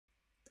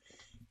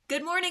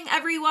Good morning,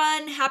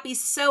 everyone. Happy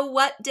So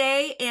What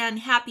Day and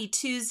happy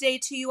Tuesday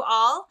to you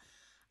all.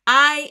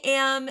 I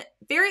am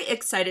very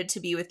excited to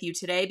be with you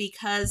today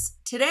because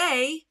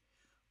today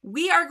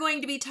we are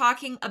going to be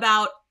talking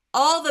about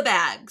all the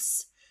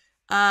bags.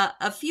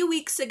 A few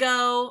weeks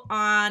ago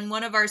on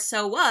one of our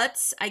So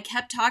Whats, I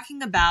kept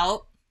talking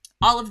about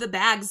all of the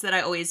bags that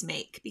I always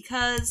make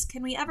because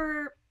can we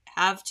ever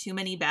have too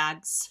many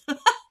bags?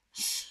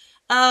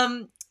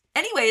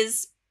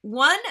 Anyways,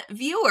 one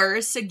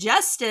viewer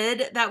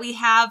suggested that we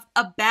have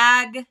a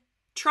bag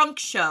trunk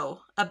show,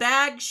 a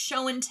bag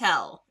show and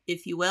tell,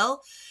 if you will.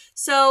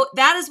 So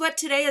that is what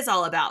today is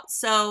all about.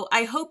 So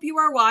I hope you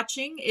are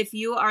watching if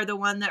you are the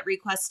one that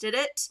requested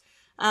it.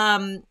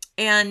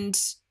 And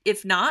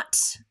if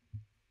not,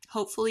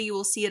 hopefully you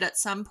will see it at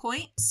some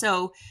point.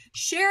 So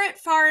share it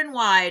far and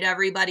wide,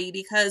 everybody,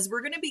 because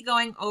we're going to be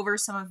going over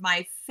some of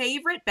my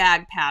favorite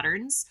bag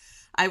patterns.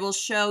 I will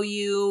show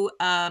you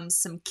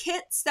some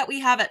kits that we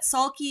have at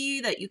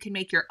Sulky that you can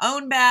make your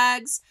own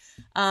bags.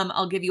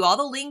 I'll give you all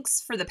the links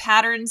for the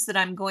patterns that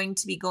I'm going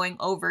to be going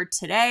over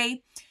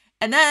today.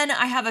 And then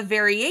I have a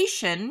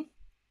variation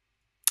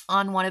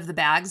on one of the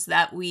bags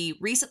that we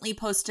recently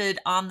posted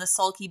on the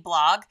Sulky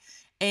blog,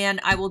 and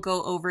I will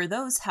go over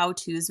those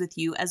how-tos with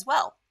you as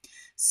well.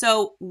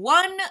 So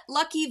one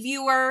lucky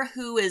viewer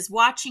who is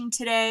watching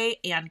today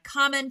and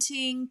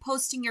commenting,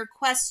 posting your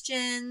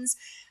questions,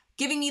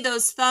 giving me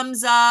those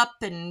thumbs up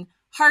and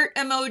heart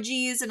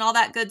emojis and all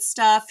that good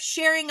stuff,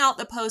 sharing out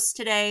the post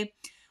today.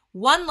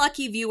 One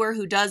lucky viewer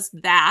who does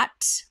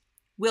that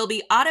will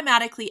be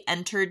automatically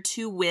entered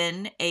to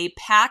win a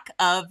pack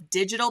of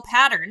digital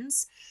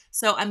patterns.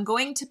 So I'm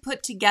going to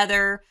put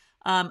together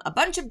a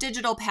bunch of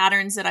digital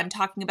patterns that I'm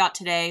talking about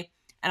today,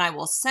 and I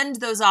will send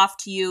those off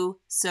to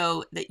you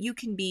so that you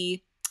can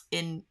be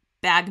in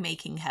bag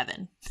making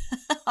heaven.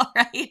 All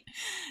right.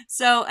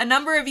 So a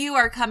number of you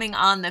are coming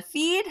on the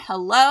feed.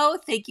 Hello.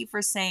 Thank you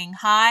for saying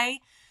hi.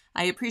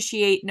 I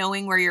appreciate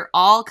knowing where you're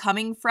all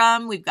coming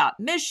from. We've got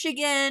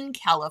Michigan,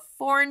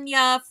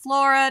 California,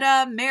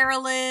 Florida,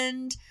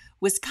 Maryland,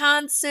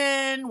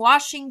 Wisconsin,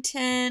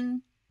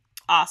 Washington.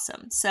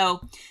 Awesome.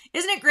 So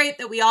isn't it great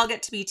that we all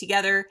get to be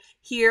together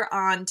here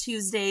on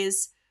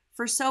Tuesdays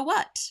for So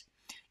What?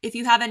 If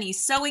you have any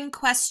sewing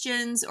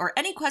questions or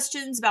any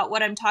questions about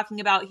what I'm talking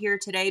about here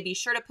today, be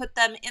sure to put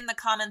them in the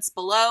comments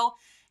below,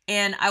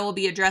 and I will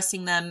be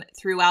addressing them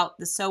throughout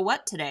the So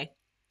What today.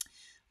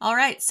 All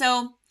right,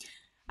 so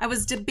I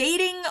was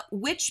debating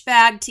which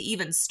bag to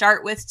even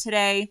start with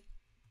today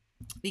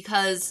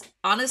because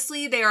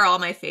honestly, they are all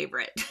my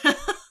favorite.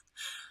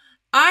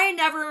 I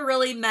never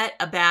really met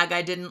a bag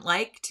I didn't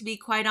like, to be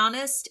quite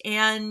honest,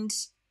 and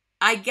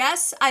I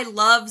guess I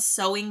love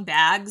sewing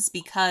bags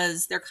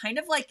because they're kind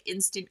of like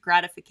instant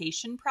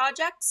gratification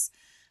projects.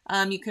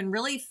 You can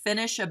really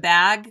finish a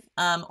bag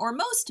or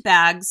most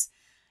bags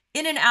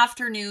in an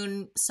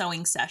afternoon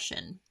sewing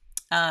session.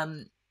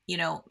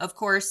 Of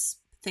course,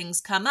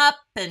 things come up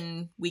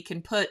and we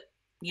can put,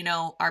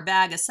 our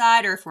bag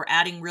aside, or if we're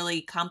adding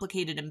really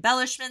complicated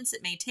embellishments,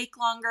 it may take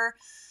longer.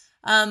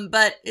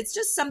 But it's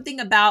just something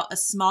about a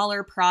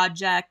smaller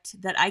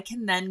project that I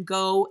can then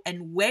go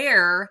and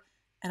wear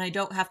and I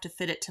don't have to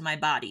fit it to my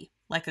body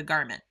like a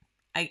garment.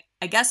 I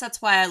guess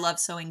that's why I love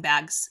sewing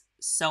bags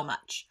so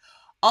much.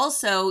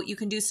 Also, you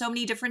can do so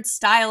many different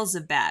styles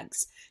of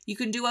bags. You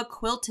can do a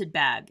quilted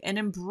bag, an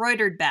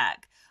embroidered bag,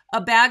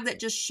 a bag that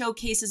just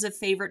showcases a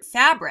favorite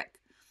fabric.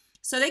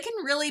 So they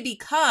can really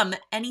become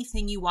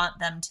anything you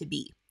want them to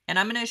be. And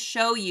I'm going to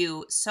show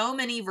you so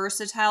many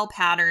versatile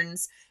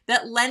patterns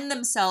that lend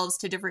themselves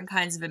to different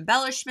kinds of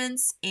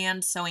embellishments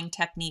and sewing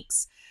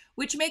techniques,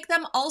 which make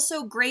them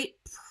also great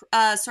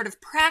sort of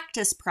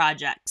practice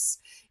projects.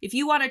 If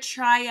you want to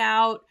try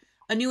out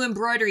a new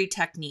embroidery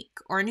technique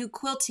or a new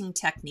quilting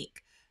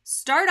technique,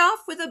 start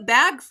off with a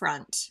bag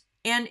front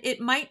and it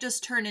might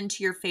just turn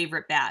into your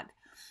favorite bag.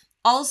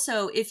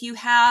 Also, if you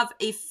have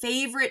a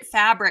favorite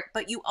fabric,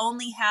 but you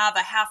only have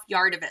a half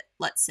yard of it,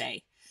 let's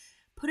say,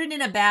 put it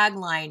in a bag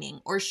lining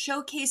or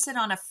showcase it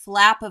on a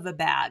flap of a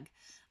bag.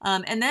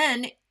 And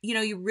then,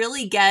 you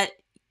really get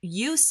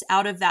use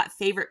out of that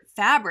favorite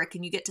fabric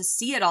and you get to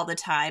see it all the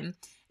time.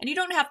 And you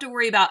don't have to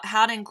worry about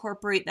how to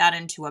incorporate that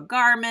into a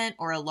garment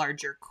or a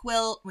larger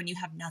quilt when you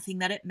have nothing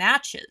that it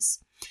matches.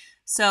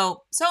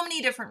 So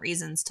many different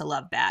reasons to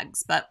love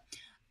bags. But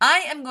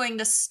I am going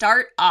to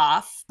start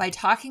off by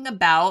talking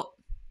about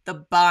the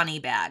Bonnie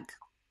bag.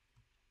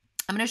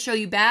 I'm going to show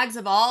you bags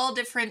of all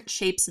different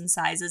shapes and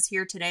sizes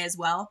here today as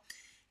well.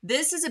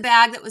 This is a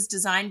bag that was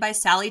designed by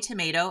Sally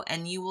Tomato,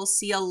 and you will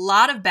see a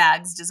lot of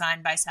bags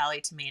designed by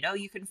Sally Tomato.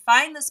 You can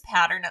find this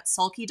pattern at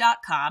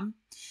sulky.com.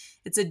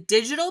 It's a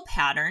digital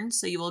pattern,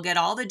 so you will get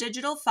all the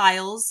digital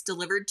files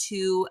delivered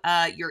to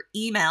your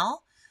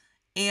email.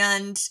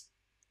 And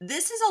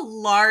this is a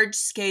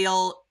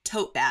large-scale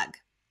tote bag,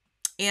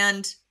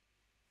 and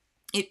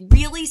it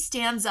really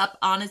stands up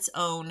on its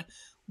own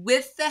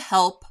with the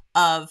help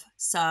of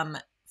some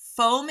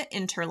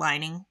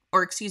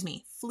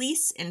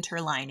fleece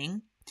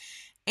interlining,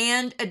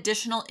 and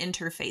additional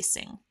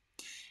interfacing.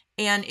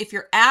 And if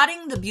you're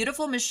adding the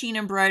beautiful machine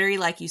embroidery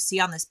like you see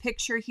on this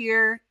picture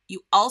here,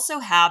 you also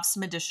have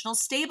some additional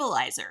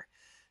stabilizer.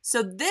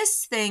 So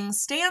this thing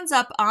stands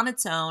up on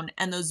its own,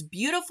 and those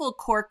beautiful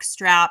cork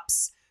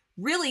straps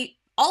really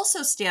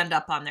also stand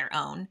up on their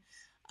own.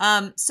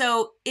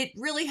 So it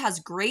really has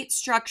great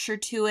structure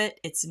to it.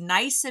 It's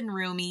nice and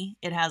roomy.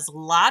 It has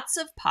lots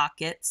of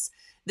pockets.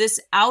 This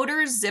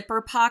outer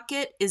zipper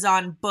pocket is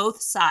on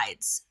both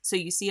sides. So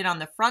you see it on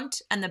the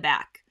front and the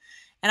back.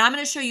 And I'm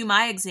going to show you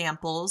my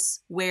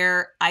examples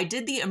where I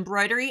did the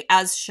embroidery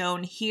as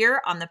shown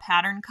here on the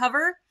pattern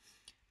cover,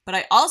 but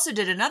I also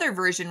did another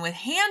version with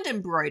hand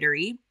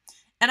embroidery,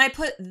 and I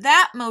put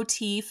that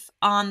motif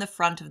on the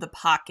front of the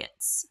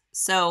pockets.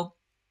 So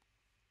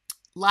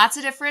lots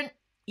of different,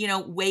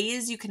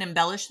 ways you can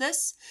embellish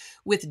this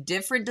with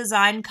different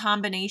design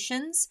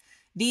combinations.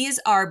 These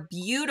are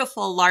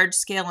beautiful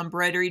large-scale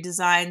embroidery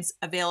designs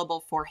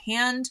available for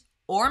hand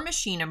or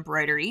machine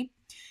embroidery.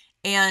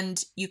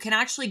 And you can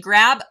actually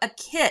grab a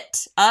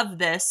kit of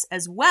this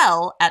as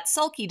well at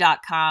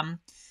sulky.com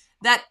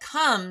that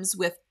comes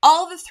with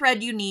all the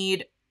thread you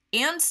need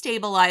and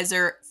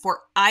stabilizer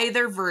for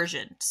either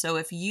version. So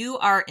if you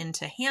are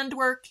into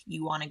handwork,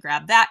 you want to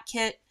grab that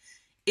kit.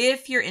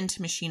 If you're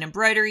into machine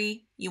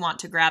embroidery, you want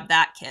to grab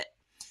that kit.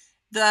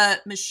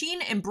 The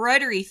machine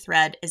embroidery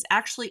thread is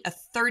actually a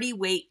 30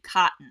 weight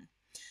cotton.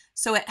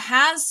 So it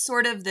has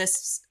sort of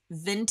this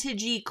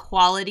vintagey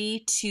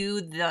quality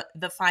to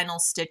the final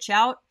stitch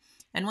out.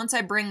 And once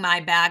I bring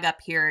my bag up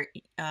here,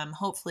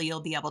 hopefully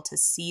you'll be able to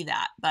see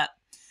that. But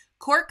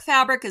cork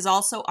fabric is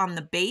also on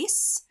the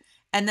base.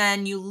 And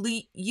then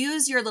you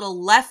use your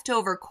little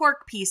leftover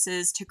cork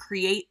pieces to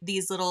create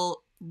these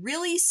little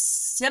really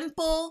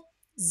simple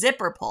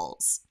zipper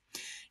pulls.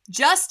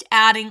 Just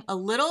adding a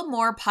little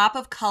more pop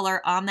of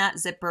color on that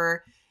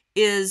zipper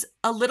is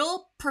a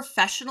little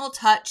professional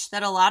touch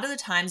that a lot of the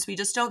times we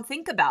just don't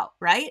think about,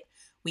 right?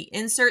 We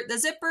insert the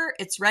zipper,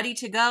 it's ready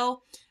to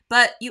go,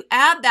 but you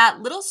add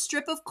that little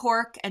strip of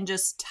cork and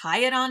just tie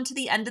it onto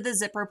the end of the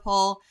zipper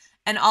pull,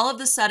 and all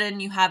of a sudden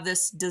you have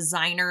this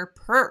designer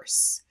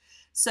purse.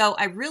 So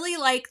I really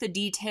like the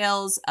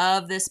details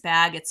of this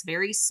bag. It's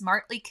very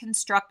smartly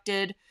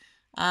constructed,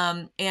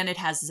 and it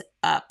has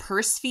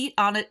purse feet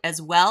on it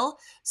as well.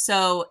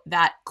 So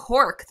that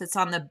cork that's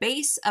on the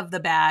base of the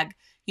bag,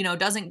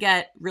 doesn't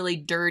get really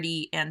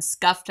dirty and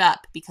scuffed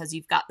up because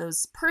you've got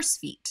those purse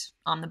feet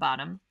on the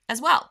bottom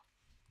as well.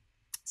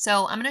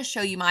 So I'm going to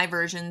show you my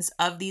versions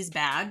of these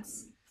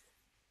bags.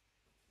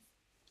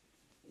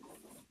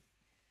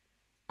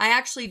 I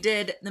actually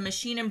did the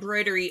machine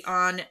embroidery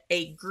on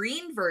a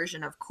green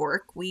version of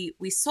cork. We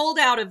sold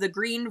out of the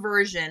green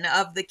version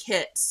of the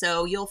kit,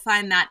 so you'll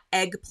find that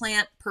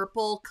eggplant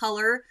purple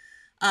color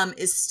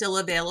is still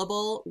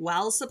available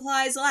while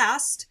supplies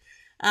last.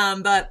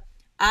 But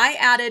I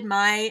added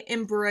my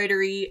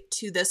embroidery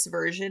to this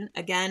version.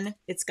 Again,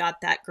 it's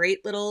got that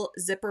great little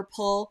zipper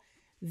pull.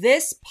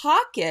 This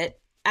pocket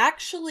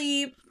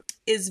actually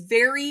is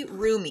very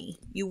roomy.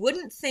 You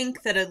wouldn't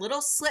think that a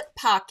little slip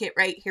pocket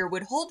right here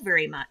would hold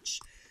very much,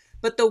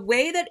 but the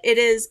way that it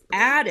is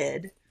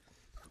added,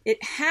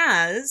 it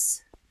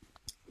has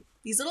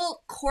these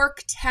little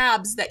cork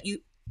tabs that you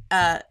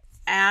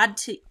add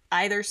to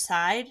either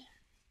side.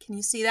 Can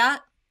you see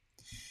that?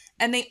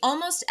 And they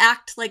almost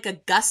act like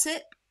a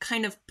gusset,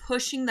 kind of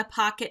pushing the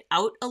pocket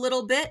out a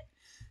little bit.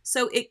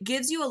 So it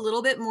gives you a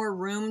little bit more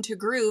room to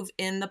groove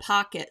in the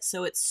pocket.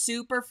 So it's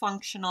super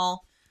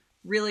functional.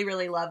 Really,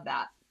 really love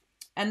that.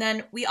 And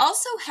then we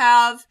also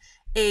have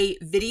a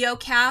video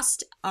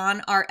cast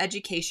on our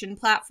education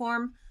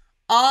platform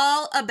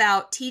all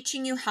about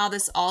teaching you how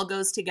this all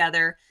goes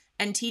together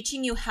and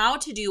teaching you how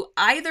to do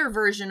either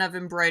version of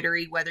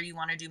embroidery, whether you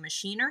want to do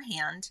machine or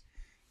hand.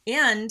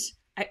 And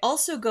I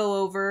also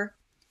go over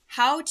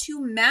how to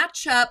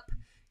match up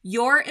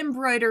your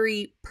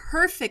embroidery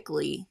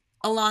perfectly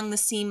along the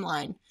seam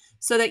line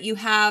so that you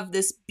have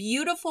this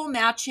beautiful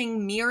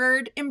matching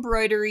mirrored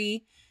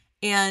embroidery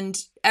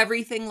and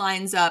everything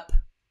lines up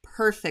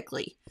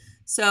perfectly.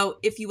 So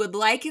if you would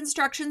like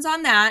instructions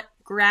on that,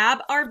 grab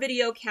our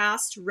video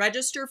cast,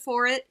 register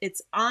for it.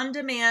 It's on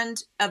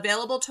demand,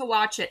 available to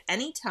watch at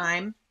any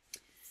time.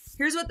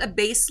 Here's what the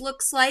base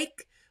looks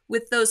like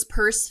with those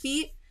purse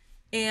feet.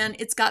 And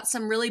it's got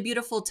some really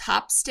beautiful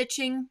top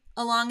stitching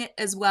along it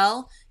as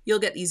well. You'll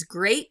get these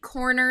great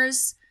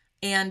corners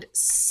and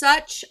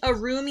such a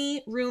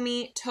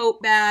roomy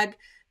tote bag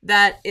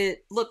that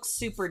it looks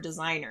super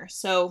designer.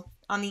 So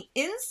on the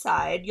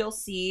inside, you'll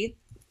see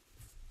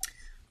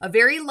a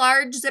very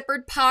large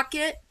zippered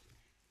pocket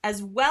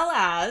as well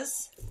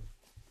as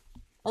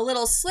a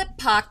little slip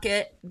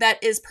pocket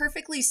that is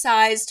perfectly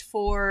sized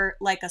for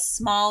like a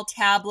small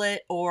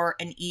tablet or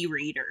an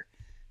e-reader.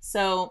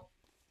 So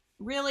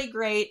really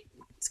great.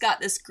 It's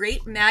got this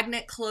great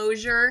magnet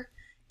closure.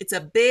 It's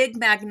a big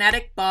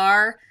magnetic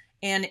bar.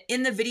 And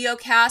in the video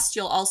cast,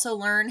 you'll also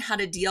learn how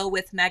to deal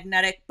with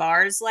magnetic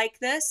bars like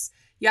this.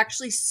 You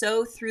actually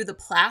sew through the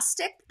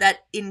plastic that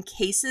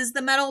encases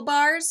the metal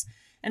bars.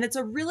 And it's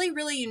a really,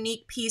 really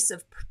unique piece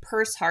of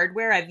purse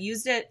hardware. I've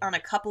used it on a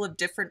couple of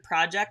different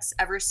projects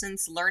ever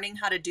since learning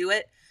how to do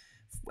it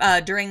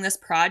during this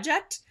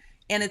project.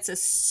 And it's a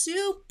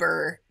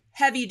super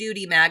heavy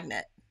duty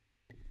magnet.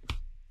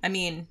 I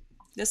mean,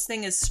 this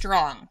thing is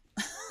strong.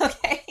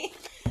 Okay.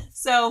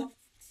 So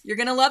you're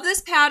going to love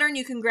this pattern.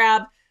 You can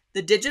grab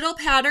the digital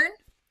pattern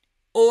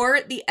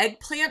or the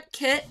eggplant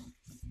kit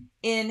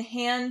in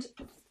hand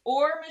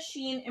or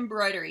machine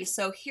embroidery.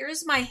 So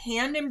here's my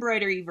hand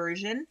embroidery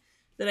version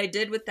that I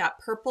did with that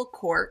purple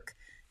cork.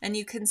 And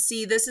you can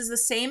see this is the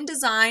same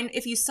design.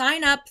 If you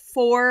sign up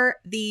for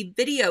the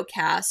video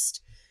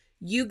cast,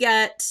 you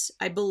get,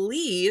 I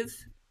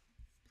believe,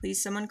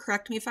 please someone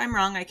correct me if I'm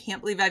wrong. I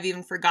can't believe I've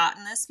even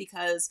forgotten this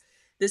because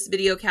this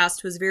video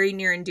cast was very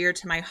near and dear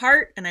to my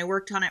heart and I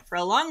worked on it for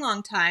a long,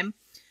 long time.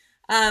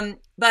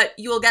 But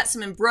you will get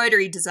some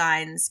embroidery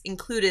designs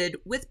included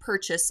with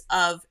purchase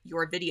of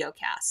your video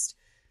cast.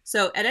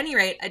 So at any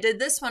rate, I did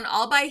this one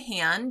all by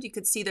hand. You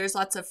could see there's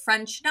lots of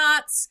French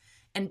knots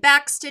and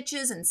back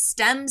stitches and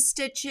stem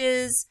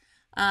stitches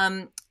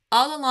all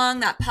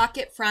along that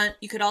pocket front.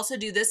 You could also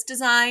do this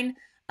design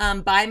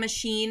by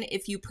machine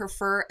if you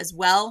prefer as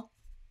well.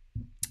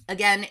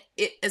 Again,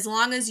 as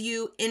long as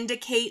you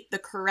indicate the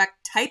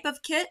correct type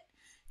of kit,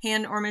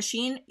 hand or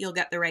machine, you'll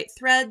get the right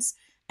threads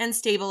and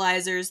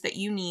stabilizers that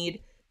you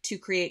need to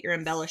create your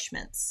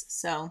embellishments.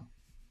 So,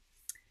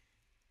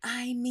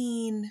 I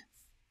mean,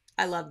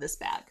 I love this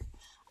bag.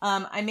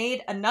 I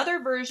made another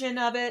version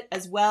of it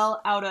as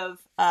well out of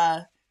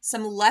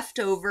some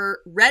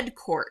leftover red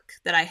cork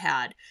that I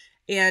had.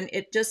 And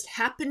it just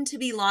happened to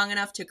be long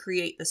enough to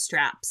create the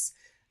straps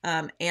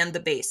and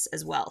the base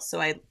as well. So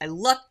I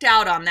lucked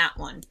out on that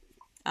one.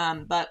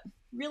 But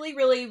really,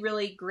 really,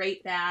 really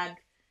great bag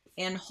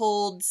and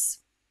holds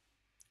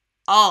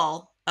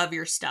all of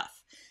your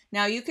stuff.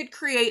 Now you could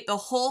create the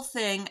whole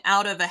thing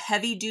out of a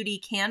heavy duty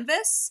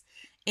canvas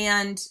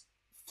and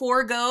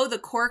forego the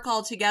cork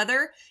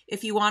altogether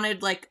if you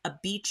wanted like a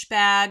beach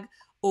bag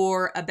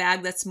or a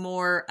bag that's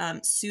more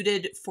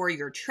suited for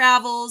your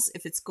travels.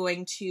 If it's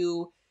going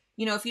to,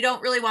 you know, if you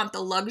don't really want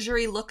the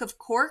luxury look of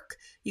cork,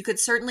 you could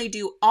certainly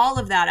do all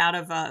of that out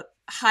of a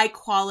high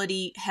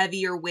quality,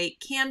 heavier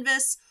weight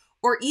canvas,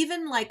 or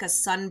even like a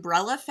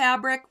sunbrella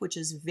fabric, which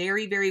is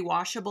very, very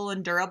washable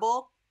and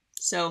durable.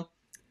 So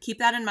keep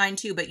that in mind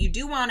too, but you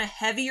do want a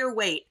heavier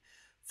weight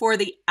for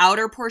the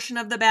outer portion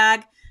of the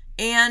bag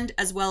and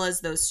as well as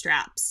those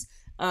straps.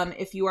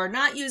 If you are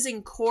not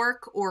using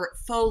cork, or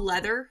faux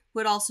leather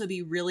would also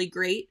be really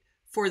great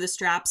for the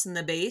straps and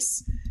the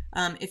base.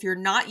 If you're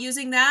not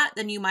using that,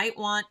 then you might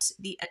want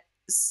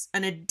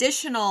an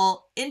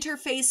additional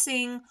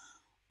interfacing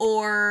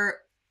or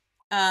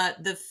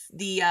the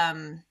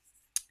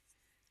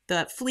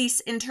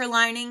fleece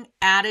interlining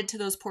added to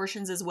those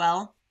portions as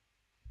well.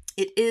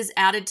 It is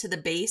added to the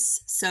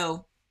base.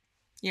 So,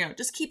 you know,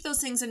 just keep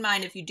those things in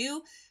mind. If you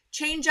do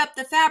change up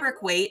the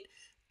fabric weight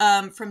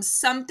from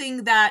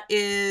something that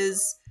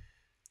is,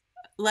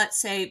 let's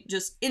say,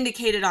 just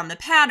indicated on the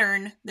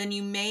pattern, then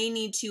you may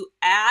need to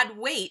add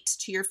weight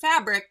to your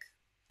fabric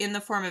in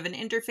the form of an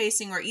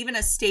interfacing or even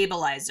a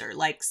stabilizer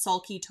like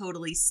Sulky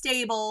Totally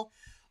Stable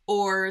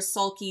or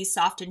Sulky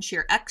Soft and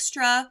Sheer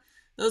Extra.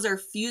 Those are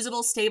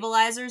fusible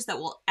stabilizers that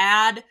will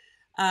add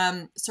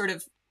sort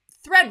of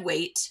thread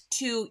weight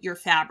to your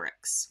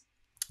fabrics.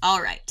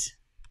 All right.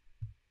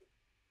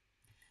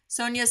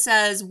 Sonia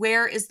says,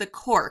 where is the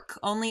cork?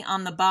 Only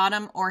on the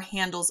bottom or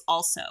handles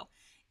also?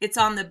 It's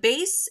on the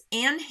base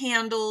and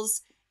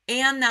handles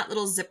and that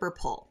little zipper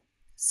pull.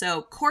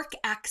 So cork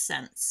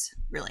accents,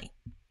 really,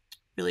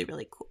 really,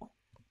 really cool.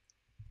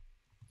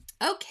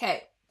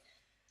 Okay,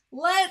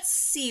 let's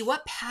see.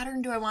 What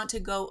pattern do I want to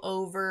go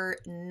over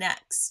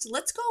next?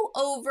 Let's go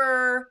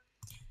over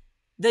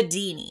the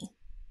Deanie.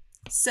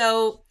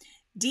 So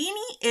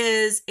Deanie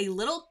is a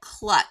little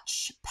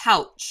clutch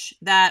pouch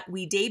that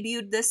we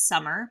debuted this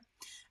summer.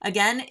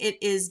 Again,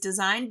 it is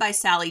designed by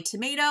Sally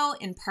Tomato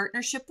in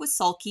partnership with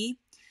Sulky.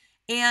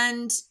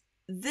 And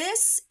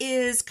this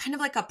is kind of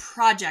like a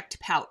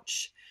project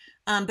pouch,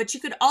 but you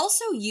could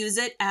also use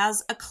it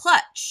as a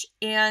clutch.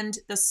 And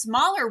the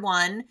smaller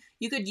one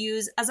you could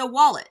use as a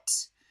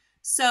wallet.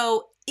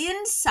 So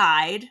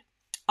inside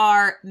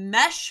are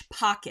mesh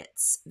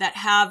pockets that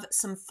have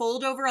some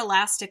fold over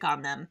elastic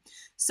on them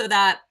so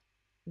that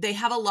they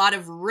have a lot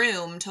of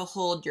room to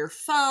hold your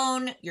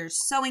phone, your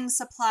sewing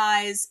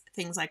supplies,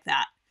 things like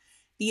that.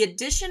 The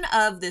addition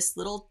of this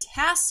little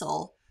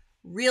tassel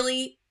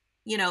really,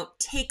 you know,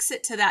 takes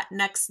it to that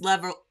next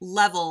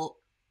level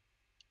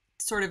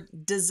sort of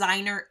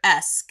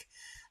designer-esque.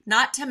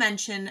 Not to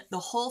mention the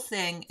whole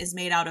thing is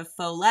made out of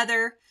faux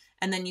leather,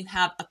 and then you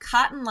have a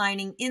cotton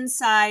lining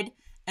inside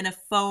and a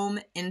foam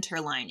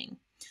interlining.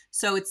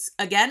 So it's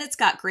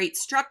got great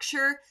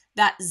structure.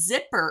 That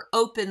zipper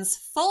opens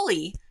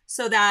fully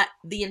so that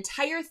the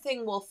entire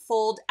thing will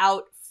fold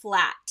out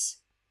flat.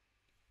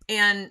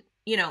 And,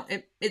 you know,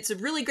 it's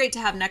really great to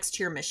have next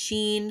to your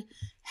machine.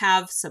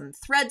 Have some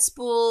thread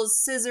spools,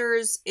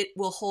 scissors. It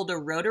will hold a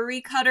rotary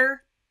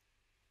cutter.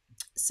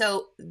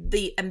 So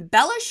the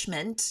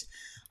embellishment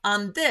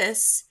on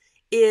this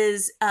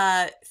is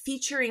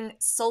featuring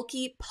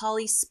Sulky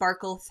Poly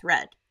Sparkle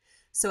thread.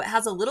 So it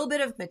has a little bit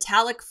of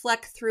metallic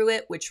fleck through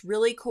it, which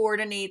really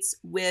coordinates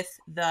with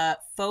the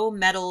faux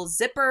metal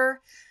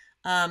zipper.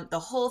 The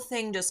whole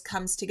thing just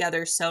comes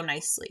together so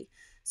nicely.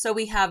 So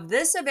we have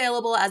this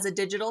available as a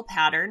digital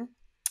pattern.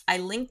 I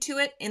linked to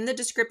it in the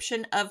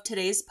description of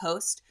today's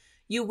post.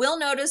 You will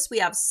notice we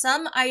have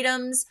some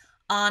items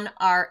on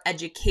our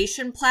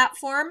education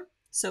platform.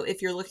 So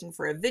if you're looking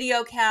for a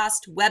video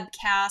cast,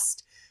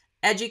 webcast,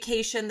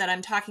 education that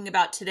I'm talking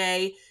about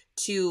today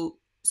to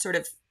sort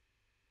of,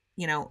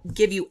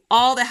 give you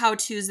all the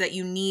how-tos that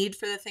you need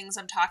for the things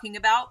I'm talking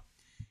about,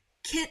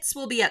 kits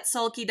will be at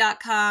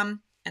sulky.com,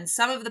 and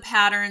some of the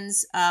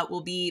patterns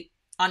will be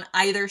on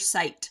either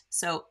site.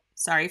 So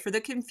sorry for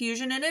the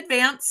confusion in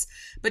advance,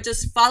 but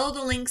just follow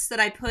the links that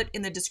I put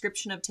in the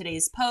description of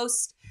today's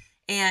post,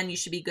 and you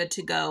should be good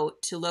to go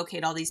to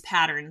locate all these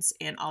patterns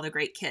and all the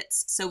great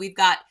kits. So we've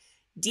got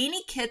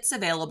Deanie kits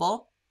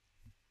available.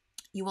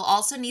 You will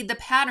also need the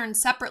pattern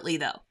separately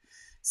though.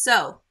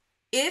 So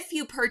if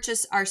you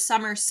purchase our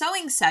summer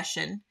sewing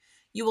session,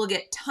 you will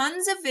get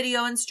tons of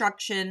video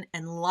instruction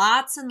and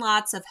lots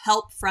of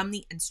help from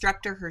the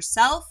instructor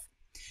herself,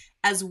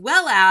 as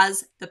well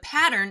as the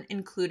pattern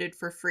included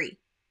for free.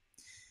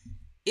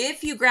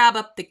 If you grab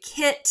up the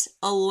kit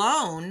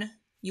alone,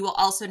 you will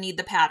also need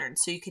the pattern.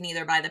 So you can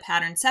either buy the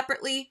pattern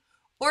separately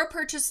or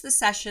purchase the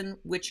session,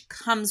 which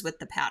comes with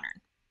the pattern.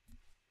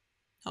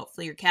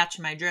 Hopefully you're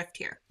catching my drift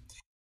here.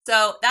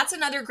 So that's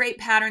another great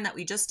pattern that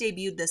we just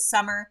debuted this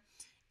summer.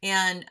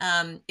 And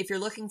if you're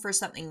looking for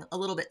something a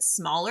little bit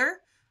smaller,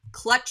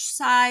 clutch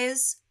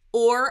size,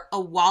 or a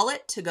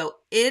wallet to go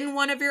in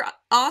one of your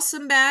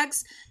awesome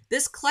bags,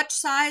 this clutch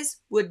size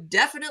would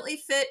definitely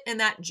fit in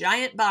that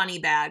giant Bonnie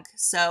bag.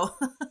 So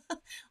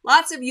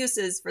lots of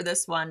uses for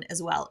this one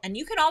as well. And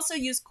you can also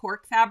use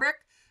cork fabric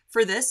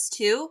for this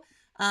too.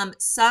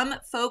 Some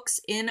folks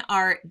in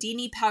our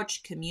Deanie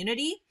Pouch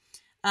community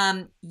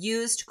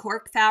used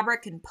cork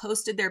fabric and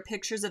posted their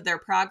pictures of their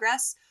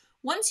progress.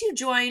 Once you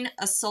join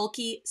a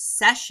Sulky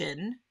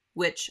session,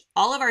 which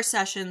all of our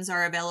sessions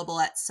are available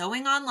at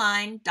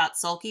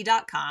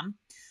sewingonline.sulky.com,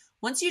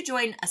 once you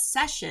join a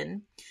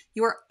session,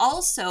 you are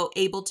also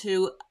able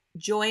to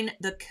join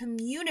the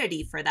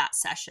community for that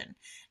session.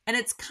 And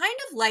it's kind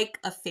of like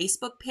a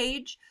Facebook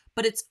page,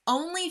 but it's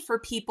only for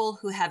people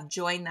who have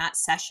joined that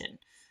session.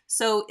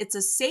 So it's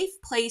a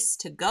safe place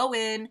to go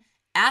in,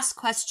 ask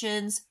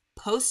questions,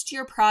 post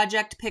your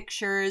project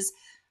pictures,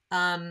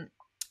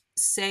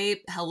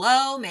 say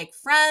hello, make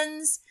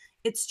friends.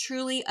 It's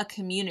truly a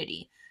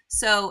community.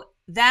 So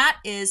that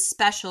is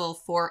special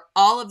for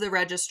all of the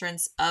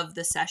registrants of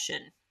the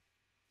session.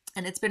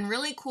 And it's been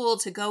really cool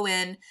to go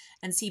in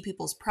and see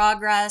people's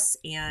progress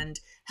and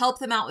help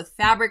them out with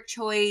fabric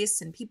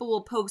choice. And people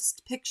will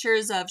post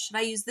pictures of, should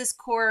I use this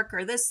cork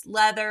or this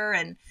leather?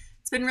 And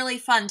it's been really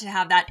fun to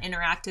have that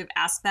interactive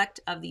aspect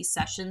of these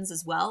sessions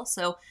as well.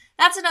 So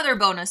that's another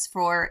bonus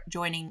for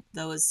joining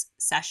those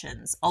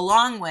sessions,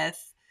 along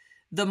with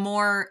the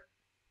more,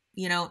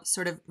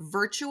 sort of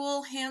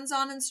virtual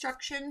hands-on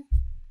instruction.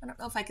 I don't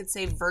know if I could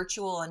say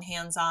virtual and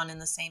hands-on in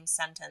the same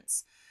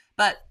sentence,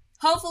 but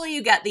hopefully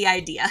you get the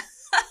idea.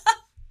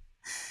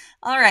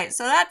 All right,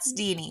 so that's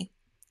Deanie.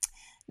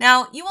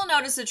 Now, you will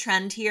notice a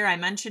trend here. I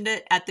mentioned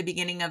it at the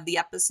beginning of the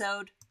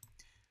episode.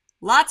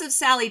 Lots of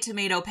Sally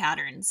Tomato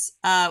patterns.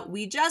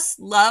 We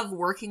just love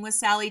working with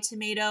Sally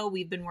Tomato.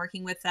 We've been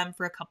working with them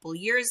for a couple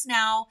years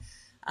now.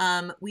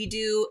 We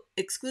do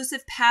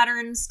exclusive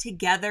patterns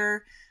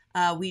together.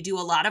 We do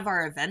a lot of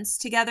our events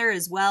together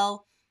as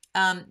well.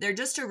 They're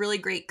just a really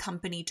great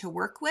company to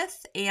work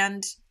with,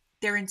 and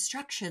their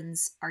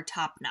instructions are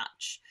top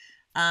notch.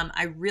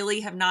 I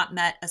really have not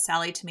met a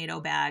Sally Tomato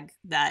bag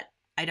that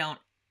I don't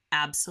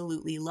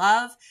absolutely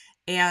love,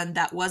 and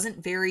that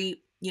wasn't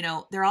very,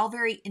 they're all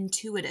very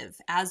intuitive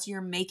as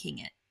you're making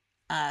it.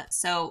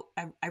 So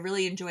I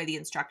really enjoy the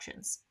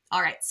instructions.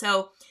 All right,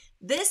 so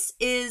this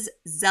is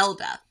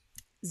Zelda.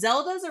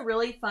 Zelda's a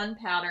really fun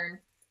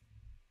pattern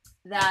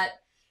that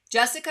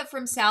Jessica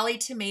from Sally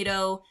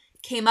Tomato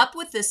came up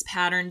with this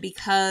pattern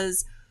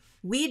because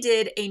we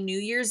did a New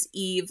Year's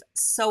Eve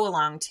sew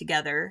along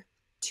together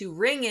to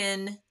ring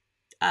in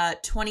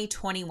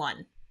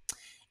 2021.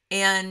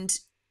 And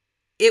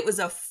it was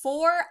a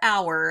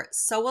 4-hour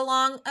sew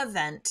along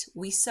event.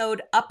 We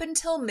sewed up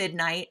until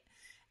midnight,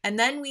 and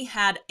then we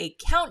had a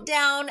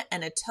countdown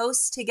and a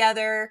toast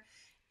together.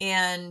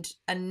 And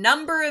a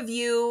number of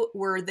you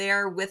were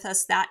there with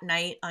us that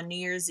night on New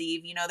Year's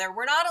Eve. There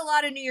were not a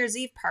lot of New Year's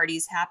Eve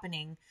parties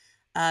happening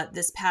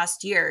this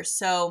past year.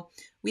 So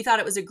we thought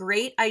it was a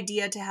great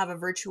idea to have a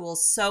virtual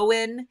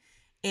sew-in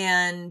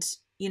and,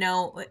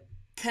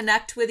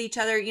 connect with each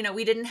other.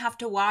 We didn't have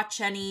to watch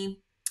any,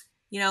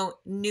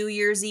 New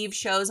Year's Eve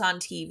shows on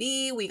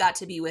TV. We got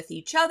to be with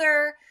each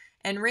other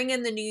and ring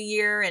in the new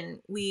year.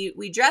 And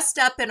we dressed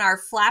up in our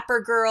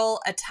Flapper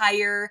Girl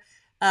attire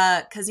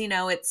because,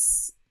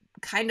 it's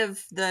kind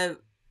of the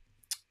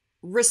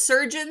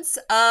resurgence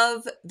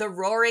of the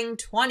Roaring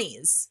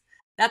 20s.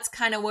 That's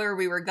kind of where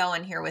we were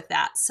going here with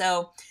that.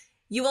 So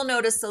you will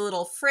notice a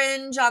little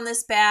fringe on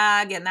this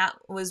bag, and that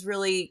was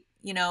really,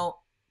 you know,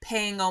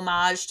 paying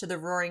homage to the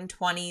Roaring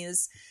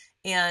 20s.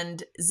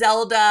 And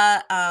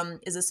Zelda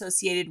is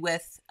associated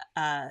with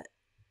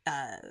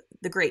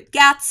the Great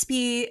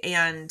Gatsby.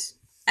 And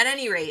at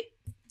any rate,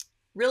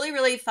 really,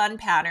 really fun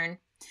pattern.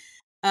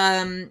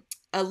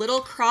 A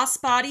little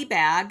crossbody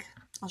bag.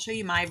 I'll show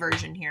you my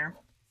version here.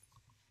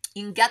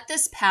 You can get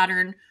this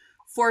pattern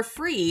for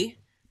free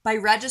by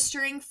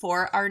registering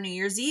for our New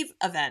Year's Eve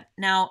event.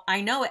 Now,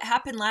 I know it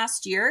happened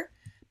last year,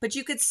 but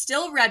you could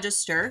still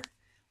register,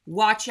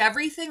 watch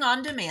everything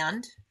on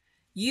demand.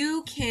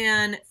 You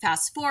can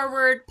fast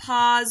forward,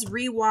 pause,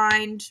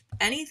 rewind,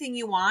 anything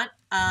you want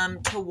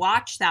to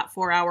watch that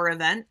 4-hour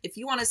event. If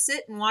you want to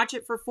sit and watch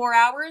it for 4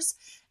 hours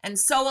and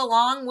sew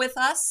along with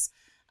us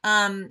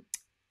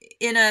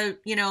in a,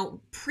 you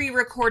know,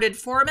 pre-recorded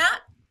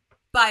format,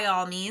 by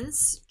all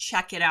means,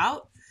 check it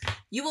out.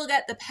 You will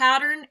get the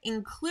pattern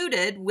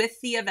included with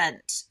the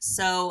event.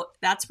 So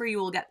that's where you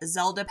will get the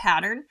Zelda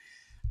pattern.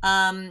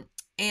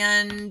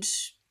 And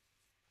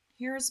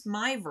here's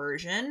my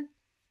version.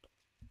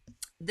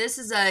 This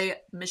is a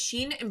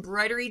machine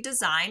embroidery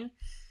design.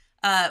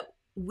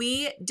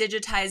 We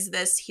digitized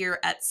this here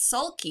at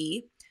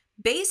Sulky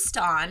based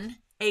on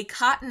a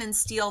cotton and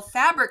steel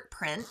fabric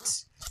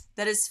print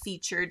that is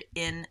featured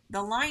in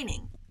the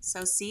lining.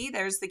 So see,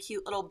 there's the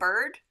cute little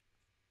bird.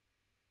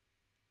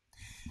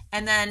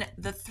 And then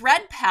the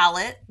thread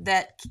palette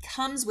that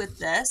comes with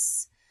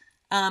this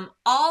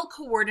all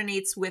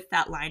coordinates with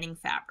that lining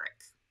fabric.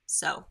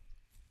 So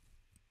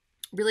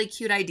really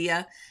cute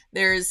idea.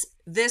 There's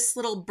this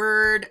little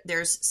bird.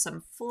 There's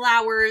some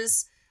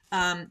flowers.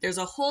 There's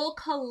a whole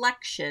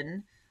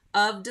collection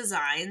of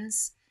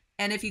designs.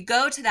 And if you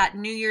go to that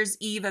New Year's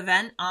Eve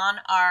event on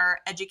our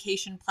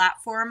education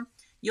platform,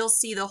 you'll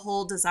see the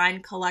whole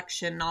design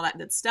collection and all that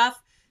good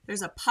stuff.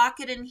 There's a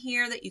pocket in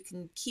here that you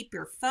can keep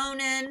your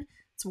phone in.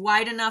 It's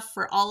wide enough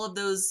for all of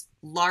those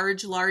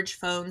large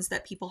phones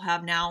that people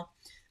have now.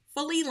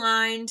 Fully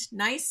lined,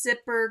 nice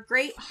zipper,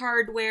 great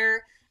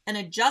hardware, an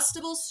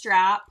adjustable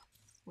strap,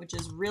 which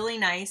is really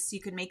nice. You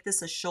can make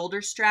this a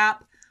shoulder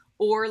strap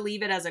or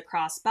leave it as a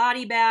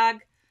crossbody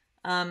bag.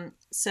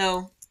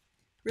 So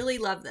really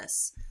love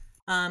this.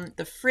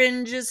 The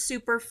fringe is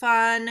super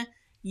fun.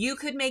 You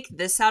could make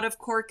this out of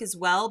cork as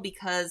well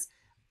because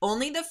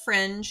only the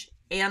fringe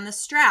and the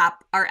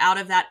strap are out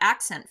of that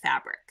accent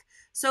fabric.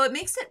 So it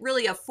makes it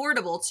really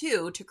affordable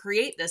too to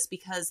create this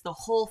because the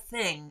whole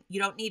thing, you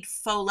don't need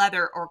faux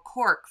leather or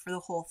cork for the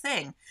whole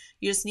thing.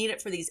 You just need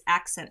it for these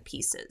accent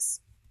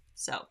pieces.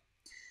 So,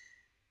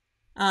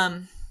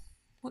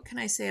 what can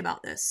I say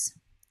about this?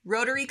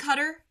 Rotary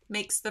cutter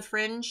makes the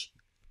fringe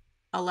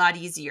a lot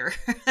easier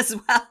as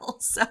well.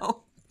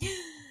 So,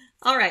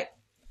 all right.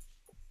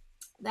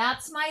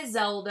 That's my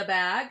Zelda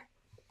bag.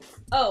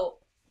 Oh,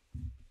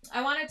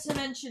 I wanted to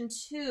mention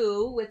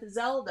too with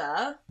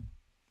Zelda,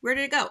 where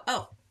did it go?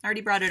 Oh, I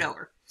already brought it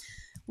over.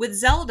 With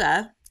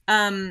Zelda,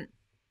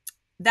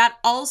 that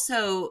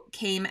also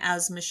came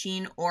as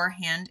machine or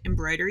hand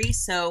embroidery.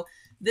 So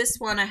this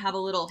one, I have a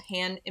little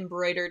hand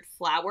embroidered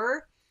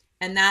flower,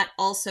 and that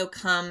also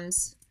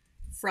comes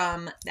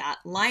from that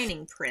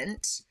lining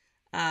print.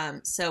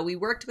 So we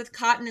worked with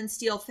cotton and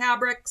steel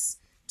fabrics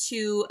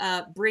to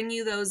bring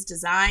you those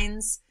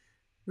designs.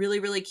 Really,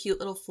 really cute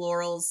little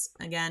florals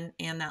again,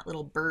 and that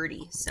little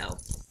birdie. So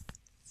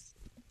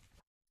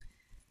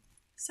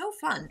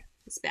fun,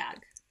 this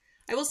bag.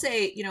 I will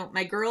say, you know,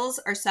 my girls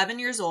are 7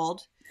 years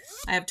old.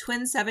 I have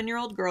twin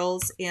 7-year-old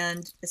girls,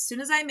 and as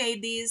soon as I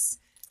made these,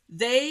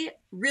 they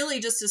really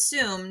just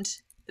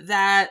assumed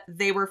that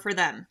they were for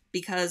them,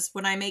 because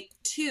when I make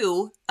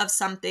two of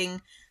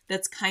something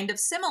that's kind of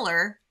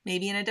similar,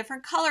 maybe in a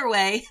different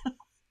colorway,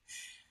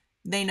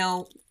 they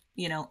know,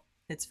 you know,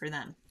 it's for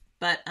them.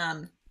 But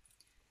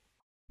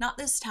not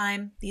this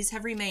time. These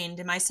have remained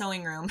in my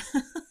sewing room.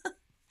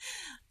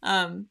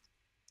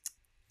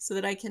 So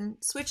that I can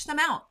switch them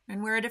out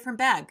and wear a different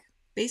bag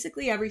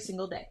basically every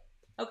single day.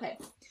 Okay,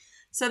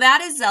 so that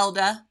is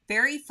Zelda.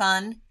 Very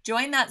fun.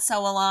 Join that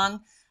sew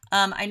along.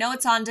 I know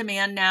it's on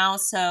demand now,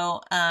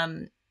 so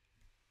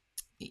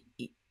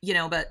you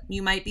know, but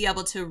you might be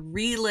able to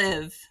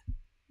relive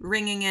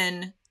ringing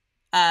in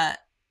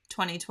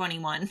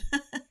 2021.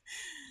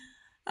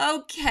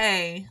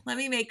 Okay, let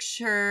me make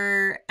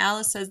sure.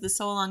 Alice says the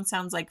sew along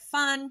sounds like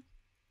fun.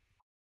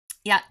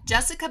 Yeah,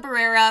 Jessica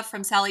Barrera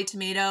from Sally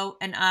Tomato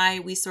and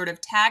we sort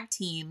of tag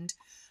teamed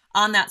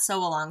on that sew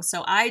along.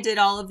 So I did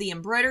all of the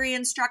embroidery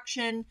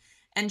instruction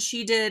and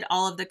she did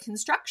all of the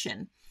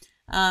construction.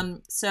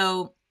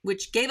 So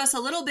which gave us a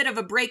little bit of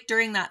a break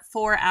during that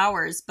 4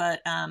 hours,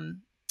 but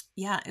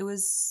yeah, it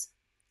was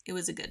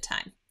a good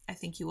time. I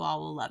think you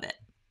all will love it.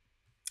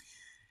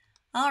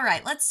 All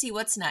right, let's see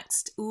what's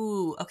next.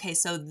 Ooh, okay,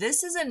 so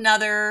this is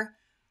another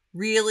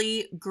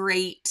really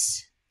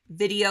great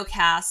video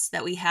cast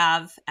that we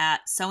have at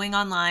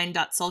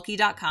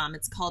sewingonline.sulky.com.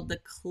 It's called the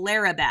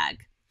Clara bag.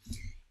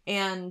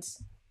 And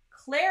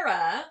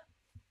Clara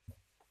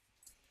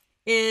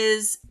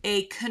is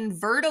a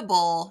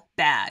convertible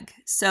bag.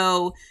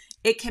 So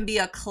it can be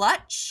a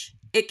clutch,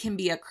 it can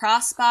be a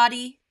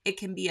crossbody, it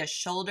can be a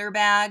shoulder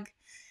bag,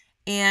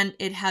 and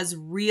it has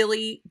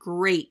really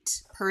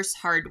great purse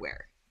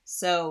hardware.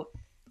 So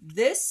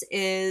this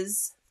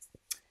is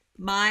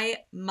my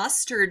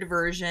mustard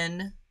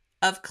version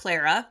of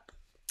Clara,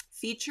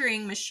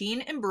 featuring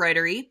machine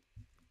embroidery.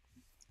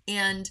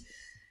 And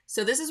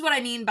so this is what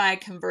I mean by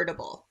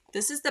convertible.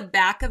 This is the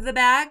back of the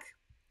bag.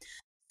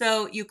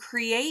 So you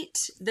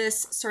create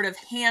this sort of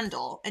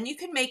handle, and you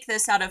can make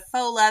this out of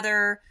faux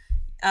leather,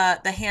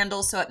 the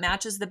handle so it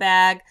matches the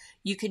bag.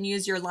 You can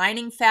use your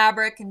lining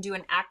fabric and do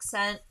an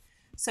accent.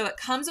 So it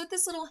comes with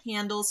this little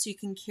handle so you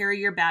can carry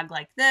your bag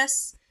like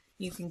this.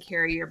 You can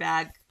carry your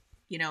bag,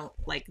 you know,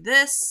 like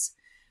this.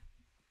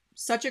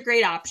 Such a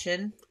great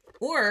option.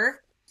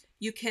 Or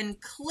you can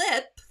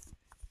clip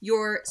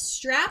your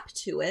strap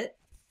to it.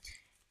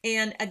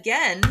 And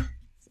again,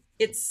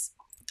 it's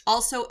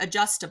also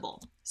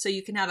adjustable. So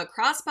you can have a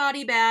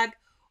crossbody bag,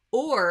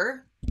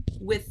 or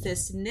with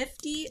this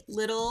nifty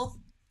little,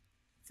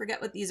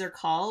 forget what these are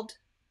called.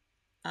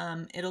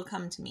 It'll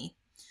come to me.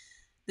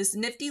 This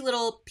nifty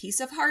little piece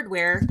of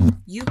hardware,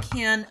 you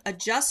can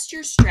adjust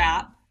your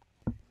strap,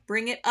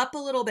 bring it up a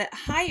little bit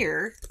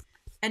higher,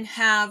 and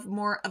have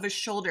more of a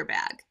shoulder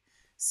bag.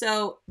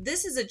 So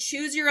this is a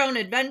choose your own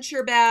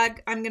adventure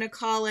bag, I'm going to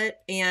call it.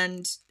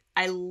 And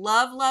I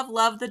love, love,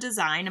 love the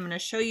design. I'm going to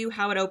show you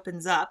how it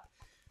opens up.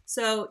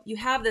 So you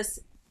have this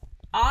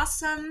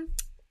awesome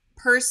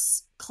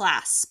purse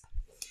clasp,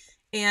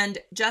 and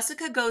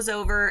Jessica goes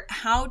over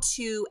how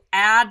to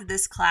add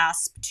this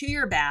clasp to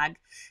your bag,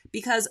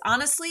 because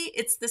honestly,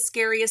 it's the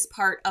scariest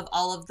part of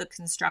all of the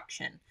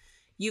construction.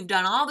 You've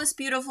done all this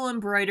beautiful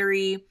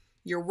embroidery,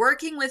 you're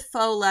working with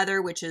faux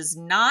leather, which is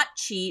not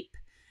cheap,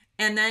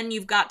 and then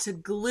you've got to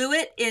glue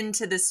it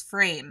into this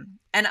frame.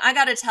 And I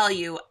got to tell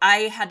you,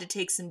 I had to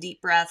take some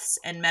deep breaths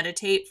and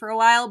meditate for a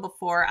while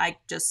before I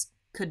just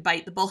could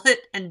bite the bullet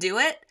and do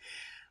it.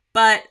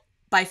 But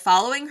by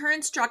following her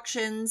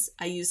instructions,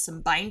 I used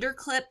some binder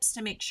clips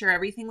to make sure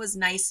everything was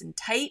nice and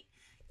tight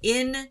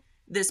in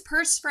this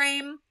purse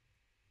frame,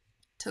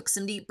 took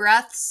some deep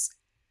breaths,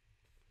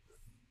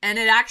 and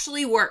it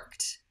actually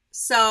worked.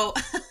 So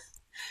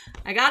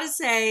I gotta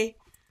say,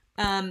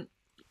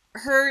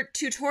 her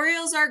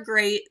tutorials are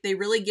great. They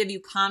really give you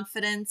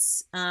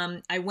confidence.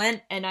 I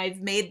went and I've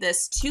made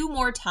this 2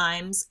 more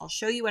times. I'll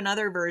show you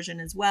another version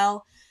as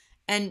well.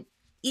 And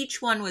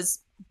each one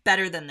was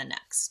better than the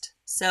next.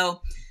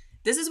 So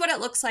this is what it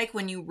looks like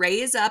when you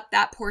raise up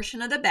that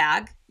portion of the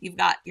bag. You've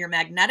got your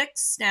magnetic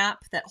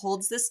snap that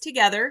holds this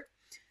together,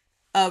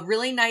 a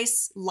really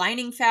nice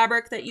lining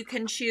fabric that you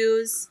can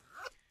choose,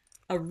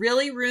 a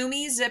really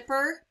roomy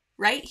zipper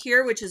right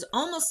here, which is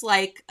almost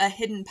like a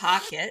hidden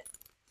pocket.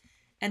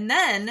 And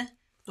then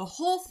the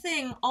whole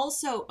thing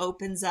also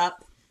opens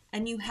up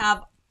and you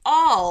have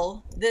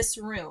all this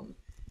room.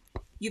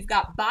 You've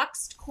got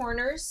boxed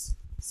corners,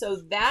 so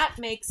that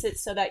makes it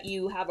so that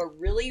you have a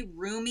really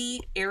roomy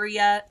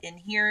area in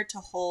here to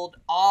hold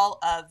all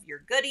of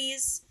your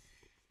goodies.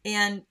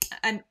 And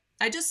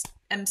I just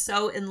am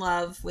so in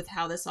love with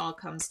how this all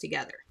comes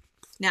together.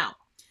 Now,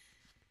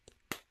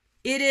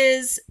 it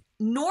is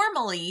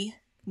normally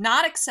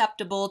not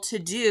acceptable to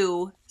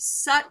do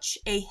such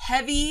a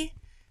heavy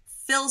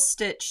fill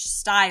stitch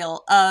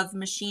style of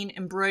machine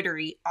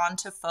embroidery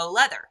onto faux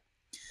leather.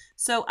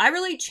 So I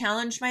really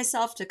challenged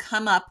myself to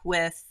come up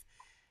with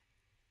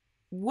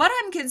what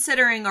I'm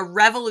considering a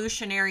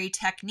revolutionary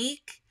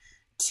technique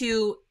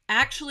to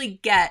actually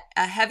get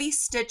a heavy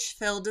stitch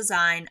fill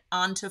design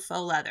onto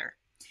faux leather.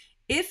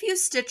 If you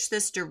stitch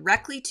this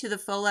directly to the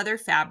faux leather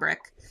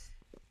fabric,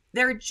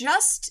 there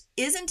just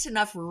isn't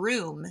enough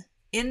room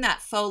in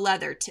that faux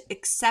leather to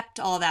accept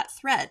all that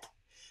thread.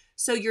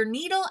 So your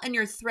needle and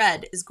your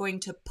thread is going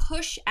to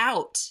push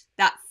out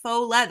that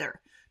faux leather,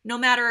 no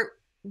matter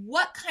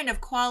what kind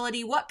of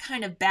quality, what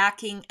kind of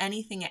backing,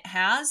 anything it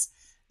has.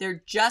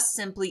 There just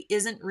simply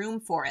isn't room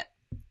for it.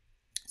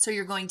 So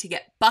you're going to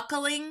get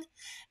buckling,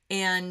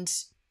 and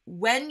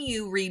when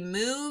you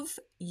remove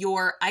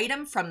your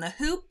item from the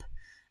hoop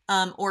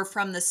or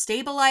from the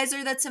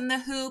stabilizer that's in the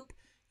hoop,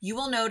 you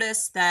will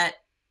notice that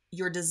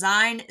your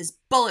design is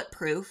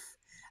bulletproof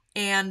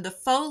and the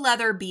faux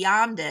leather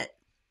beyond it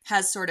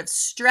has sort of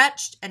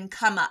stretched and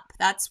come up.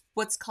 That's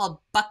what's called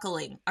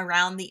buckling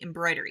around the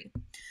embroidery.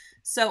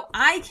 So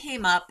I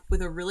came up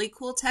with a really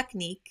cool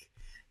technique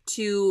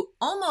to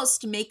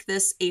almost make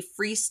this a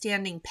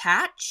freestanding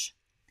patch,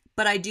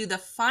 but I do the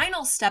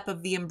final step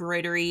of the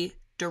embroidery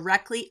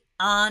directly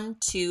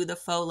onto the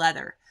faux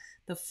leather.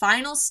 The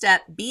final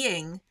step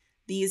being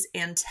these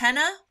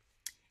antennae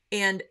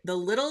and the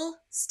little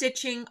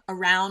stitching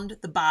around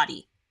the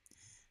body.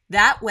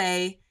 That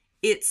way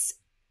it's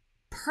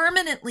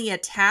permanently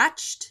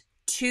attached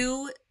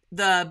to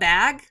the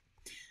bag.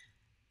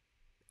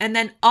 And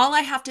then all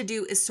I have to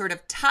do is sort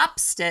of top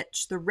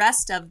stitch the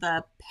rest of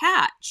the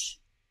patch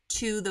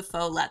to the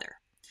faux leather.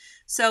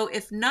 So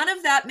if none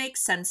of that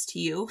makes sense to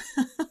you,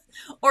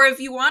 or if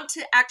you want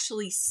to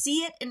actually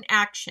see it in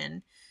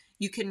action,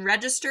 you can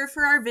register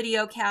for our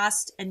video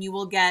cast and you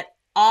will get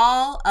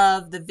all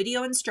of the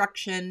video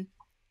instruction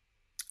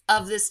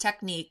of this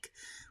technique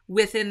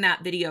within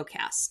that video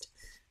cast.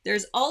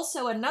 There's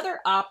also another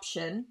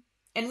option,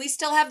 and we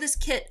still have this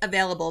kit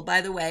available,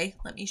 by the way.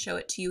 Let me show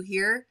it to you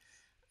here.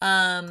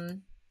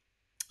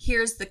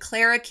 Here's the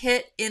Clara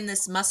kit in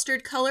this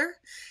mustard color.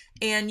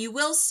 And you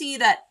will see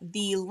that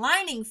the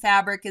lining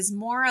fabric is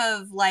more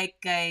of like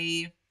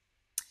a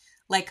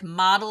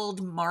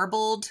mottled,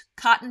 marbled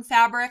cotton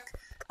fabric.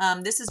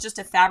 This is just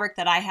a fabric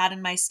that I had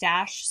in my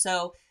stash.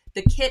 So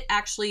the kit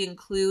actually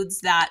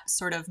includes that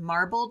sort of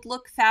marbled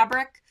look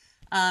fabric,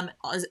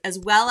 as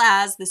well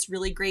as this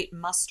really great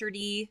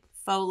mustardy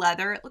faux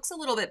leather. It looks a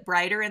little bit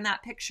brighter in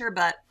that picture,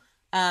 but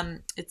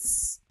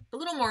it's a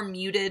little more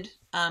muted,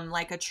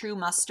 like a true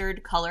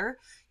mustard color.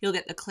 You'll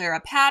get the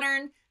Clara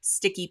pattern,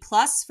 Sticky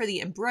Plus for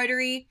the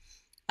embroidery,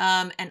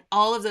 and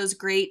all of those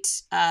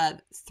great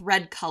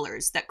thread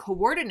colors that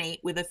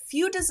coordinate with a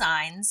few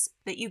designs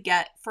that you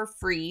get for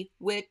free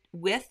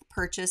with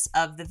purchase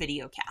of the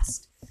video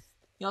cast.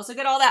 You also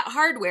get all that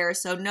hardware,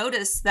 so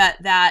notice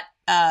that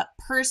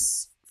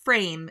purse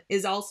frame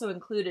is also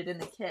included in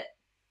the kit.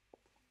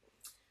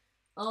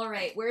 All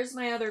right, where's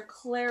my other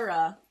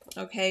Clara?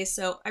 Okay,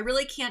 so I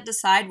really can't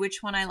decide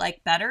which one I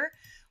like better.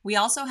 We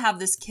also have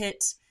this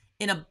kit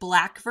in a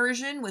black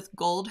version with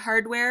gold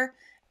hardware,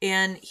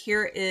 and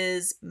here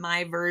is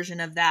my version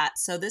of that.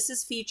 So this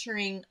is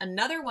featuring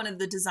another one of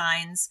the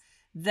designs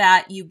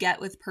that you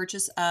get with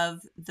purchase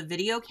of the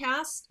video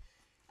cast,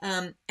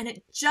 and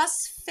it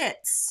just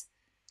fits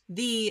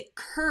the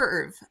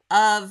curve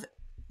of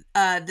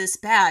this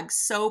bag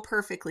so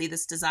perfectly,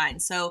 this design.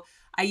 So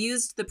I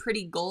used the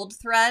pretty gold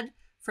thread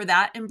for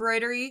that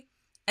embroidery.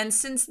 And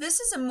since this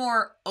is a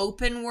more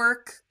open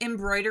work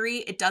embroidery,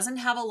 it doesn't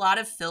have a lot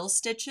of fill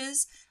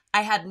stitches.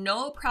 I had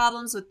no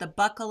problems with the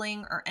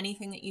buckling or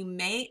anything that you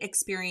may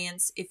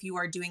experience if you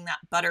are doing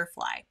that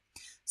butterfly.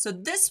 So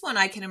this one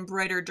I can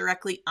embroider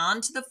directly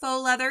onto the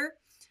faux leather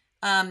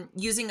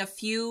using a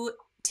few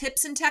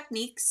tips and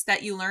techniques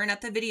that you learn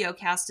at the video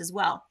cast as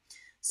well.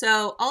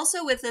 So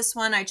also with this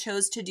one, I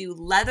chose to do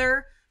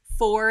leather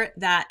for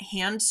that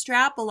hand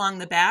strap along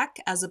the back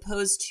as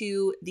opposed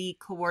to the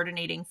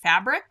coordinating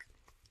fabric.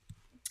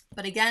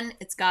 But again,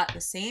 it's got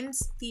the same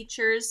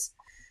features.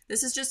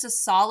 This is just a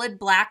solid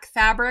black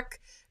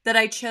fabric that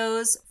I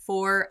chose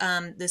for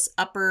this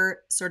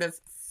upper sort of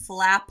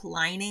flap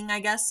lining, I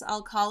guess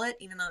I'll call it,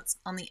 even though it's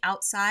on the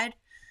outside.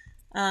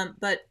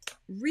 But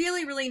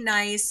really, really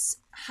nice,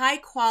 high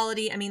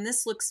quality. I mean,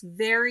 this looks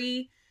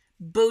very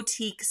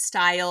boutique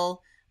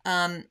style,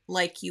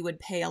 like you would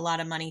pay a lot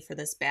of money for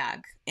this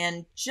bag.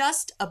 And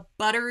just a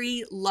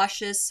buttery,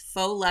 luscious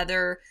faux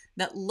leather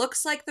that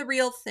looks like the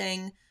real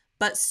thing,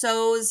 but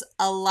sews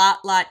a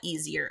lot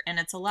easier. And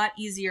it's a lot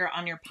easier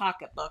on your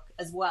pocketbook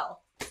as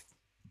well.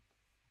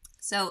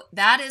 So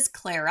that is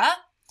Clara.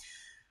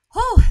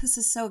 Oh, this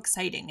is so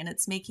exciting. And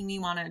it's making me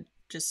want to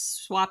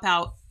just swap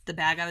out the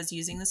bag I was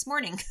using this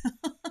morning.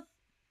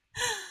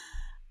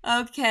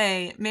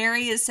 Okay,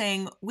 Mary is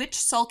saying, which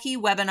Sulky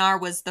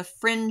webinar was the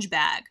fringe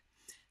bag?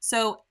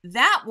 So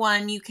that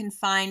one you can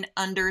find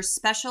under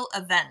special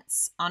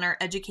events on our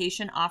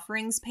education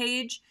offerings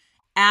page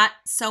at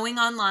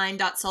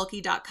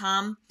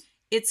sewingonline.sulky.com.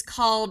 It's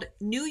called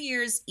New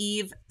Year's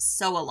Eve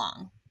Sew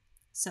Along.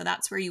 So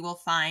that's where you will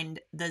find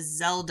the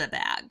Zelda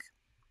bag.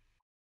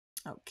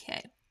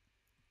 Okay.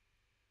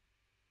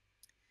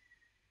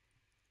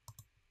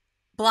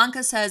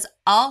 Blanca says,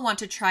 I'll want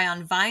to try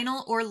on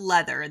vinyl or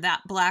leather.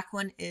 That black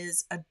one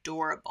is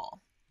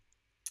adorable.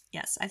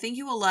 Yes, I think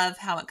you will love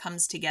how it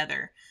comes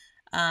together.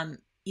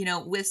 You know,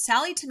 with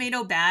Sally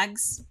Tomato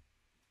bags,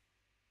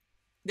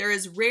 there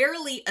is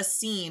rarely a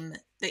seam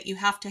that you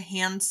have to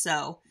hand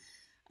sew.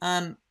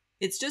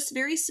 It's just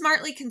very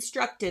smartly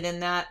constructed in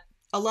that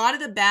a lot of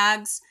the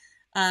bags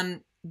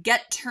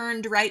get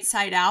turned right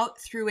side out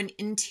through an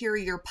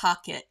interior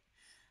pocket.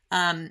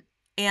 And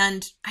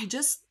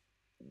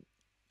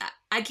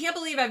I can't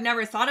believe I've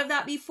never thought of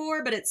that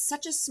before, but it's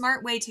such a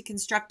smart way to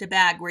construct a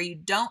bag where you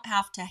don't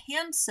have to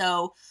hand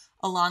sew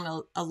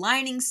along a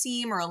lining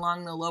seam or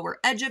along the lower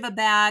edge of a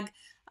bag,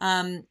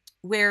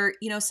 where,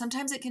 you know,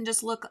 sometimes it can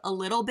just look a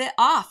little bit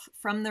off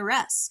from the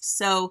rest.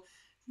 So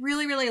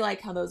really, really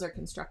like how those are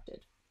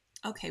constructed.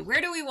 Okay,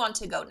 where do we want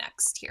to go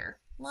next here?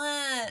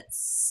 Let's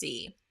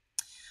see.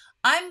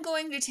 I'm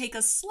going to take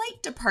a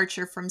slight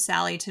departure from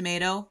Sally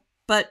Tomato,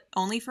 but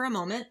only for a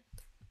moment.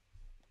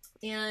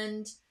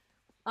 And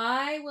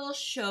I will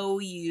show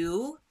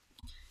you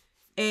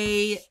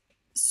a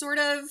sort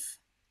of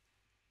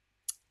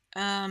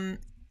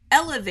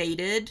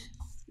elevated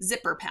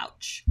zipper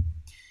pouch.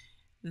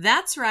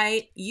 That's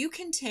right. You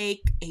can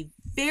take a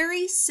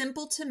very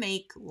simple to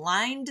make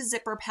lined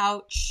zipper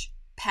pouch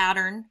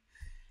pattern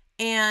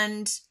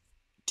and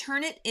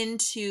turn it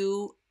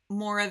into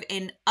more of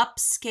an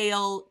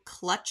upscale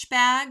clutch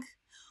bag,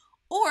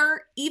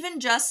 or even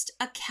just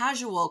a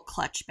casual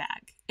clutch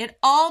bag. It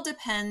all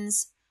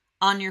depends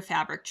on your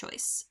fabric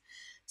choice.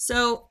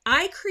 So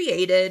I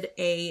created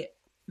a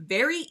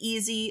very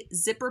easy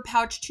zipper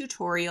pouch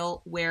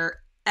tutorial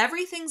where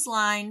everything's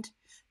lined.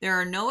 There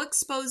are no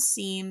exposed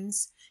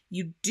seams.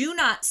 You do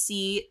not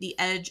see the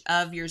edge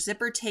of your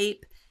zipper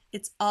tape.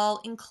 It's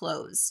all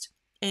enclosed.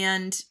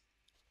 And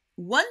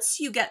once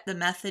you get the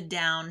method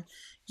down,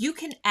 you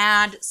can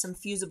add some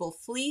fusible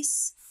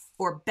fleece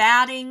or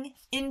batting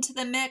into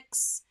the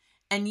mix,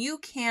 and you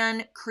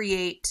can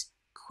create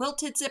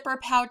quilted zipper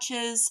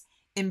pouches,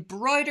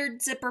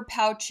 embroidered zipper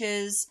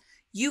pouches.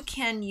 You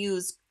can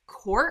use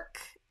cork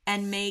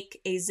and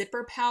make a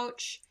zipper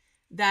pouch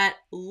that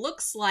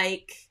looks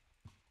like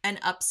an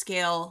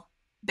upscale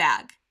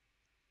bag.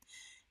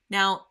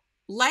 Now,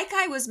 like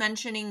I was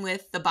mentioning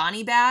with the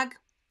Bonnie bag,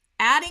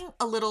 adding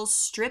a little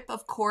strip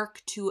of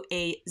cork to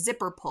a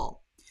zipper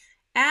pull,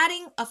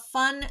 adding a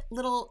fun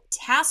little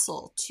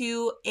tassel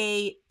to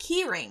a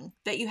key ring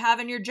that you have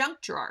in your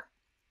junk drawer.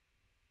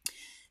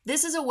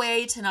 This is a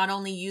way to not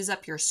only use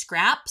up your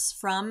scraps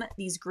from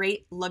these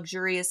great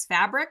luxurious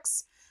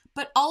fabrics,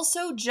 but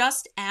also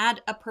just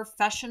add a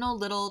professional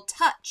little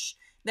touch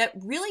that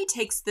really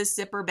takes this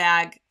zipper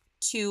bag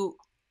to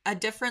a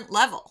different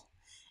level.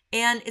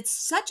 And it's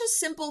such a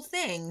simple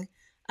thing,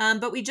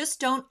 but we just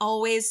don't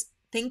always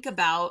think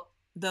about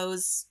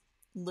those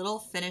little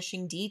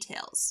finishing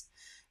details.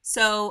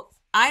 So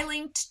I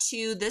linked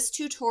to this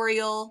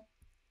tutorial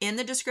in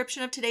the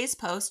description of today's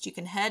post. You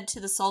can head to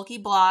the Sulky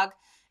blog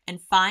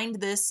and find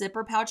this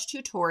zipper pouch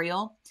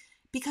tutorial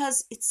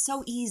because it's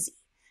so easy.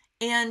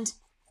 And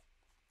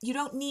you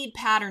don't need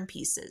pattern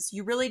pieces.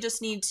 You really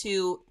just need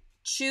to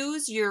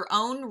choose your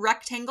own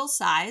rectangle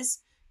size.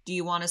 Do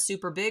you want a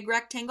super big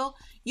rectangle?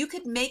 You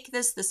could make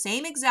this the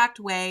same exact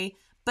way,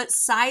 but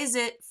size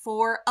it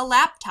for a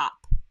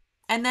laptop.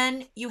 And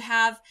then you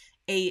have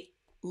a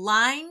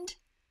lined,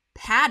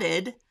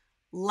 padded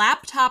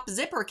laptop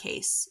zipper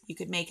case. You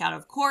could make out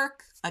of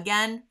cork,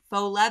 again,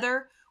 faux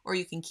leather, or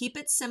you can keep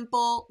it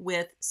simple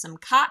with some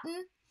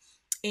cotton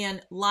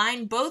and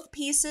line both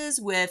pieces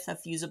with a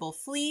fusible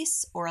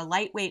fleece or a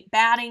lightweight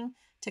batting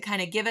to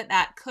kind of give it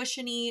that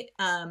cushiony,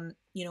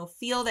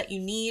 feel that you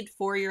need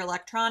for your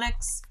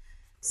electronics.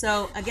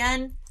 So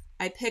again,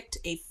 I picked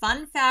a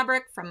fun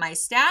fabric from my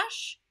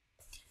stash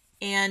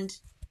and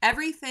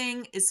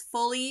everything is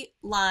fully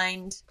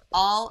lined.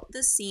 All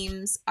the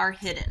seams are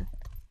hidden.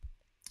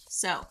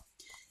 So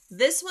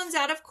this one's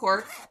out of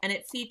cork and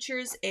it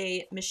features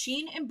a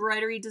machine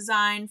embroidery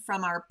design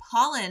from our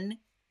pollen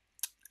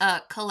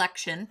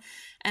collection.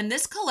 And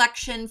this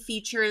collection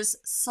features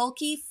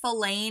Sulky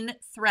filaine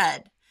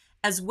thread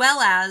as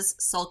well as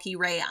Sulky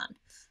rayon.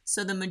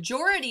 So the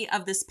majority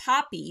of this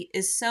poppy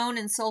is sewn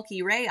in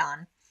Sulky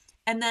rayon.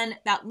 And then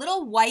that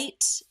little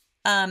white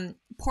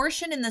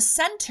portion in the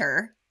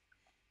center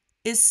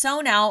is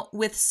sewn out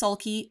with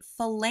Sulky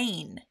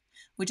filaine,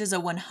 which is a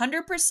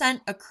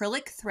 100%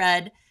 acrylic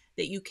thread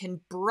that you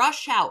can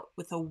brush out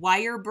with a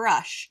wire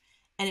brush,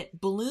 and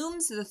it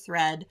blooms the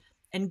thread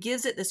and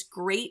gives it this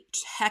great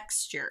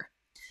texture.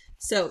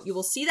 So you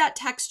will see that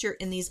texture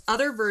in these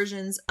other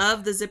versions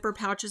of the zipper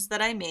pouches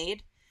that I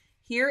made.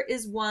 Here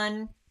is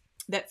one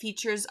that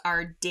features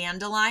our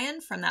dandelion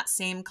from that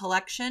same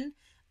collection.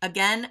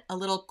 Again, a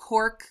little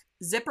cork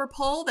zipper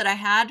pull that I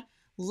had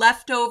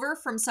left over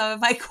from some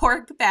of my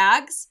cork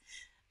bags.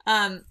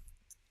 And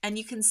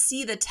you can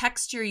see the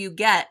texture you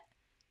get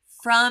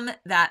from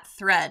that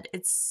thread.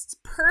 It's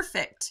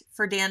perfect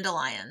for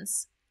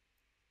dandelions.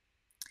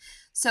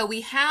 So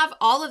we have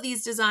all of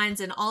these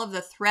designs and all of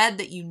the thread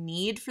that you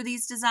need for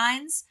these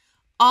designs,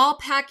 all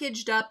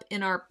packaged up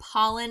in our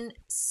pollen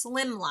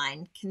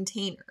slimline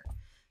container.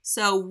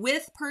 So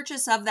with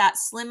purchase of that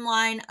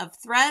slimline of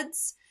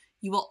threads,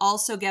 you will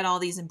also get all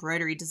these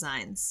embroidery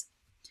designs.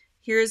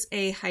 Here's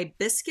a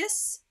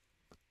hibiscus.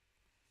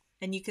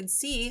 And you can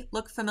see,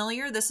 look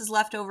familiar. This is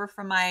left over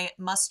from my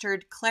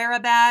mustard Clara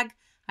bag.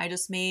 I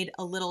just made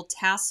a little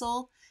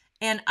tassel.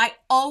 And I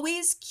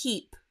always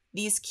keep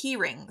these key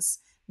rings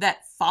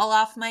that fall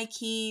off my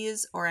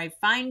keys or I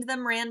find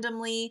them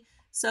randomly.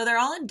 So they're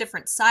all in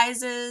different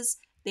sizes.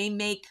 They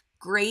make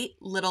great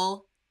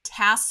little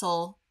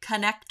tassel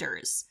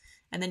connectors.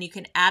 And then you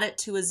can add it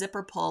to a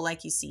zipper pull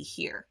like you see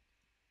here.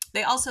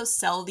 They also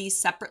sell these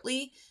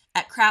separately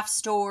at craft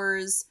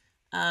stores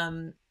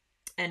and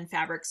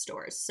fabric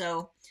stores.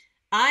 So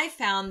I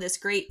found this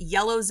great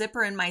yellow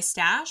zipper in my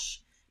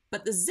stash,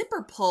 but the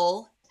zipper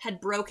pull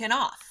had broken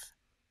off.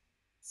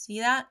 See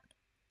that?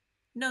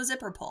 No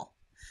zipper pull.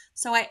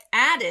 So I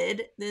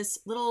added this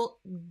little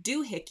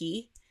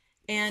doohickey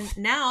and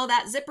now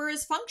that zipper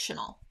is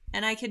functional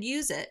and I could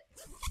use it.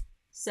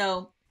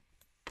 So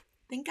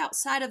think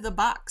outside of the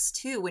box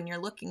too when you're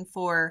looking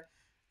for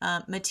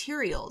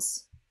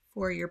materials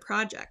for your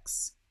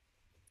projects.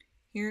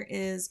 Here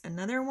is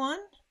another one.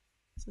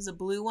 This is a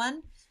blue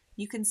one.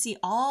 You can see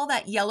all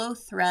that yellow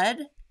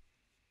thread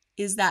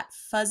is that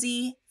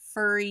fuzzy,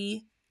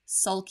 furry,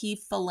 Sulky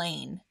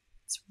filaine.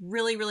 It's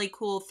really, really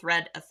cool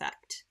thread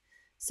effect.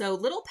 So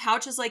little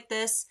pouches like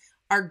this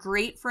are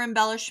great for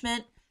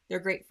embellishment. They're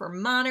great for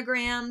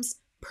monograms,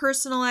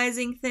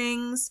 personalizing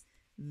things.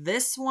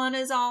 This one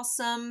is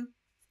awesome.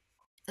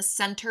 The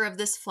center of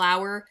this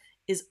flower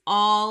is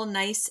all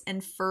nice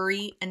and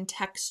furry and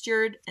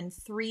textured and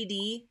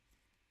 3D.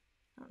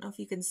 I don't know if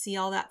you can see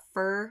all that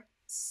fur.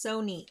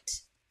 So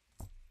neat.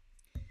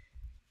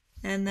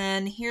 And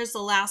then here's the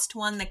last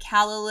one, the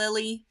calla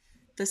lily.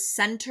 The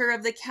center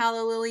of the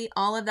calla lily,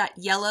 all of that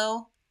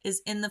yellow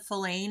is in the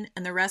phylane,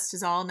 and the rest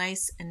is all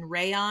nice and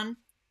rayon.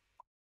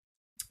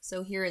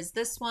 So here is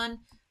this one,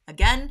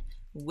 again,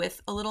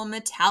 with a little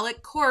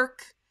metallic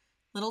cork,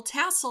 little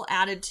tassel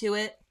added to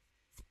it,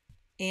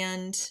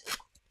 and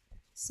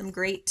some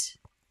great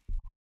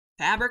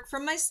fabric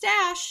from my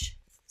stash.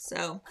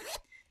 So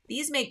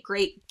these make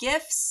great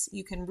gifts.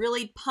 You can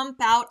really pump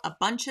out a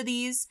bunch of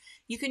these.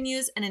 You can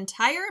use an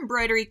entire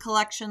embroidery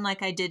collection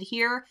like I did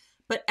here,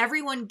 but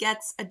everyone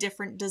gets a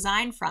different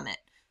design from it.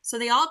 So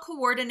they all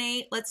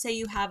coordinate. Let's say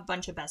you have a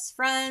bunch of best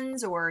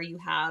friends, or you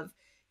have,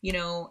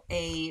 your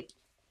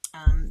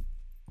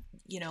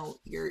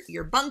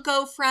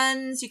bunco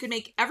friends. You can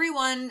make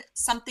everyone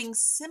something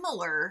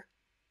similar,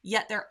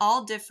 yet they're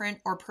all different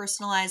or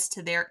personalized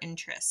to their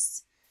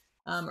interests,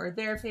 or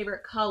their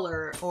favorite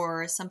color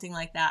or something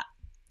like that.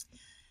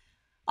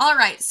 All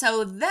right,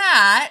 so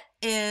that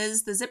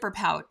is the zipper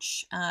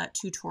pouch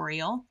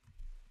tutorial.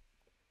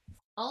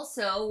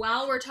 Also,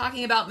 while we're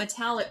talking about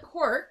metallic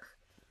cork,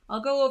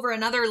 I'll go over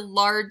another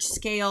large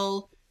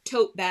scale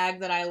tote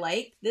bag that I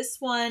like. This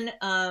one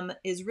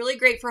is really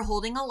great for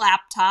holding a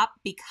laptop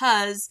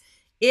because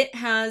it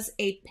has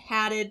a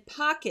padded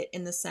pocket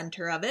in the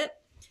center of it.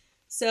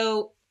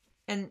 So,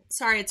 and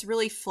sorry, it's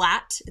really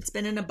flat. It's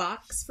been in a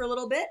box for a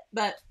little bit,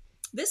 but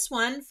this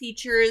one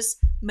features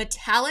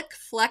metallic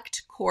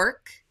flecked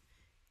cork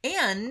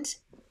and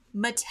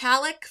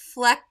metallic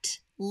flecked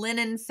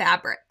linen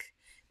fabric.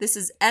 This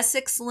is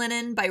Essex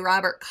linen by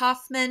Robert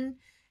Kaufman,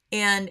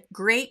 and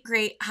great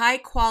high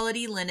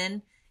quality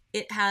linen.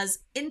 It has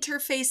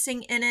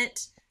interfacing in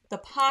it. The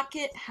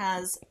pocket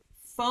has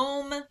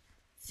foam,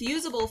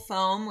 fusible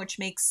foam, which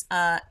makes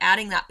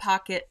adding that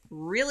pocket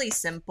really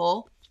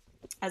simple,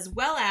 as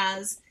well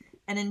as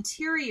an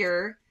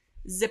interior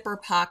zipper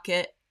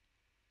pocket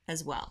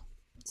as well.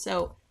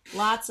 So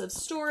lots of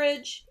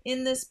storage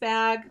in this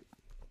bag.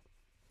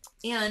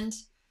 And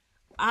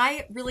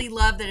I really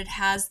love that it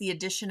has the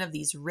addition of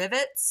these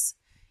rivets.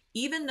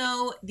 Even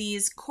though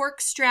these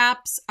cork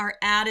straps are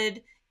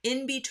added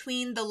in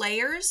between the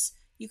layers,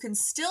 you can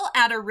still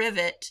add a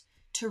rivet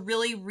to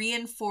really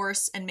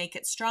reinforce and make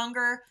it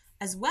stronger,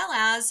 as well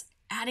as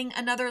adding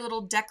another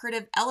little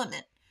decorative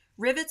element.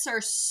 Rivets are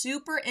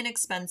super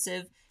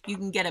inexpensive. You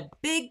can get a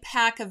big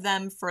pack of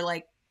them for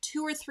like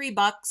 $2 or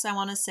 $3, I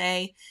want to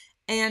say,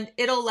 and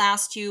it'll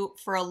last you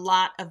for a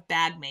lot of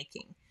bag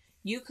making.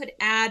 You could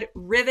add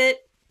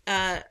rivet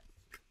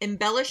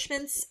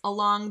embellishments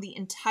along the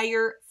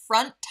entire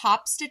front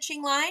top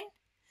stitching line.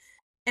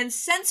 And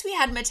since we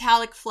had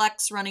metallic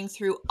flecks running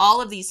through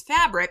all of these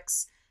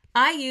fabrics,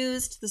 I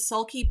used the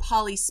Sulky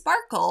Poly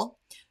Sparkle,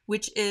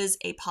 which is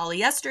a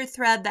polyester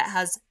thread that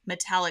has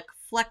metallic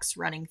flecks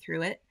running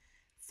through it,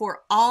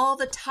 for all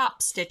the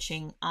top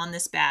stitching on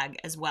this bag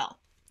as well.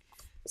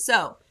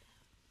 So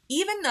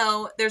even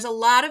though there's a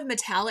lot of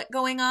metallic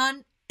going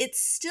on,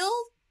 it's still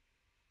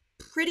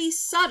pretty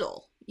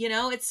subtle.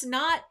 It's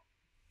not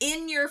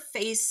in your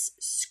face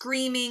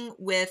screaming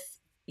with,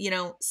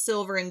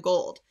 silver and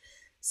gold.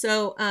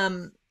 So, I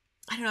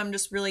don't know, I'm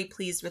just really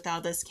pleased with how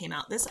this came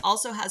out. This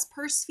also has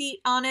purse feet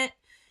on it.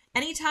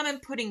 Anytime I'm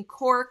putting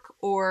cork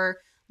or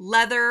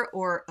leather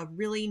or a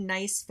really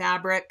nice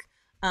fabric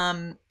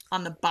on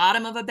the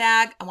bottom of a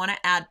bag, I want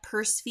to add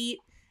purse feet.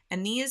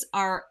 And these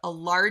are a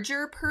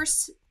larger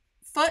purse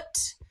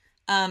foot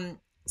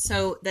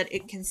so that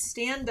it can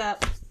stand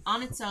up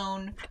on its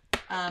own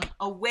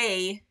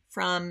away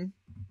from,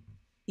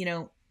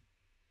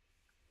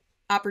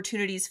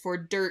 opportunities for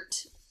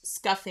dirt,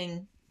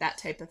 scuffing, that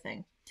type of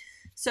thing.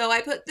 So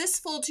I put this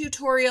full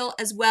tutorial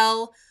as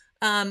well.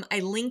 I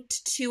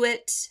linked to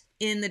it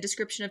in the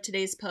description of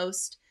today's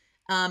post.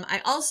 I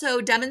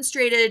also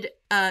demonstrated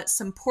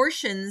some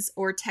portions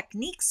or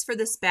techniques for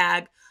this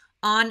bag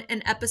on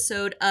an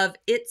episode of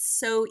It's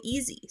So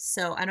Easy.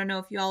 So I don't know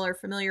if you all are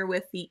familiar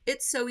with the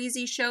It's So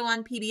Easy show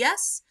on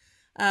PBS,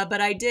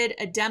 but I did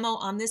a demo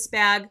on this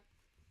bag.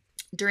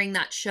 During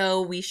that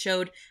show, we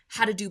showed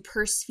how to do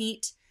purse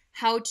feet,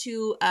 how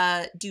to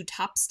do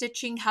top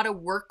stitching, how to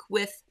work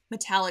with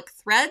metallic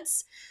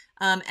threads.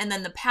 And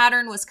then the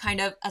pattern was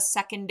kind of a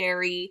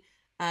secondary,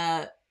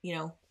 grab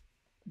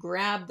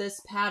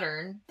this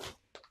pattern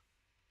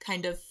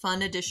kind of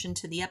fun addition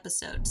to the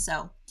episode.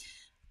 So,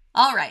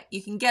 all right,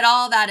 you can get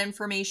all that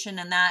information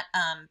and that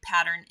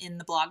pattern in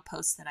the blog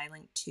post that I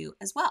linked to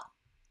as well.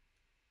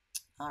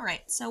 All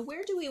right, so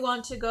where do we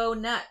want to go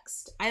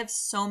next? I have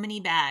so many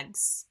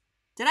bags.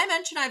 Did I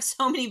mention I have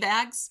so many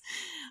bags?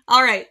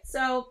 All right,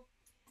 so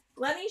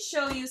let me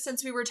show you,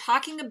 since we were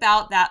talking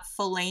about that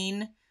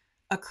phylane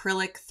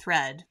acrylic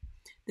thread.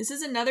 This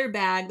is another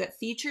bag that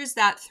features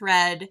that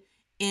thread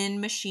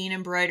in machine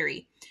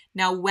embroidery.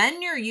 Now,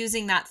 when you're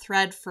using that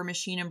thread for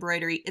machine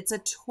embroidery, it's a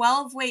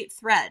 12-weight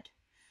thread.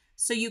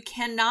 So you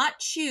cannot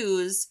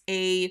choose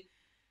a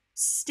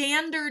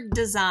standard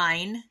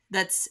design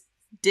that's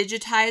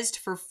digitized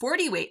for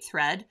 40-weight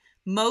thread.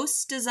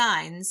 Most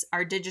designs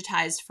are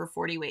digitized for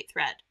 40-weight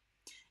thread.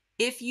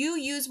 If you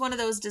use one of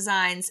those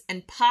designs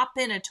and pop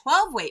in a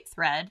 12-weight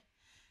thread,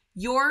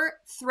 your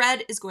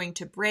thread is going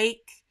to break.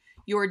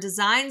 Your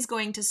design's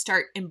going to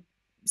start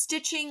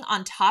stitching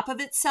on top of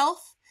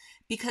itself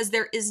because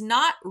there is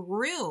not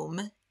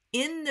room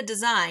in the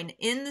design,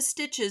 in the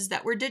stitches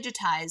that were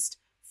digitized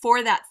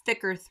for that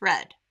thicker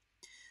thread.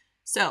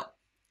 So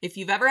if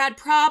you've ever had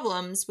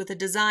problems with a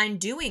design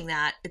doing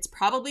that, it's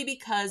probably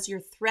because your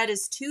thread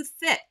is too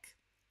thick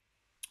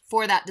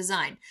for that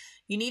design.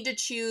 You need to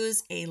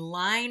choose a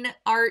line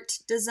art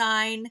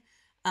design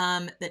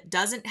that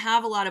doesn't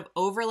have a lot of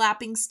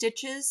overlapping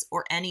stitches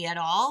or any at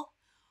all,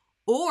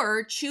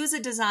 or choose a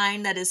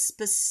design that is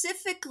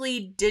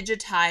specifically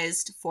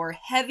digitized for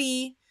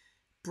heavy,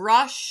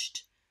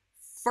 brushed,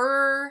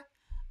 fur.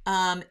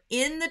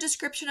 In the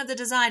description of the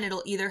design,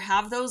 it'll either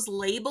have those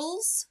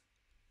labels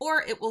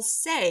or it will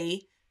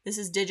say this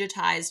is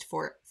digitized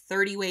for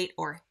 30-weight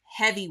or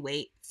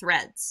heavyweight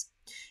threads.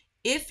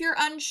 If you're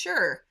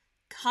unsure,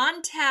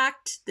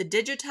 contact the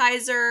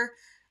digitizer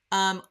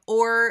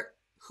or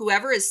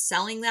whoever is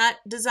selling that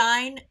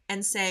design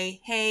and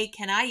say, hey,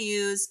 can I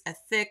use a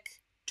thick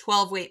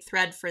 12-weight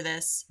thread for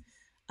this?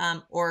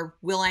 Or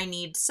will I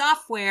need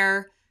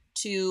software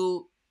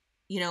to,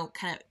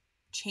 kind of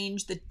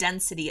change the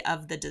density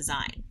of the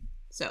design?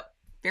 So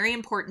very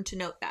important to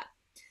note that.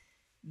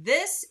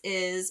 This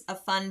is a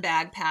fun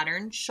bag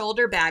pattern,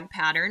 shoulder bag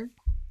pattern.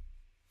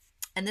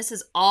 And this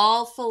is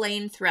all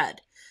filaine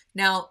thread.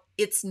 Now,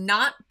 it's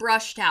not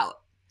brushed out.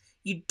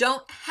 You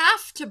don't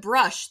have to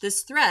brush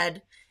this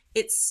thread.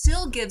 It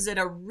still gives it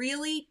a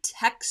really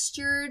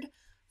textured,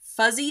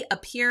 fuzzy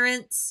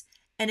appearance,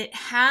 and it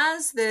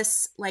has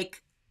this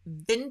like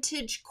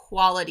vintage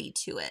quality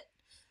to it.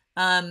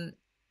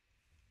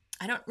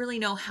 I don't really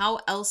know how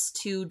else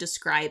to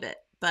describe it,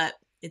 but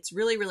it's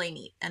really, really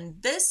neat.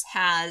 And this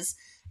has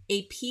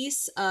a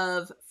piece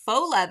of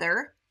faux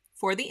leather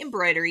for the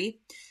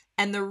embroidery,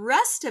 and the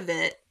rest of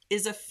it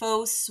is a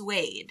faux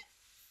suede.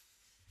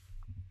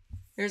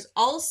 There's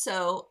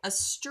also a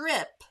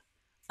strip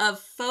of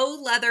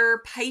faux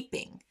leather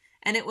piping,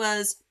 and it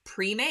was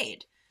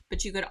pre-made,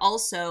 but you could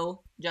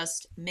also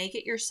just make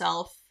it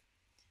yourself.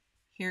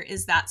 Here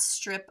is that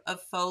strip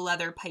of faux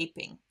leather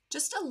piping.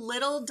 Just a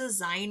little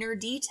designer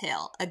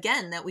detail,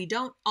 again, that we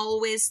don't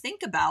always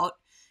think about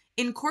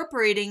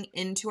incorporating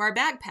into our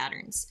bag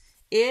patterns.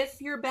 If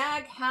your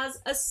bag has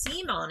a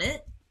seam on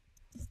it,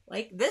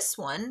 like this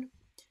one,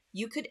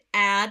 you could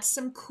add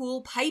some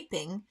cool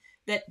piping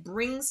that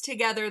brings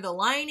together the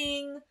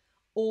lining,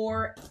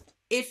 or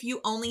if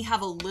you only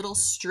have a little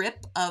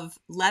strip of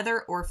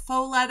leather or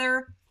faux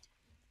leather,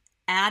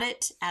 add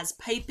it as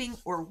piping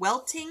or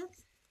welting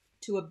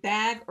to a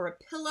bag or a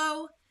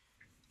pillow.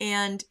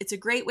 And it's a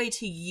great way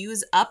to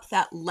use up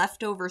that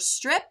leftover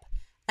strip,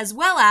 as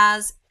well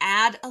as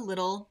add a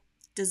little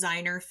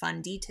designer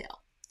fun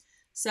detail.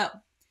 So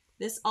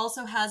this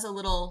also has a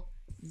little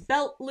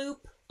belt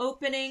loop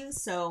opening.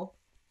 So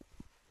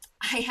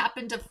I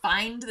happened to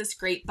find this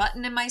great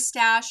button in my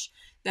stash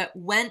that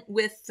went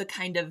with the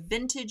kind of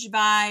vintage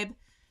vibe.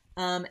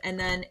 And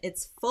then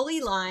it's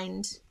fully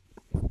lined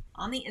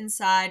on the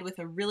inside with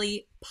a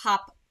really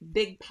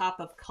big pop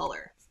of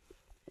color.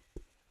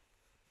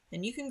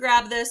 And you can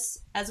grab this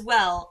as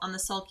well on the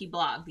Sulky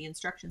blog, the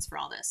instructions for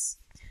all this.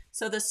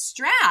 So the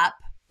strap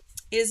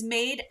is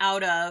made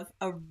out of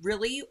a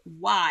really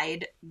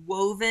wide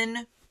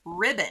woven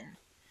ribbon.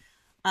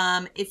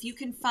 If you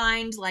can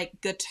find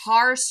like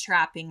guitar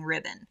strapping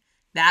ribbon,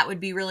 that would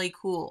be really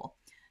cool.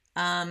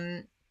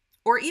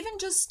 Or even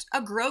just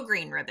a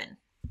grosgrain ribbon,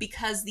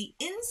 because the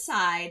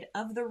inside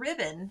of the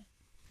ribbon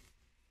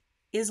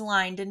is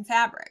lined in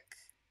fabric.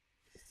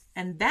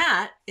 And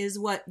that is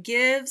what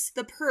gives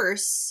the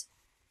purse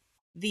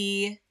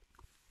the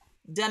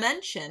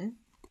dimension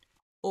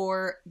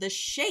or the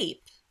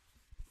shape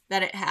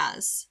that it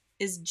has,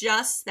 is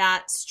just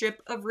that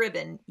strip of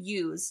ribbon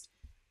used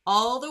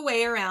all the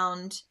way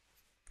around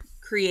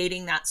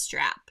creating that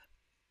strap.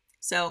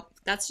 So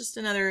that's just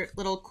another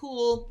little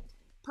cool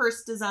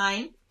purse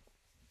design.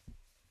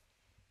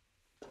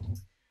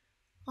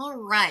 All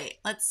right,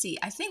 let's see.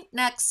 I think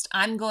next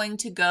I'm going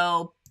to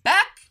go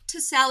back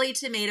to Sally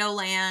Tomato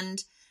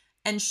Land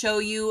and show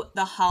you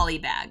the holly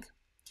bag.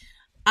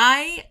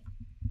 I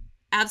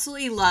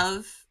absolutely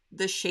love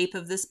the shape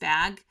of this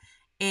bag,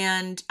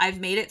 and I've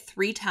made it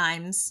 3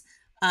 times.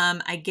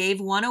 I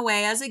gave one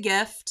away as a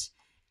gift,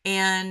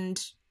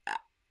 and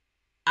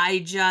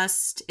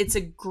it's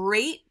a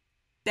great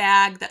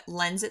bag that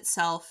lends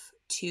itself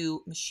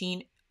to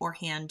machine or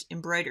hand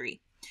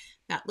embroidery.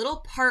 That little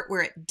part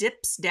where it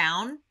dips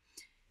down,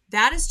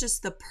 that is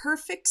just the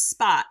perfect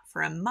spot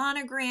for a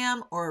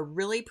monogram or a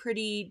really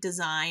pretty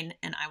design,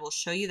 and I will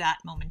show you that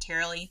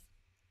momentarily.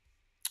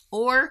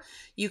 Or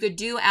you could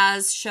do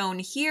as shown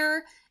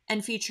here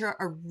and feature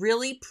a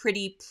really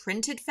pretty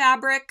printed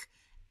fabric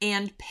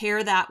and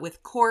pair that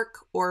with cork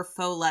or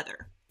faux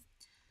leather.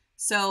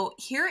 So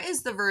here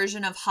is the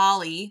version of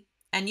Holly,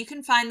 and you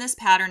can find this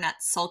pattern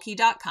at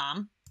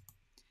Sulky.com.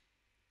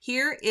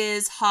 Here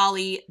is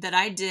Holly that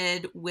I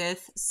did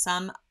with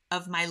some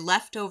of my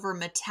leftover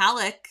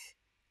metallic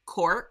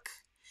cork.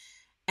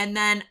 And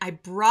then I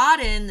brought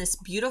in this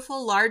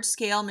beautiful large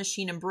scale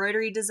machine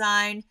embroidery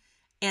design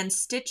and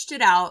stitched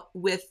it out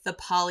with the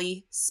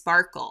poly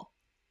sparkle.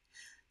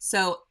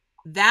 So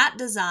that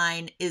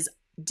design is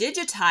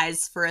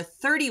digitized for a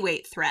 30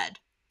 weight thread.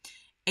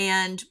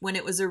 And when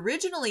it was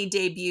originally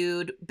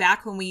debuted,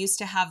 back when we used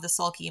to have the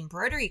Sulky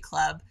Embroidery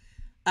Club,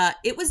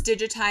 it was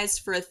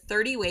digitized for a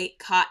 30 weight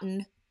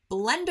cotton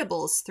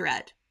blendables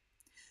thread.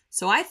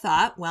 So I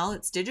thought, well,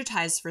 it's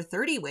digitized for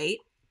 30 weight.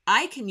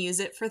 I can use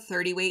it for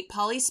 30 weight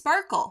poly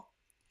sparkle.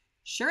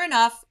 Sure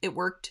enough, it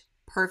worked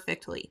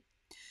perfectly.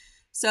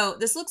 So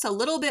this looks a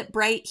little bit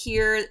bright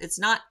here. It's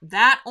not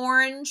that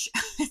orange.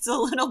 It's a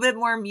little bit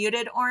more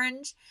muted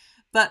orange.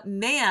 But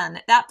man,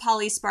 that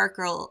poly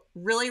sparkle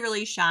really,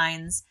 really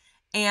shines.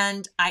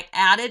 And I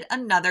added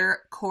another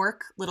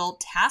cork little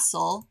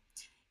tassel,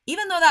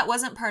 even though that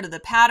wasn't part of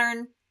the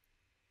pattern.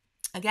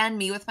 Again,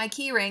 me with my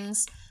key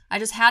rings, I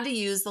just had to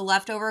use the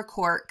leftover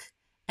cork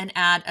and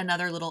add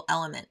another little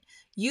element.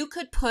 You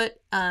could put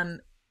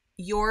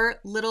your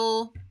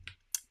little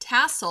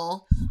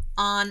tassel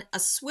on a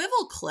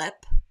swivel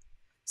clip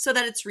so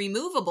that it's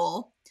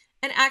removable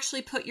and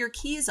actually put your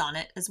keys on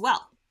it as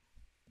well.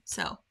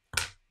 So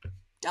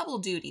double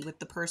duty with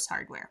the purse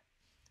hardware.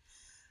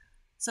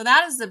 So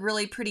that is the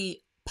really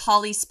pretty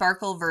poly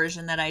sparkle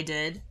version that I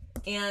did.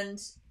 And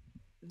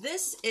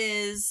this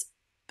is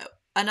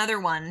another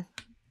one,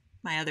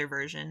 my other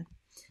version,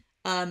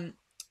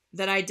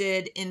 that I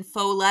did in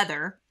faux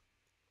leather.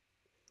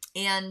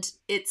 And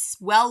it's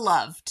well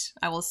loved,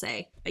 I will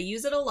say. I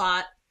use it a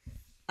lot.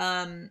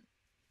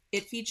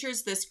 It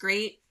features this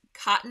great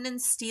cotton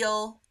and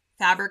steel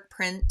fabric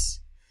print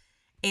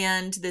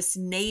and this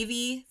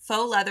navy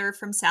faux leather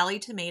from Sally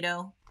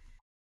Tomato.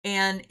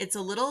 And it's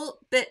a little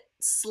bit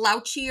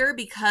slouchier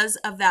because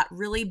of that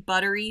really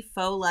buttery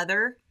faux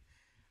leather.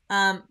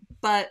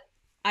 But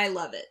I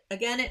love it.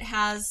 Again, it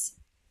has,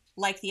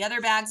 like the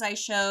other bags I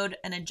showed,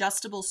 an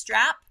adjustable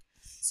strap.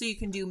 So you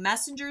can do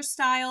messenger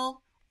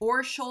style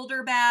or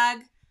shoulder bag,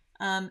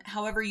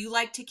 however you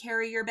like to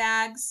carry your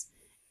bags.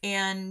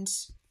 And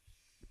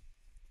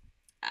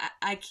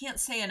I can't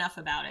say enough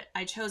about it.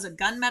 I chose a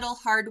gunmetal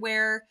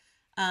hardware,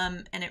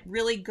 and it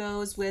really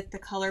goes with the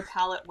color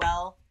palette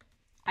well.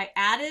 I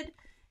added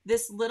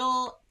this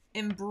little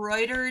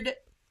embroidered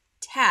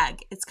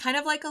tag. It's kind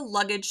of like a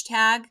luggage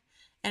tag,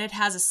 and it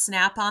has a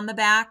snap on the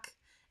back.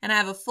 And I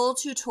have a full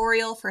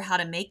tutorial for how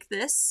to make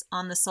this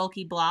on the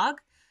Sulky blog.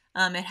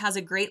 It has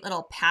a great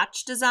little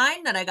patch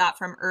design that I got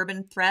from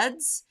Urban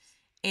Threads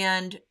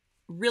and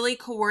really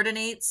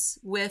coordinates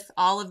with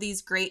all of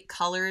these great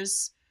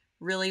colors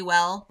really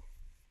well.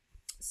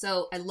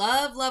 So I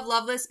love, love,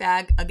 love this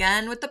bag.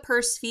 Again, with the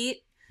purse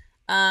feet.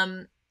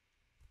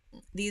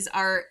 These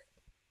are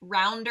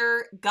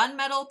rounder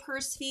gunmetal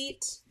purse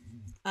feet.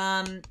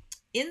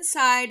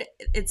 Inside,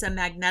 it's a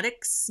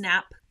magnetic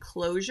snap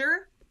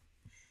closure.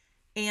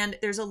 And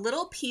there's a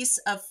little piece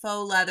of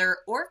faux leather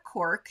or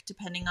cork,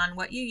 depending on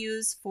what you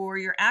use for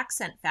your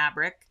accent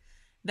fabric,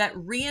 that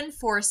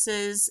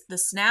reinforces the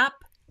snap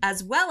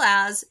as well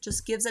as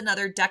just gives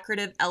another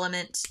decorative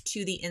element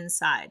to the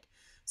inside.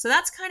 So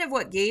that's kind of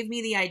what gave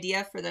me the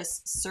idea for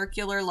this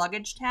circular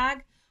luggage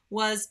tag,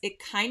 was it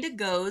kind of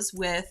goes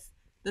with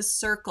the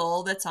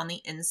circle that's on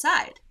the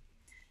inside.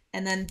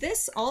 And then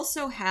this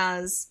also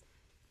has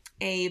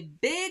a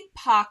big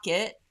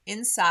pocket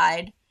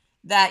inside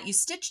that you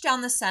stitch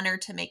down the center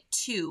to make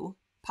two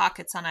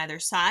pockets on either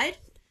side.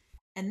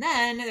 And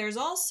then there's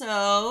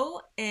also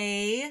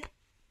a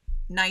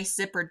nice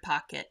zippered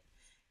pocket.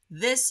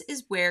 This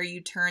is where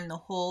you turn the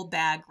whole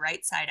bag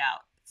right side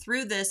out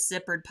through this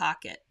zippered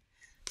pocket.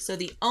 So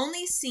the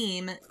only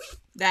seam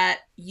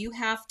that you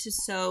have to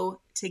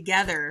sew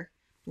together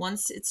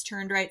once it's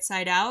turned right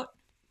side out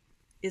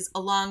is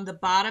along the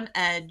bottom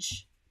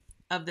edge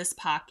of this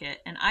pocket.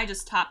 And I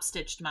just top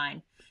stitched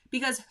mine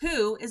because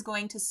who is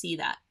going to see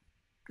that?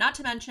 Not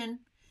to mention,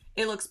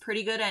 it looks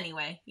pretty good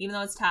anyway, even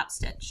though it's top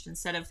stitched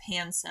instead of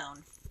hand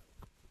sewn.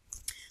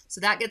 So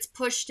that gets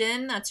pushed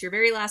in. That's your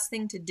very last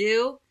thing to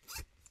do.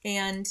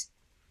 And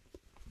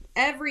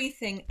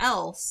everything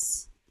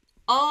else,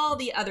 all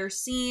the other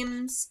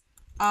seams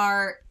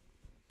are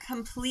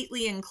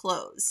completely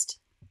enclosed.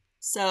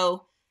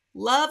 So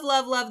love,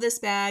 love, love this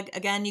bag.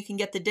 Again, you can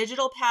get the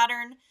digital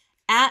pattern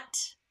at,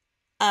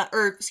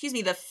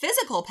 the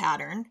physical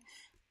pattern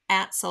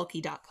at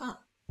Sulky.com.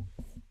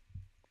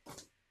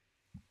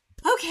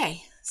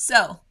 Okay,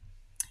 so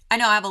I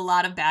know I have a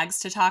lot of bags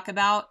to talk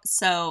about,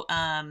 so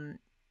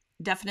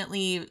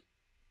definitely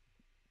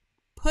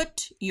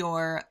put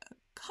your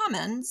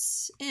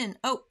comments in.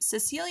 Oh,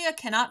 Cecilia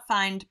cannot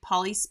find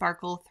poly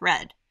sparkle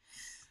thread.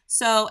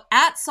 So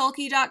at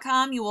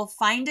Sulky.com, you will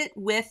find it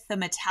with the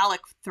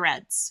metallic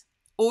threads.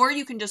 Or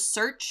you can just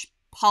search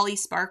Poly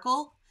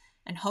Sparkle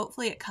and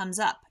hopefully it comes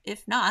up.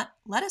 If not,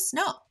 let us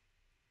know.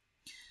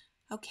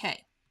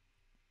 Okay.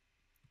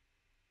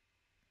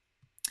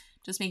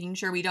 Just making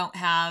sure we don't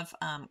have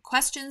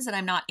questions that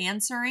I'm not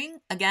answering.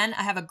 Again,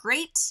 I have a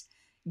great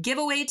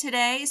giveaway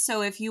today.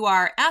 So if you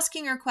are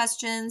asking your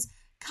questions,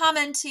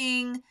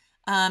 commenting,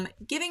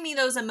 giving me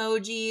those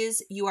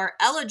emojis, you are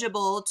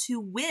eligible to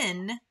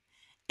win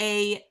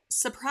a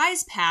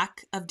surprise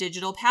pack of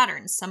digital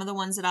patterns. Some of the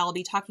ones that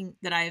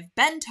I've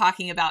been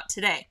talking about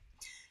today.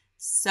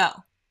 So,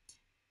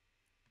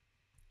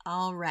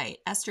 all right.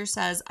 Esther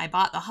says, I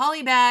bought the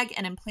holly bag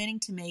and I'm planning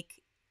to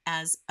make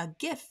as a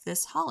gift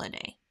this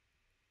holiday.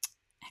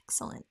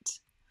 Excellent.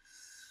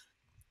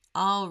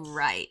 All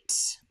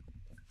right.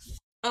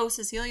 Oh,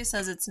 Cecilia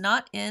says it's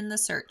not in the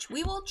search.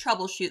 We will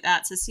troubleshoot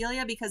that,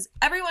 Cecilia, because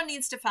everyone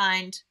needs to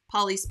find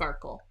Poly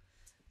Sparkle.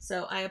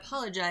 So I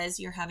apologize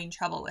you're having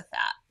trouble with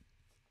that.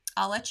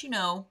 I'll let you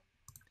know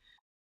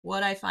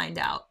what I find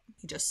out.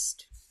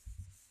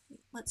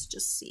 Let's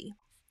just see.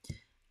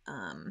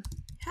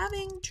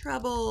 Having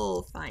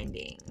trouble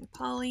finding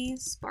Poly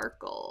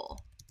Sparkle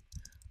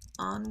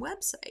on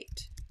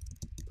website.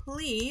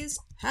 Please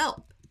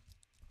help.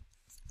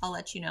 I'll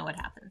let you know what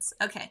happens.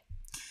 Okay.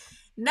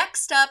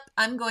 Next up,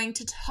 I'm going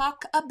to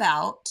talk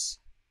about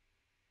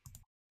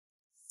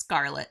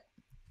Scarlet.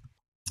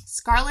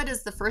 Scarlet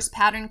is the first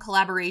pattern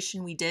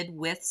collaboration we did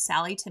with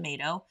Sally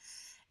Tomato.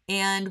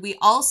 And we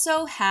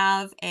also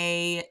have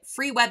a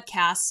free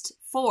webcast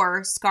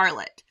for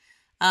Scarlet.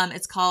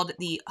 It's called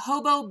the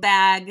Hobo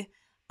Bag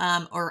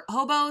or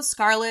Hobo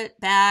Scarlet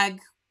Bag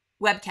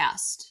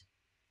webcast.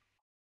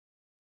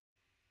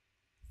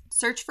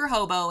 Search for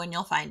Hobo and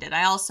you'll find it.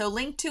 I also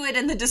linked to it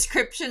in the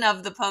description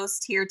of the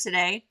post here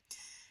today.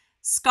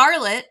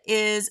 Scarlet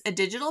is a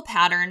digital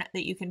pattern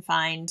that you can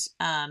find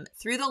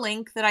through the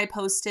link that I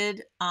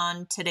posted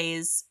on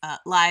today's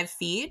live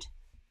feed,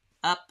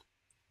 up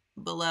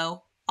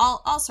below,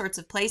 all sorts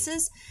of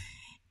places.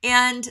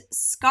 And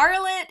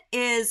Scarlet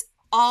is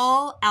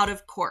all out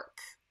of cork.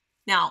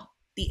 Now,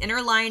 the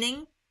inner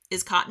lining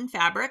is cotton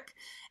fabric,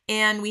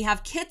 and we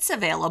have kits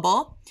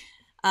available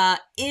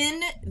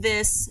in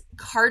this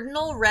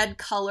cardinal red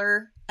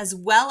color as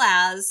well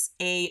as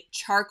a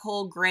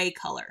charcoal gray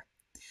color.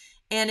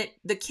 And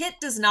the kit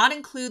does not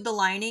include the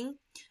lining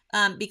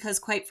because,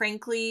 quite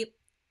frankly,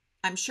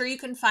 I'm sure you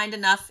can find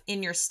enough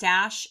in your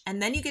stash, and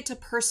then you get to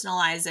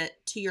personalize it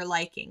to your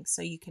liking.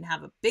 So you can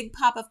have a big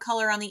pop of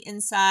color on the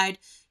inside.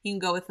 You can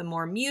go with a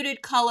more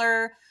muted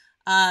color.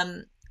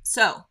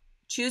 So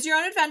choose your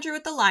own adventure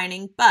with the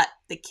lining, but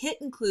the kit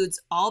includes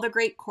all the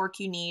great cork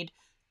you need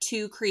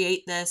to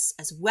create this,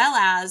 as well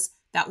as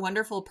that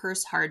wonderful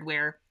purse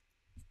hardware.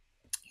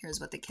 Here's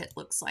what the kit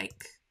looks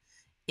like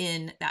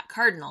in that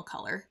cardinal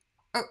color.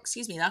 Oh,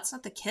 excuse me, that's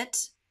not the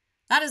kit.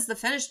 That is the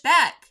finished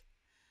bag.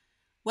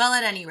 Well,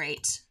 at any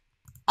rate,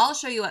 I'll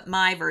show you what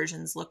my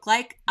versions look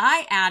like.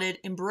 I added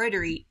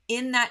embroidery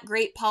in that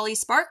great Poly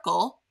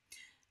Sparkle.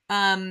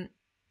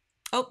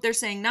 Oh, they're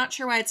saying not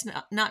sure why it's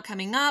not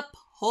coming up.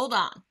 Hold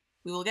on.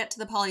 We will get to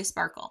the Poly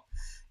Sparkle.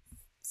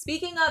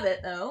 Speaking of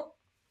it, though,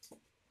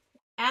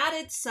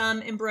 added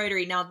some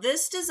embroidery. Now,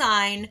 this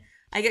design,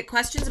 I get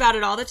questions about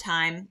it all the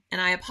time,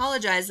 and I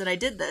apologize that I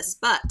did this,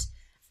 but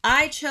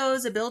I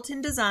chose a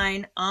built-in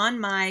design on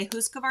my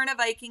Husqvarna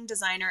Viking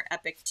Designer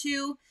Epic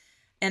 2,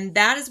 and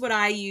that is what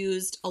I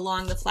used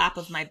along the flap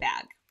of my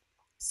bag.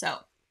 So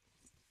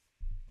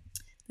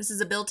this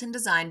is a built-in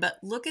design, but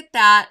look at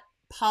that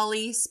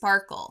Poly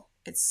Sparkle.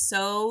 It's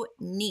so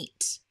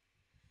neat.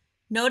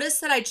 Notice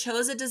that I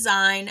chose a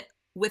design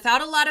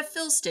without a lot of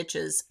fill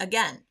stitches,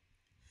 again,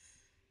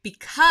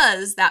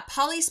 because that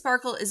Poly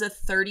Sparkle is a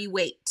 30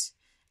 weight,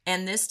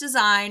 and this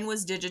design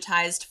was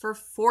digitized for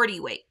 40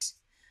 weight.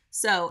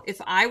 So if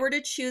I were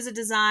to choose a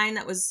design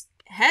that was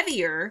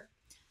heavier,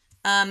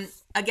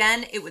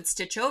 again, it would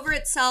stitch over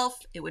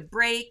itself, it would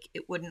break,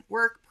 it wouldn't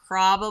work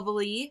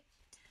probably.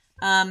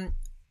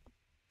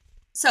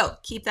 So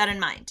keep that in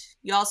mind.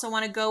 You also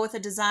want to go with a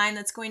design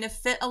that's going to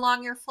fit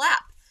along your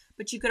flap,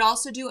 but you could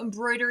also do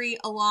embroidery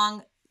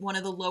along one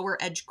of the lower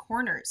edge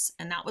corners,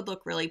 and that would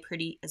look really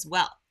pretty as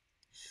well.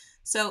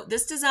 So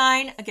this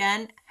design,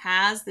 again,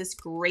 has this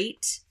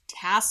great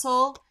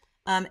tassel,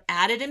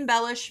 added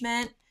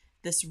embellishment,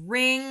 this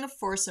ring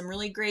for some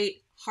really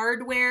great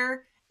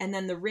hardware, and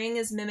then the ring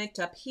is mimicked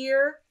up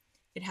here.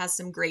 It has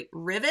some great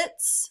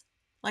rivets,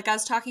 like I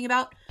was talking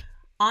about.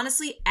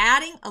 Honestly,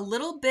 adding a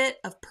little bit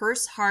of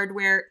purse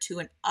hardware to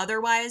an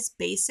otherwise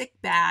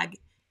basic bag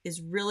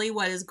is really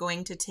what is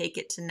going to take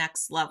it to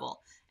next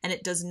level. And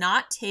it does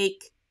not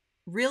take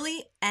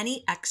really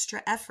any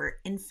extra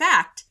effort. In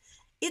fact,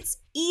 it's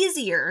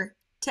easier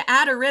to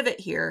add a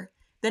rivet here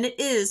than it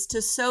is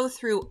to sew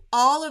through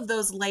all of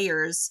those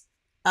layers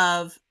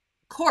of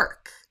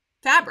cork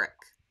fabric.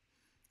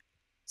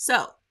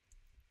 So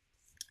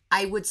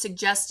I would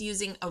suggest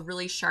using a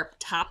really sharp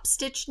top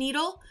stitch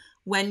needle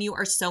when you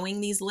are sewing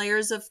these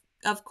layers of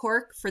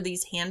cork for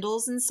these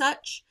handles and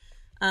such.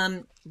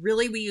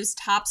 Really, we use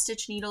top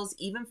stitch needles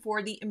even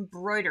for the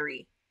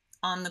embroidery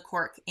on the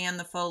cork and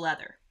the faux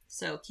leather.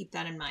 So keep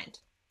that in mind.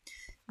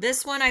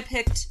 This one I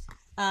picked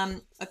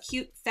a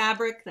cute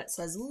fabric that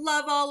says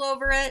love all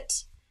over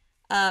it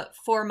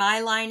for my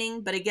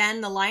lining. But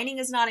again, the lining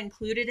is not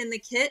included in the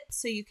kit,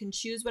 so you can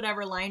choose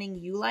whatever lining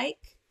you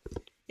like.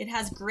 It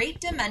has great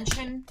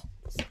dimension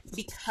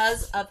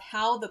because of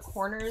how the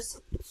corners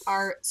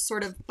are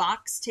sort of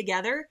boxed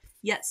together,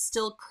 yet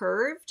still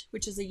curved,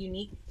 which is a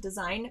unique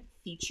design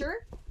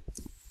feature.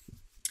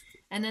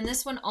 And then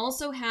this one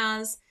also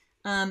has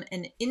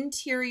an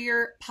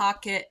interior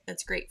pocket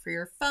that's great for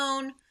your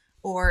phone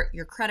or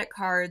your credit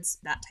cards,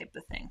 that type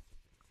of thing.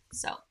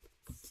 So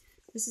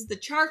this is the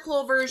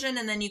charcoal version,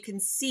 and then you can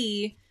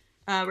see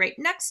right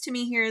next to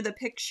me here the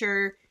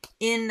picture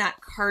in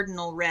that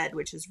cardinal red,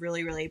 which is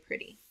really, really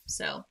pretty.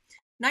 So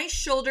nice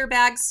shoulder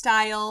bag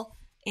style,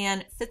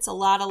 and fits a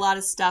lot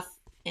of stuff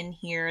in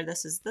here.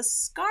 This is the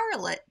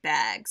Scarlet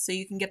bag. So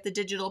you can get the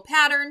digital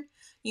pattern,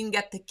 you can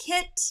get the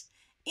kit,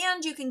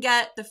 and you can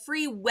get the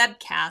free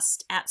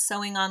webcast at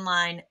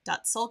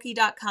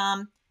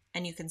sewingonline.sulky.com,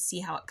 and you can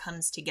see how it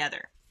comes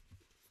together.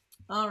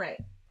 All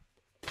right.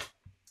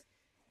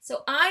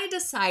 So I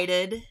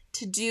decided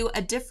to do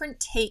a different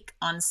take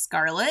on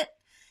Scarlet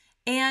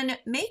and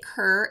make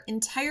her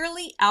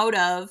entirely out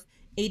of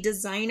a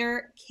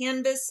designer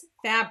canvas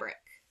fabric.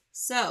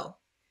 So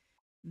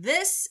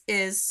this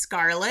is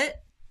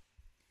Scarlet,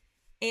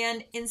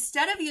 and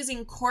instead of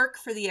using cork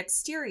for the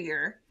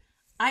exterior,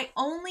 I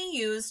only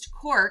used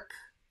cork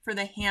for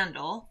the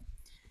handle,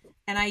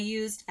 and I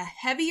used a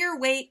heavier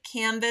weight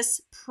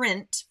canvas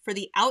print for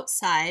the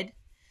outside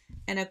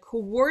and a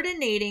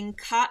coordinating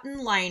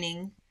cotton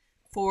lining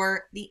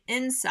for the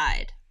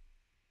inside.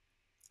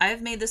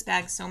 I've made this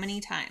bag so many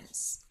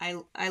times.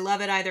 I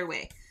love it either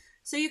way.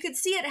 So you can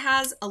see it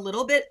has a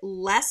little bit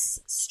less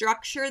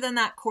structure than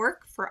that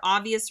cork for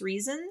obvious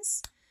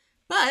reasons,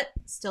 but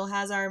still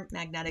has our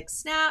magnetic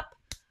snap,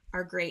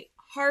 our great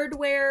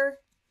hardware.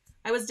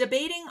 I was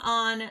debating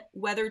on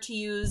whether to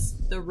use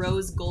the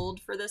rose gold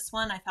for this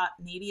one. I thought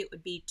maybe it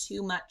would be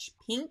too much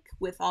pink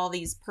with all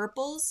these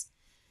purples.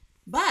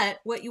 But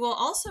what you will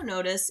also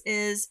notice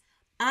is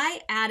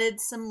I added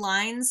some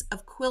lines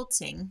of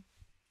quilting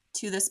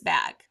to this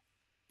bag.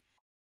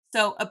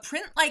 So a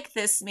print like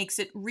this makes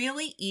it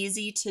really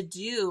easy to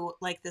do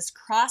like this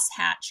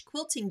crosshatch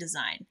quilting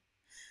design.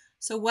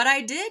 So what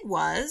I did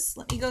was,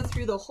 let me go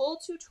through the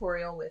whole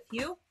tutorial with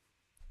you.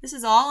 This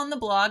is all on the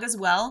blog as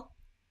well.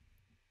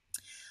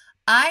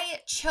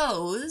 I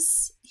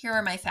chose, here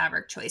are my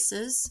fabric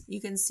choices.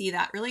 You can see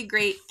that really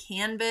great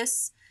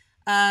canvas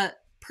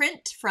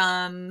print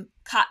from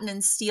Cotton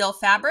and Steel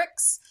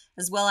Fabrics,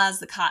 as well as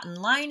the cotton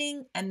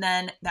lining, and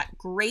then that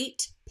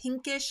great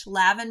pinkish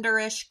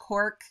lavenderish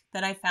cork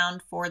that I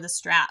found for the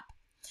strap.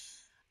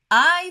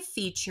 I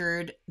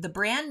featured the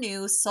brand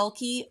new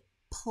Sulky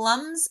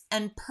Plums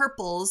and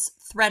Purples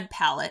thread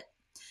palette,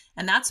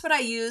 and that's what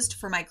I used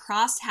for my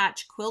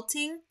crosshatch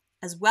quilting,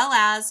 as well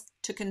as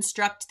to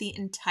construct the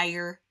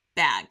entire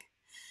bag.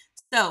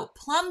 So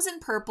plums and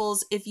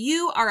purples, if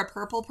you are a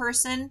purple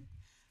person,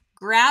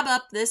 grab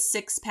up this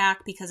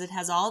 6-pack because it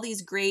has all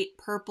these great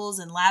purples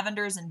and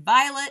lavenders and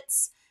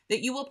violets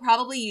that you will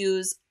probably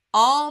use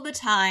all the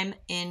time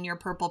in your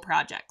purple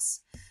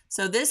projects.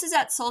 So this is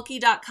at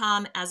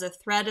sulky.com as a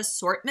thread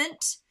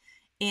assortment,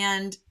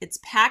 and it's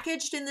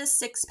packaged in this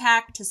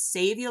 6-pack to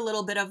save you a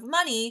little bit of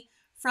money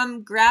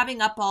from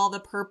grabbing up all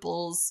the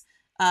purples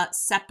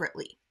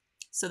separately.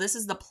 So this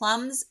is the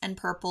Plums and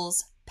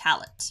Purples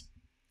palette.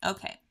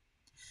 Okay,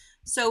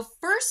 so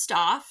first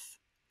off,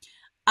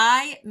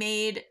 I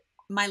made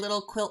my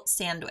little quilt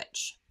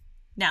sandwich.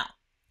 Now,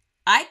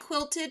 I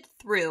quilted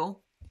through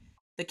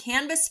the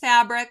canvas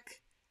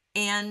fabric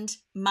and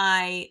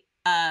my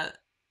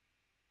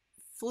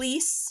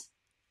fleece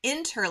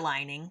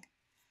interlining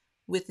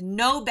with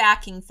no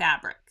backing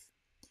fabric.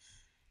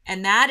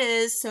 And that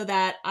is so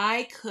that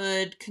I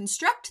could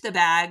construct the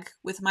bag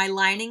with my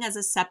lining as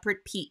a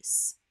separate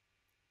piece,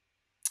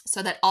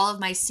 so that all of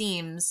my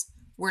seams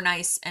were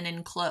nice and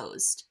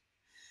enclosed.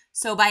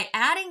 So by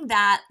adding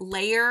that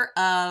layer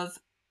of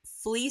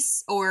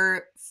fleece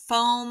or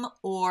foam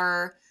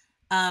or,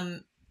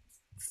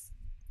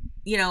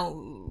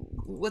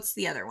 what's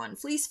the other one?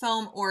 Fleece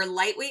foam or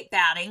lightweight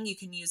batting, you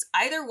can use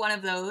either one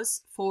of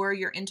those for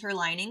your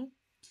interlining.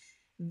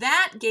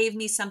 That gave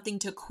me something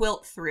to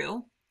quilt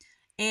through,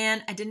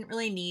 and I didn't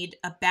really need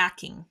a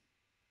backing.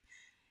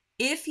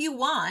 If you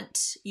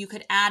want, you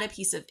could add a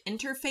piece of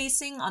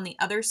interfacing on the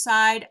other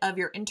side of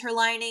your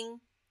interlining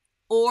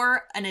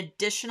or an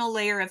additional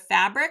layer of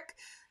fabric.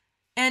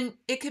 And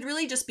it could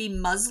really just be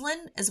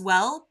muslin as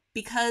well,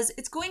 because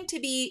it's going to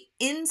be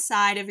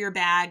inside of your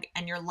bag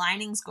and your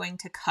lining's going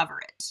to cover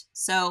it.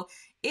 So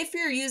if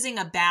you're using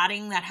a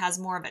batting that has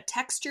more of a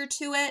texture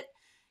to it,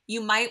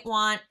 you might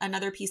want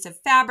another piece of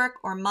fabric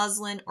or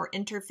muslin or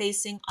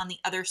interfacing on the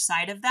other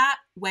side of that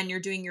when you're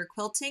doing your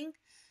quilting.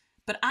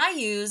 But I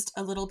used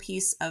a little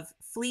piece of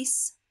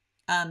fleece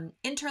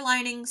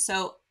interlining,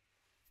 so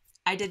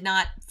I did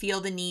not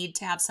feel the need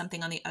to have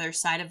something on the other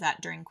side of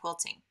that during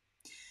quilting.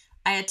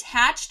 I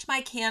attached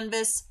my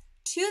canvas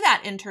to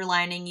that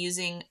interlining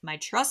using my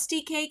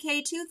trusty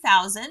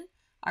KK2000,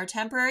 our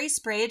temporary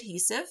spray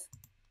adhesive.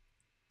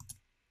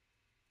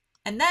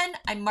 And then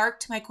I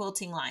marked my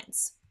quilting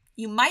lines.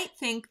 You might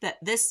think that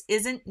this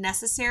isn't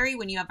necessary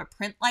when you have a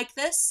print like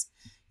this.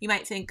 You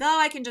might think, oh,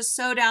 I can just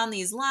sew down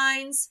these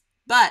lines,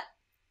 but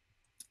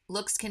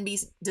looks can be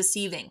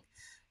deceiving.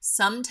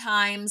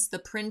 Sometimes the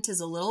print is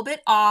a little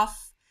bit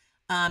off,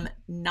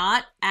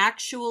 not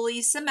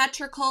actually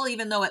symmetrical,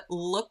 even though it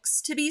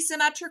looks to be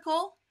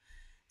symmetrical.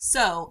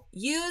 So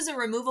use a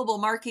removable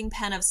marking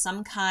pen of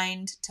some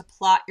kind to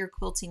plot your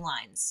quilting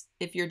lines.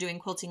 If you're doing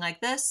quilting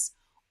like this,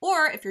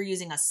 or if you're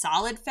using a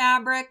solid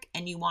fabric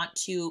and you want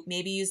to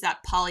maybe use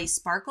that poly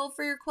sparkle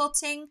for your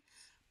quilting,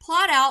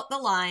 plot out the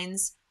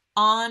lines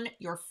on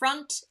your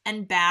front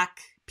and back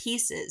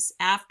pieces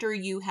after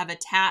you have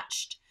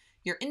attached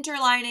your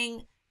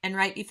interlining and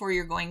right before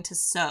you're going to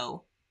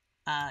sew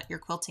your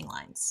quilting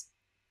lines.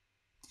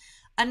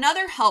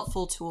 Another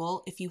helpful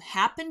tool, if you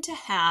happen to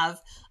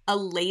have a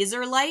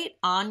laser light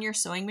on your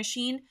sewing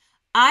machine,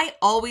 I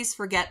always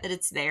forget that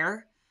it's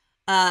there.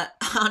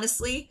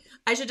 Honestly,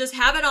 I should just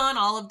have it on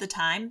all of the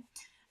time.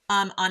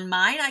 On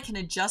mine, I can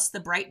adjust the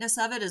brightness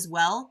of it as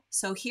well.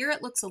 So here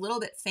it looks a little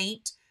bit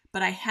faint,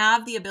 but I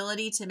have the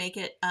ability to make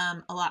it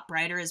a lot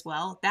brighter as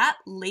well. That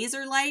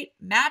laser light,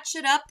 match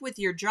it up with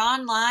your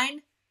drawn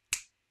line,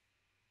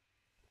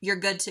 you're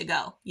good to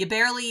go. You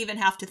barely even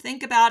have to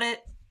think about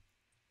it.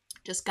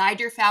 Just guide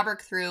your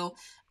fabric through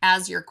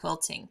as you're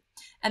quilting.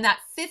 And that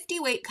 50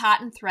 weight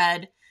cotton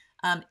thread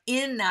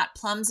in that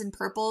plums and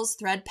purples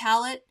thread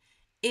palette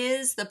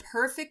is the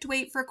perfect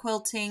weight for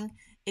quilting.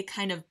 It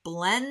kind of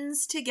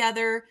blends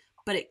together,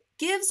 but it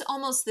gives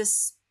almost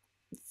this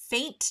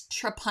faint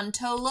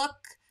trapunto look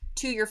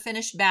to your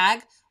finished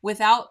bag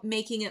without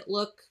making it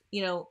look,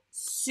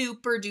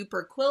 super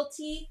duper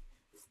quilty.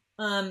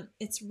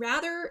 It's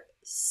rather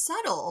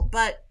subtle,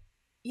 but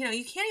you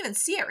can't even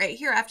see it right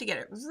here. I have to get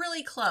it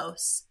really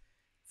close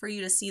for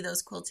you to see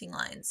those quilting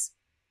lines.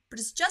 But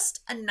it's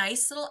just a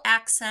nice little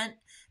accent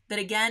that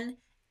again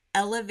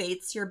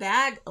elevates your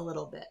bag a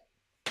little bit.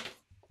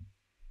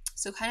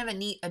 So kind of a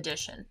neat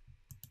addition.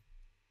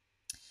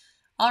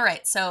 All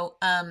right, so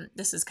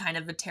this is kind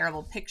of a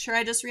terrible picture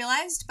I just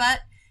realized,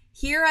 but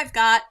here I've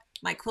got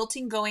my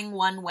quilting going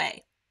one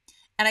way.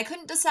 And I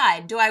couldn't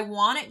decide, do I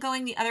want it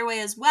going the other way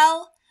as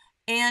well?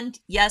 And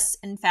yes,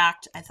 in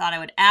fact, I thought I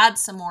would add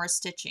some more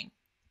stitching.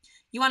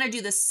 You want to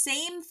do the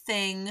same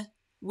thing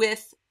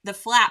with the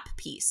flap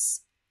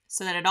piece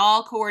so that it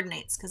all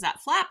coordinates, because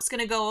that flap's going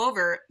to go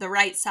over the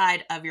right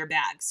side of your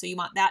bag. So you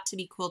want that to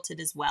be quilted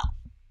as well.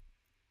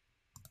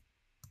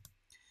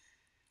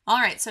 All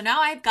right, so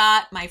now I've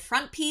got my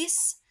front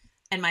piece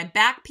and my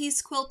back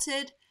piece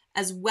quilted,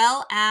 as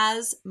well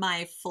as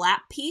my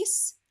flap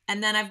piece.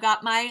 And then I've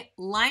got my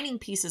lining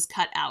pieces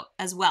cut out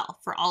as well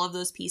for all of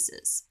those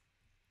pieces.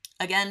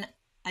 Again,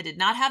 I did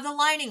not have the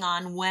lining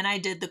on when I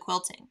did the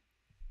quilting.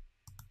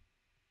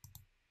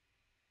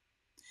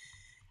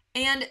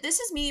 And this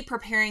is me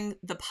preparing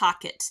the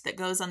pocket that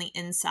goes on the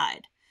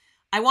inside.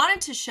 I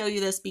wanted to show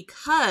you this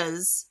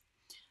because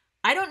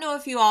I don't know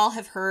if you all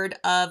have heard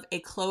of a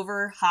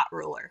clover hot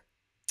ruler.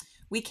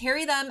 We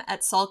carry them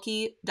at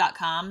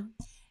Sulky.com,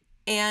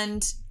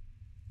 and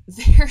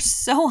they're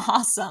so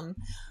awesome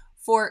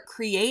for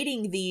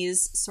creating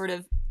these sort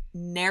of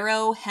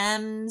narrow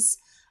hems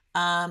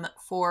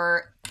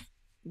for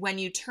when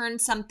you turn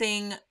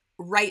something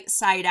right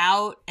side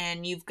out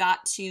and you've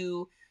got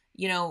to,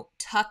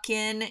 tuck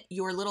in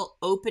your little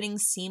opening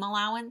seam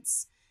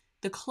allowance.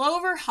 The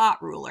clover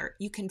hot ruler,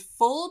 you can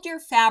fold your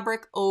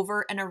fabric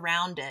over and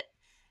around it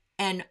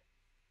and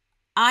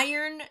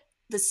iron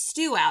the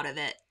stew out of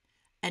it,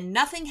 and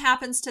nothing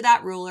happens to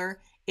that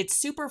ruler. It's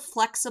super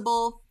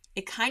flexible.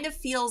 It kind of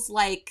feels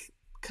like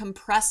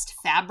compressed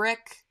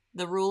fabric,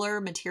 the ruler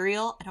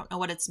material. I don't know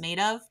what it's made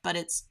of, but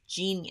it's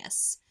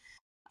genius.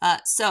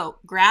 So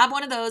grab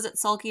one of those at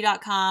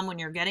Sulky.com when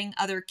you're getting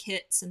other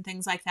kits and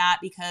things like that,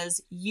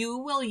 because you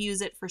will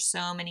use it for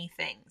so many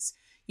things.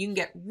 You can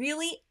get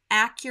really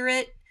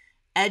accurate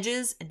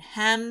edges and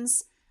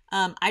hems.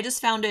 I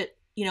just found it,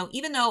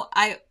 even though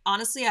I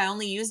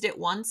only used it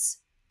once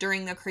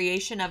during the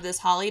creation of this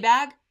holly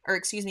bag,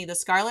 the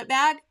scarlet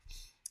bag.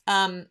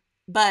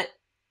 But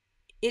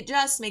it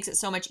just makes it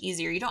so much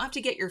easier. You don't have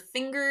to get your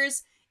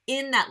fingers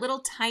in that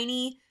little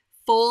tiny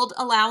fold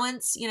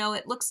allowance.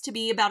 It looks to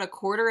be about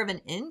 1/4 of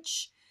an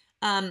inch.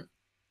 You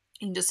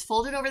can just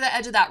fold it over the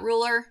edge of that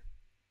ruler,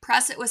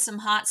 press it with some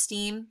hot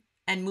steam,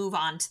 and move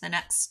on to the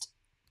next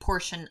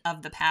portion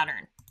of the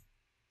pattern.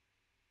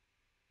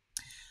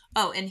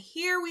 Oh, and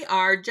here we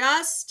are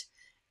just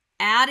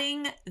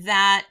adding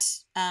that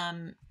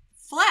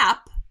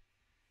flap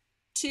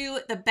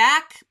to the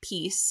back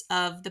piece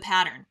of the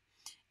pattern.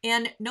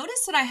 And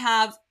notice that I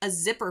have a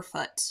zipper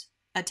foot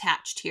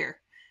attached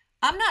here.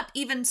 I'm not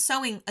even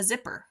sewing a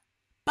zipper,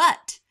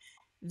 but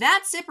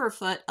that zipper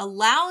foot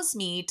allows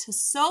me to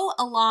sew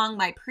along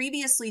my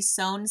previously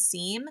sewn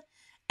seam,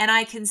 and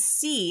I can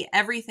see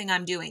everything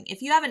I'm doing.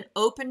 If you have an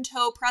open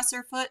toe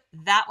presser foot,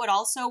 that would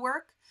also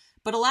work,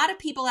 but a lot of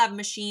people have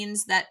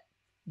machines that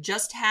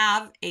just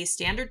have a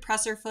standard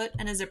presser foot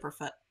and a zipper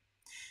foot.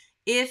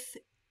 If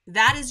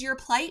that is your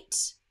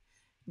plight,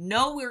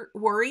 no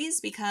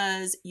worries,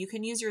 because you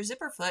can use your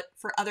zipper foot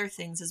for other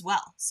things as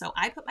well. So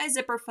I put my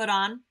zipper foot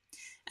on,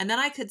 and then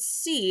I could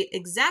see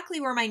exactly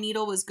where my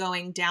needle was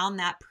going down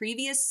that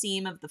previous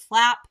seam of the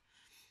flap,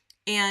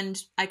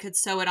 and I could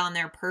sew it on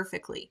there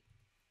perfectly.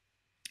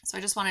 So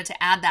I just wanted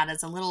to add that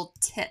as a little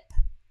tip.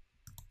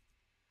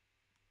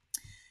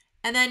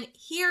 And then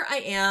here I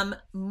am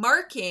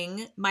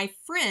marking my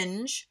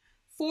fringe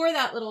for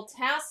that little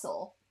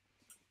tassel.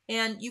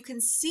 And you can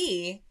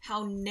see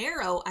how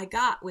narrow I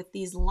got with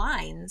these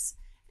lines,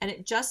 and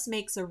it just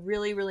makes a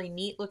really, really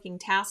neat looking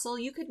tassel.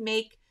 You could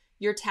make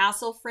your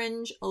tassel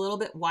fringe a little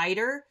bit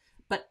wider,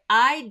 but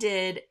I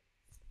did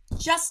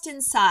just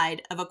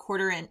inside of a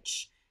 1/4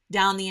 inch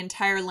down the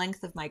entire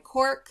length of my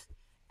cork.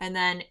 And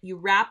then you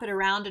wrap it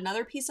around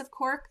another piece of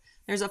cork.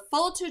 There's a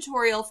full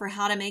tutorial for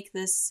how to make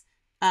this,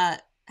 how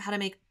to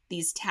make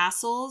these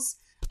tassels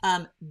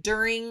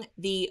during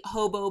the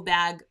hobo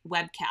bag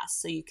webcast,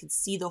 so you can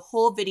see the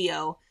whole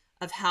video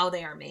of how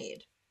they are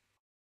made.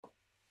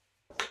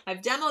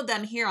 I've demoed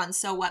them here on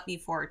Sew What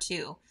before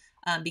too,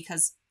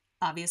 because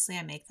obviously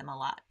I make them a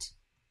lot.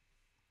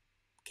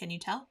 Can you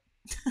tell?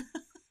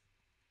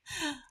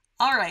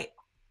 All right.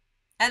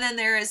 And then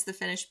there is the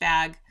finished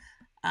bag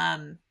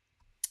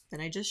that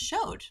I just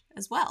showed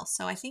as well.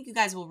 So I think you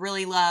guys will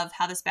really love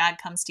how this bag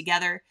comes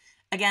together.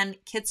 Again,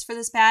 kits for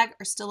this bag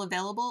are still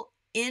available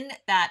in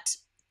that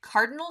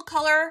cardinal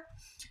color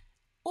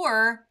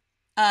or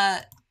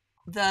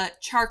the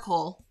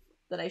charcoal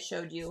that I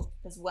showed you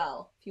as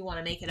well, if you want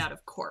to make it out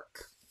of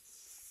cork.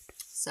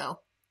 So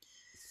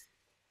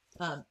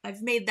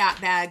I've made that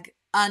bag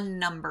a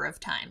number of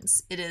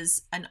times. It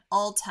is an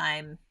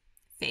all-time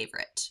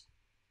favorite.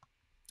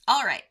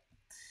 All right,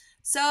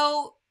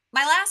 so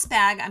my last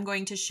bag I'm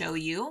going to show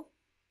you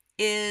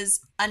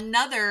is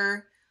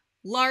another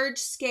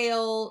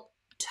large-scale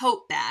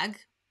tote bag.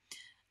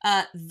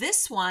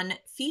 This one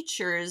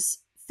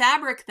features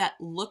fabric that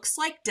looks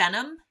like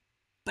denim,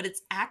 but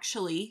it's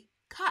actually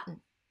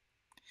cotton.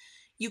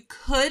 You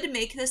could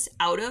make this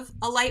out of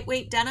a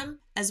lightweight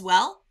denim as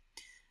well,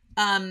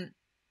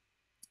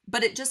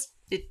 but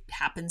it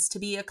happens to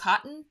be a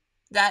cotton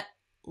that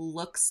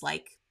looks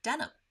like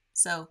denim.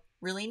 So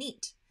really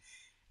neat.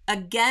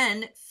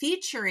 Again,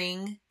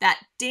 featuring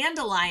that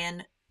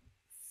dandelion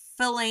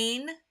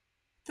filaine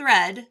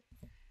thread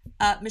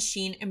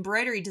machine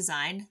embroidery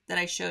design that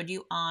I showed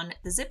you on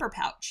the zipper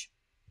pouch.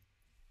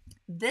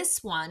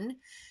 This one,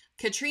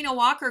 Katrina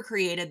Walker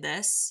created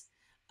this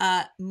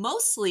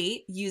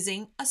mostly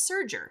using a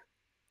serger.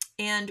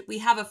 And we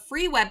have a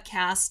free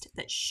webcast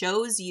that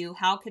shows you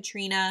how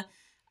Katrina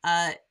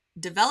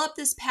developed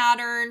this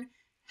pattern,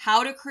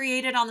 how to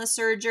create it on the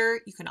serger.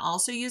 You can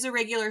also use a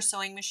regular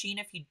sewing machine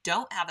if you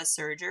don't have a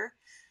serger.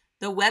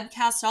 The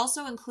webcast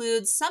also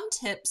includes some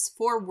tips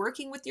for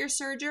working with your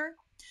serger,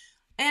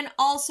 and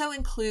also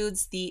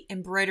includes the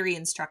embroidery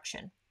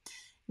instruction.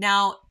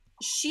 Now,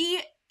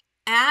 she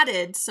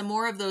added some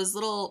more of those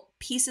little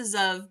pieces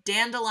of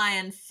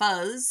dandelion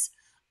fuzz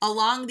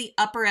along the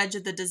upper edge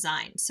of the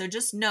design. So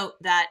just note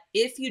that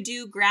if you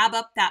do grab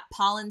up that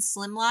pollen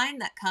slimline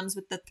that comes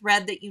with the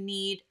thread that you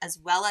need, as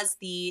well as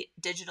the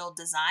digital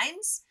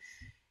designs,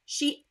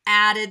 she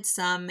added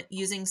some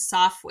using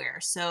software.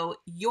 So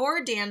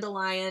your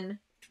dandelion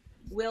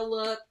will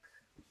look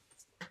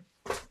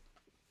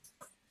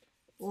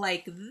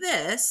like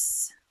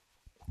this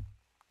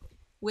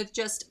with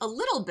just a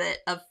little bit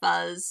of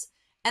fuzz.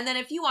 And then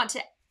if you want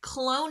to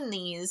clone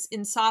these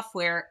in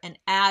software and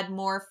add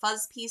more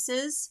fuzz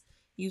pieces,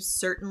 you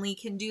certainly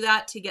can do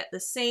that to get the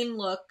same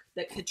look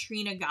that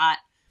Katrina got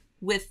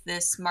with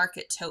this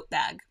market tote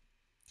bag.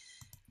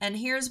 And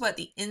here's what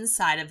the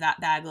inside of that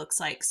bag looks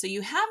like. So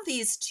you have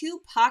these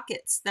two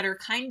pockets that are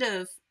kind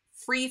of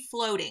free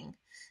floating.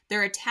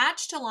 They're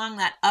attached along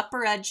that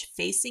upper edge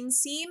facing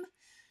seam.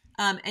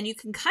 And you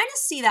can kind of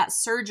see that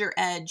serger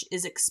edge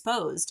is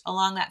exposed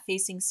along that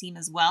facing seam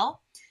as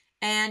well.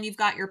 And you've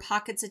got your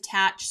pockets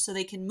attached so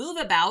they can move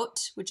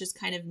about, which is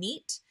kind of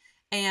neat,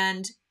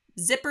 and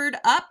zippered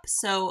up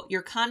so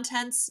your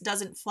contents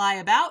doesn't fly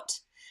about.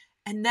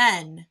 And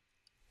then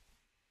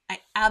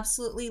I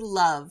absolutely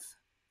love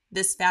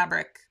this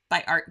fabric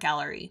by Art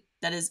Gallery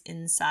that is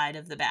inside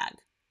of the bag.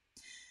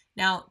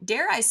 Now,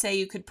 dare I say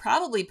you could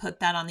probably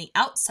put that on the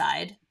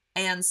outside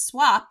and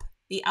swap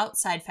the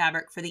outside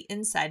fabric for the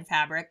inside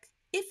fabric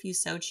if you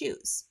so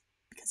choose,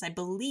 because I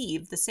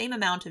believe the same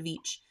amount of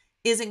each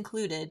is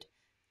included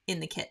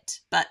in the kit,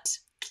 but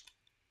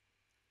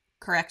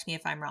correct me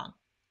if I'm wrong.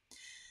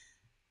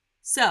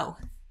 So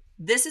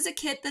this is a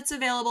kit that's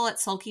available at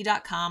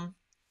sulky.com.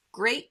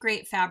 Great,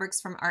 great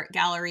fabrics from Art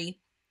Gallery.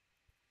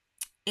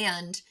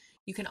 And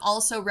you can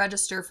also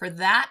register for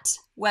that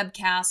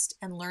webcast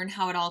and learn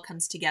how it all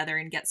comes together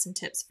and get some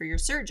tips for your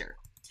serger.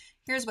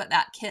 Here's what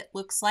that kit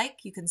looks like.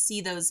 You can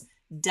see those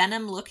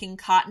denim looking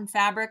cotton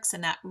fabrics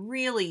and that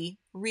really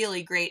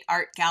really great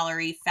art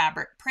gallery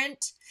fabric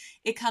print.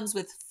 It comes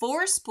with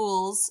 4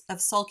 spools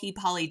of Sulky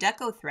poly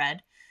deco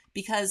thread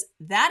because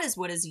that is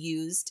what is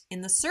used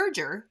in the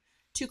serger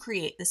to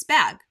create this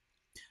bag.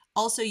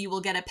 Also, you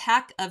will get a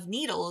pack of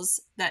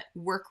needles that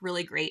work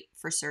really great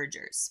for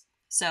sergers.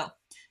 So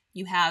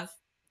you have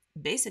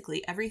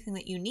basically everything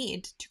that you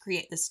need to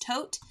create this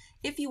tote.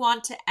 If you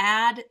want to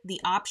add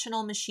the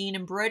optional machine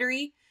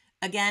embroidery,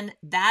 again,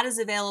 that is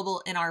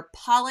available in our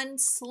Pollen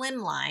Slim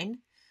line,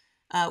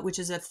 which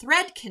is a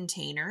thread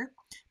container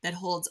that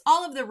holds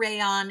all of the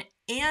rayon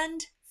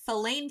and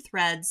filaine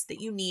threads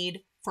that you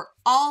need for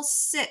all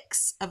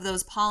 6 of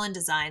those pollen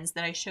designs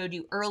that I showed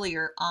you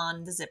earlier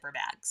on the zipper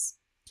bags.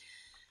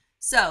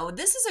 So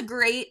this is a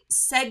great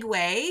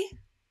segue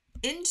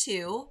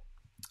into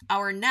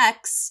our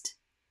next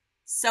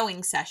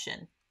sewing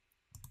session.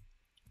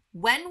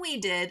 When we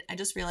did, I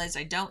just realized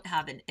I don't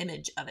have an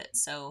image of it,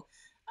 so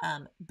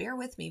bear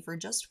with me for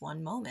just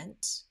one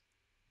moment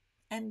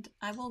and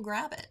I will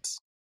grab it.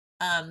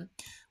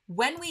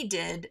 When we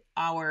did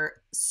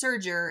our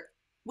serger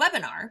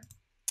webinar,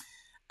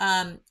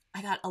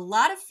 I got a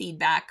lot of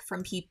feedback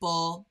from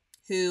people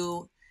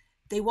who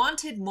they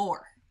wanted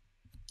more.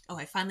 Oh,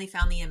 I finally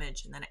found the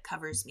image and then it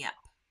covers me up.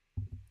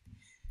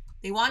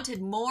 They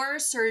wanted more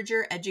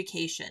serger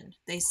education.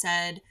 They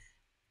said,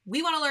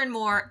 we want to learn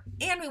more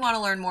and we want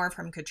to learn more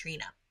from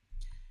Katrina.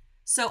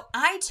 So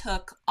I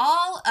took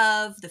all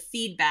of the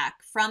feedback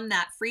from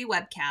that free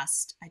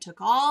webcast. I took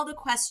all the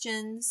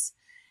questions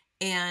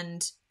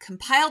and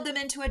compiled them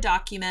into a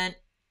document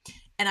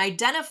and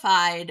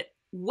identified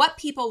what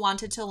people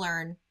wanted to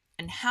learn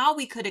and how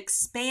we could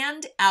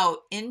expand out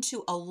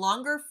into a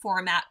longer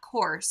format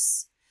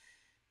course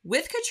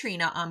with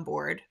Katrina on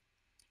board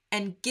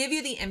and give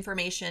you the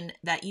information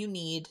that you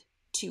need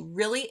to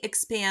really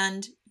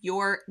expand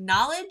your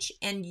knowledge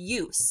and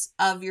use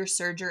of your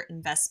serger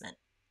investment.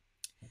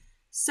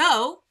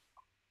 So,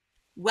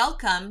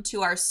 welcome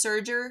to our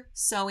serger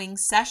sewing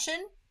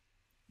session.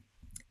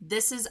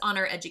 This is on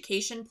our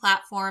education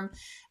platform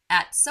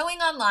at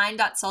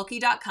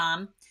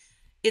sewingonline.sulky.com.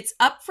 It's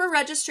up for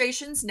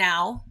registrations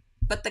now,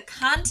 but the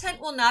content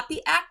will not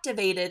be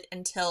activated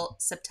until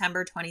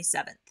September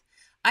 27th.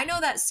 I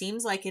know that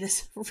seems like it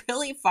is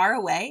really far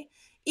away.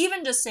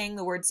 Even just saying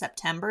the word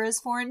September is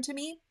foreign to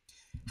me.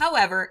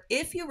 However,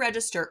 if you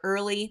register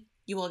early,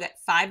 you will get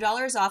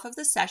 $5 off of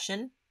the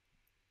session.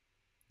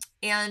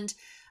 And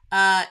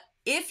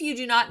if you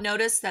do not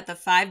notice that the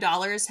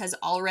 $5 has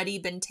already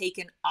been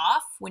taken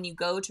off when you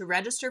go to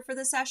register for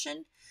the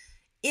session,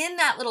 in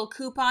that little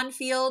coupon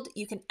field,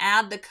 you can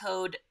add the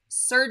code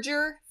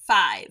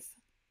SERGER5.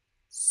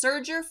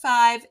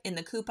 SERGER5 in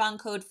the coupon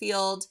code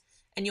field,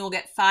 and you will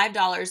get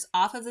 $5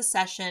 off of the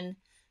session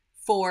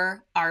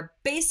for our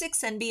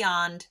Basics and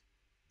Beyond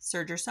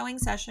serger sewing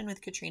session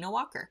with Katrina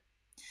Walker.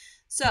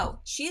 So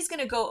she's going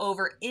to go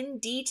over in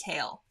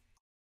detail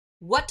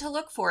what to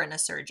look for in a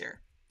serger,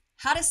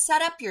 how to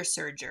set up your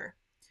serger,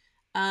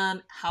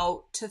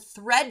 how to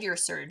thread your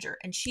serger.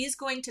 And she's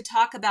going to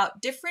talk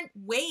about different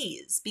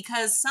ways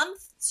because some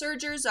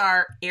sergers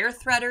are air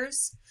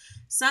threaders,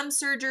 some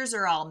sergers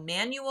are all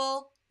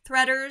manual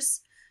threaders,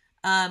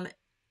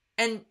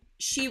 and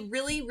she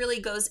really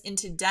goes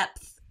into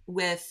depth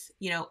with,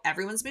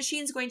 everyone's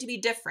machine is going to be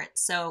different.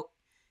 So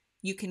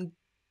you can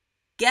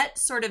get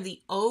sort of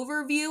the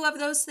overview of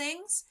those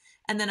things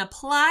and then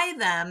apply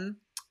them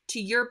to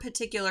your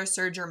particular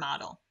serger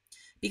model.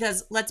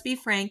 Because let's be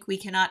frank, we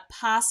cannot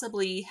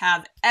possibly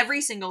have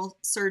every single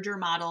serger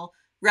model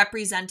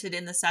represented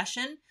in the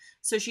session.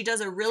 So she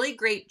does a really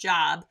great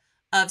job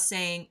of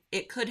saying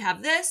it could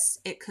have this,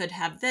 it could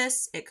have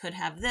this, it could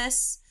have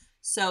this.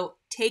 So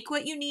take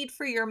what you need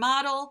for your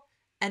model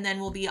and then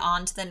we'll be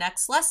on to the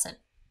next lesson.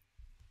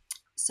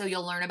 So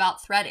you'll learn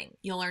about threading.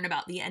 You'll learn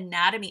about the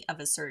anatomy of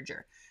a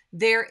serger.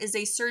 There is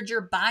a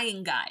serger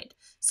buying guide.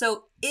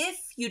 So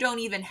if you don't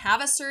even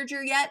have a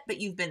serger yet,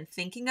 but you've been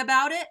thinking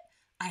about it,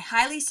 I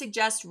highly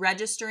suggest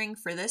registering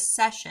for this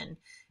session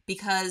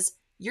because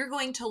you're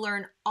going to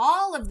learn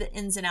all of the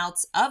ins and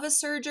outs of a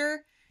serger.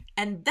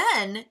 And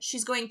then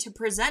she's going to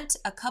present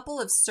a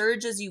couple of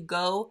Serge as you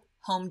go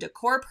home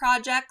decor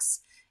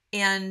projects.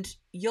 And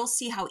you'll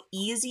see how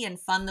easy and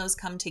fun those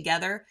come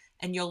together.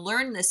 And you'll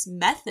learn this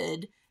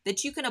method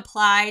that you can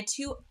apply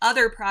to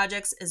other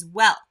projects as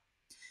well.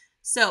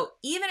 So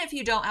even if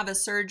you don't have a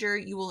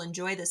serger, you will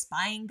enjoy this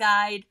buying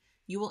guide.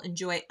 You will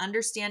enjoy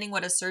understanding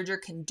what a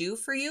serger can do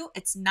for you.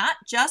 It's not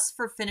just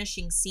for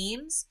finishing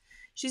seams.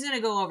 She's going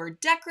to go over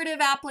decorative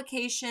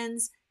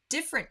applications,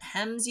 different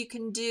hems you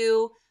can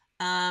do,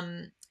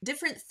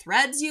 different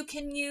threads you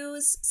can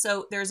use.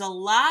 So there's a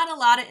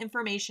lot of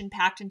information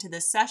packed into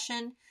this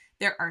session.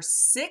 There are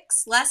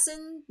 6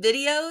 lesson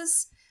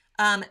videos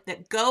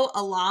that go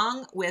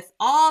along with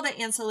all the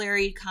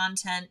ancillary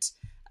content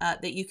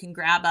that you can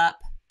grab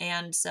up.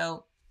 And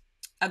so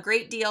a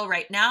great deal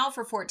right now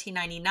for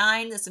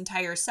 $14.99, this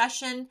entire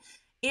session.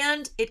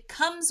 And it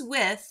comes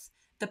with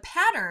the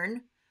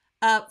pattern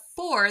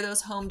for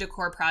those home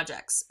decor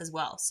projects as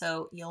well.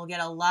 So you'll get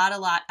a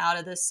lot out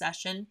of this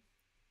session.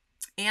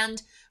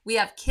 And we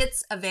have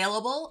kits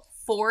available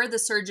for the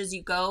Surge As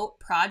You Go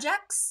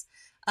projects.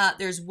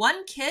 There's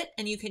one kit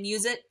and you can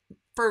use it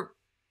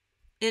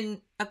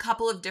in a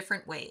couple of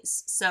different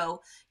ways.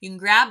 So you can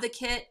grab the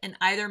kit and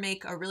either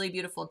make a really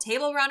beautiful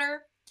table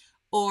runner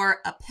or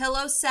a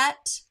pillow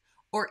set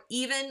or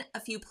even a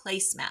few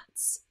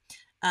placemats.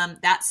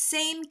 That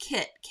same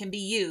kit can be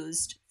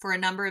used for a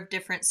number of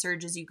different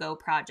Surge As You Go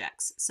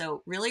projects.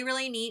 So really,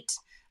 really neat.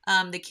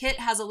 The kit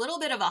has a little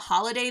bit of a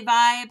holiday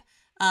vibe.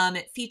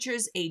 It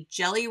features a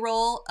jelly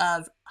roll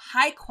of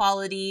high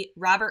quality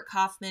Robert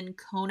Kaufman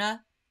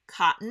Kona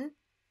cotton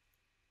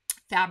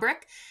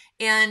fabric.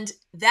 And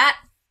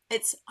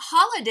it's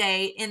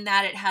holiday in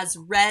that it has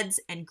reds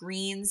and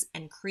greens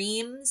and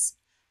creams.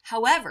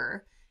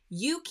 However,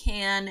 you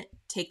can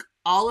take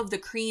all of the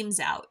creams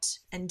out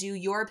and do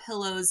your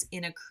pillows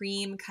in a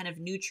cream kind of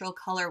neutral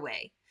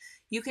colorway.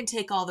 You can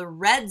take all the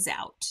reds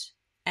out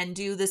and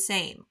do the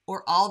same,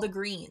 or all the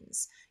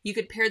greens. You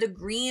could pair the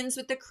greens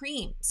with the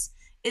creams.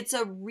 It's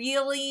a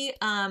really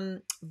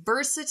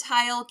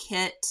versatile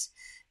kit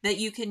that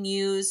you can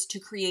use to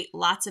create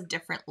lots of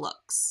different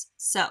looks.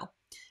 So,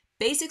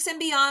 Basics and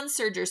Beyond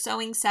Serger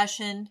Sewing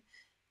Session,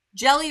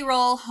 Jelly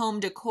Roll Home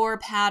Decor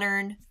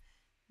Pattern,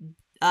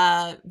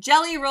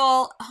 Jelly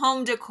Roll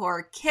Home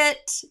Decor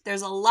Kit.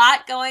 There's a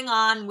lot going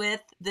on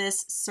with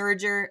this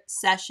Serger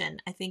session.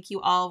 I think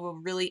you all will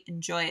really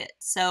enjoy it.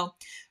 So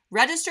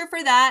register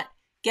for that.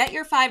 Get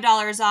your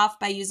 $5 off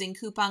by using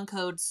coupon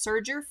code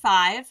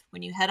SERGER5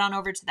 when you head on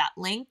over to that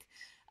link.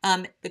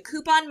 The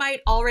coupon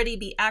might already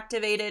be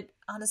activated.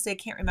 Honestly, I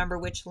can't remember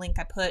which link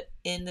I put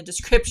in the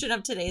description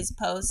of today's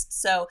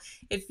post. So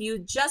if you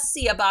just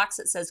see a box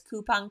that says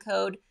coupon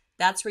code,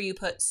 that's where you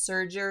put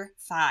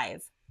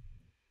SERGER5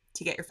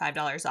 to get your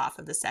 $5 off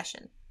of the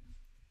session.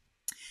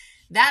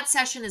 That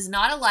session is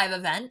not a live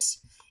event.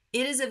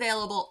 It is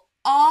available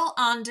all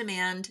on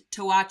demand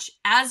to watch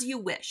as you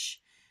wish.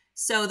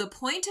 So the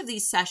point of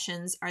these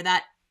sessions are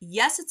that,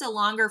 yes, it's a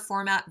longer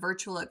format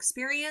virtual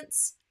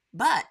experience,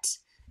 but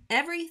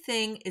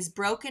everything is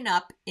broken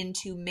up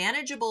into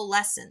manageable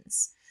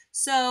lessons.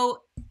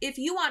 So if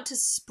you want to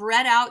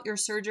spread out your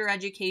Serger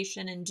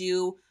education and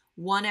do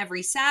one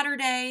every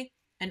Saturday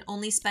and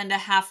only spend a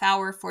half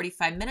hour,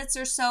 45 minutes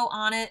or so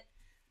on it,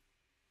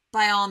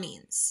 by all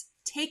means,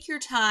 take your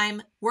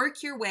time,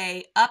 work your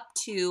way up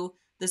to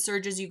the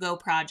Serge As You Go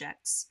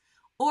projects.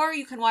 Or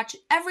you can watch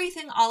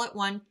everything all at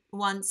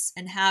once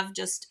and have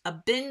just a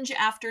binge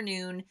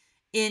afternoon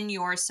in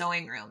your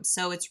sewing room.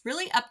 So it's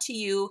really up to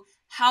you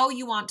how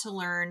you want to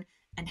learn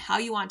and how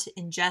you want to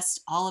ingest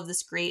all of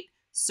this great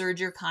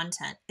Serger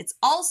content. It's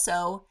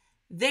also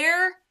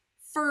there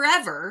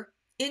forever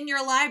in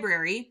your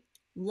library.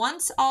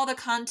 Once all the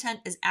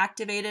content is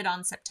activated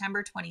on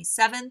September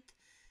 27th,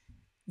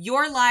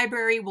 your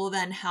library will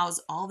then house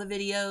all the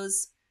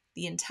videos,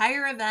 the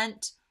entire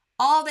event,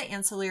 all the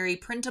ancillary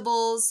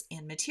printables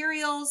and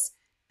materials,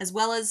 as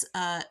well as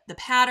the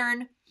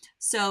pattern,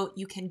 so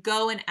you can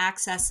go and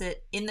access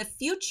it in the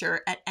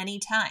future at any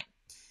time.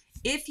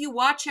 If you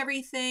watch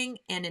everything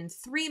and in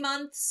 3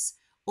 months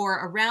or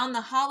around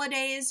the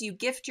holidays you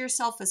gift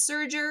yourself a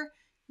Serger,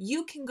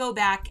 you can go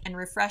back and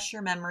refresh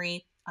your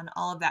memory on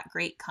all of that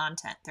great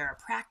content. There are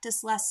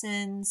practice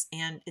lessons,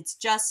 and it's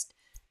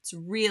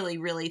really,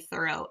 really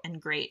thorough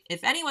and great.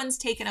 If anyone's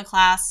taken a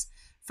class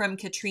from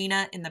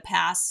Katrina in the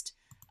past,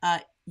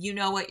 you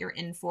know what you're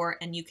in for,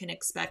 and you can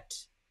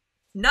expect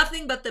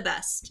nothing but the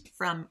best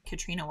from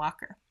Katrina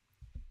Walker.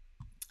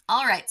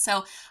 All right,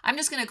 so I'm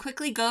just going to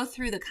quickly go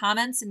through the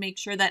comments and make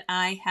sure that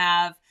I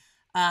have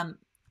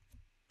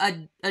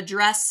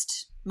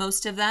addressed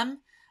most of them.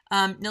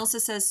 Nilsa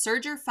says,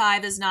 Serger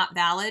 5 is not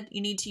valid.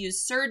 You need to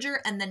use Serger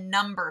and the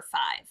number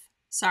 5.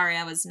 Sorry,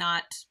 I was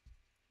not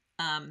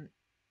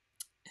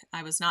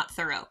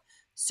thorough.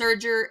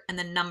 Serger and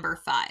the number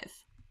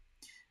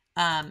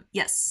 5.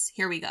 Yes,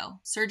 here we go.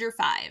 Serger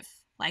 5,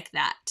 like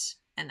that.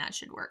 And that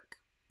should work.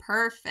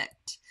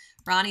 Perfect.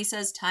 Ronnie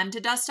says, time to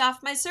dust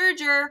off my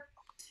Serger.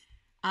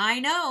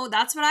 I know.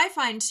 That's what I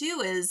find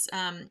too is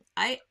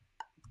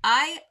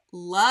I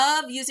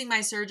love using my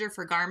Serger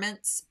for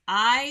garments.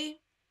 I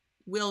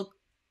will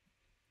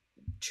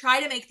try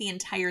to make the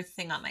entire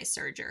thing on my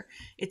Serger.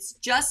 It's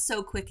just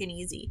so quick and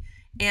easy.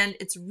 And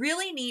it's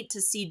really neat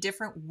to see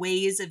different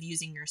ways of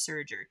using your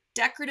Serger,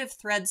 decorative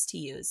threads to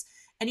use.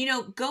 And, you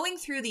know, going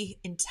through the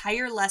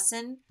entire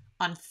lesson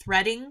on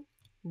threading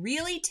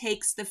really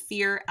takes the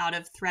fear out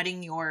of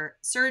threading your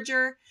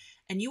Serger.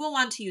 And you will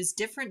want to use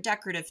different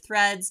decorative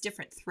threads,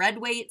 different thread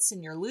weights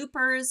in your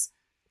loopers.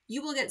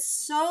 You will get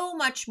so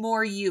much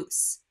more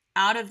use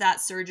out of that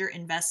Serger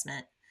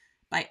investment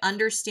by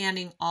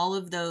understanding all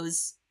of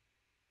those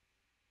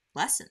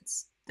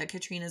lessons that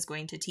Katrina is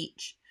going to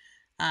teach.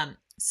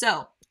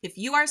 So if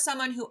you are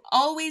someone who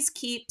always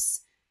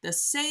keeps the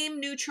same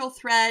neutral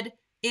thread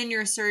in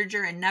your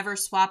Serger and never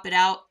swap it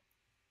out,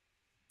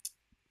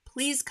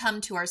 please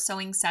come to our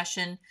sewing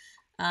session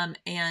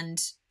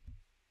and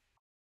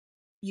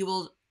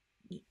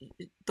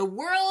the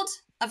world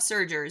of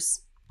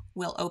Sergers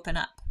will open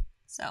up.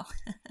 So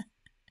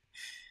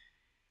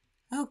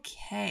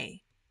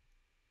Okay.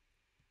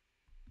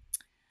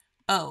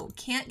 Oh,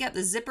 can't get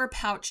the zipper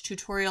pouch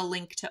tutorial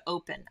link to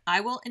open.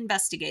 I will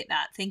investigate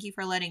that. Thank you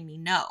for letting me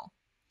know.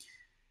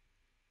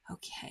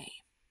 Okay.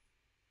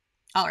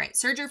 All right,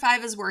 Serger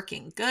 5 is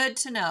working. Good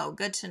to know.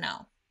 Good to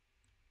know.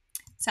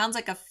 Sounds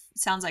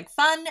like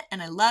fun,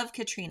 and I love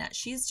Katrina.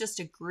 She's just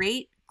a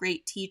great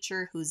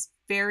teacher who's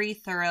very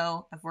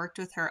thorough. I've worked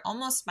with her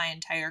almost my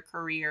entire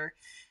career,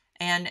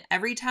 and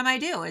every time I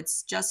do,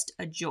 it's just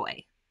a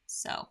joy.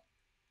 So,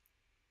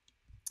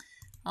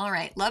 all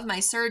right, love my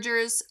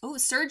Sergers. Oh,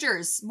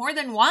 Sergers, more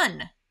than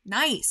one.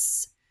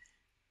 Nice.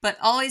 But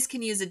always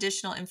can use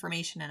additional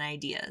information and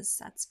ideas.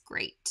 That's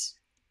great.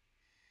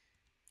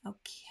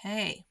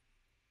 Okay.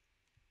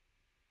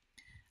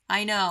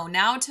 I know,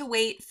 now to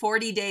wait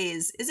 40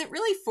 days. Is it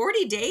really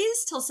 40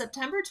 days till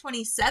September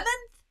 27th?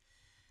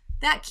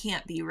 That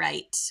can't be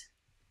right.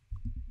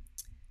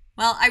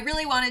 Well, I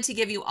really wanted to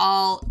give you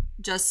all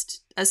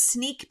just a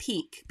sneak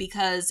peek,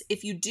 because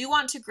if you do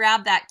want to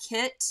grab that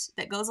kit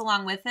that goes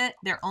along with it,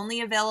 they're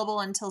only available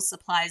until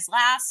supplies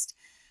last.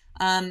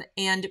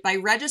 And by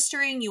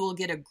registering, you will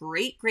get a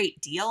great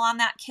deal on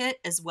that kit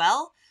as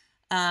well.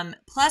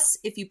 Plus,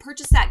 if you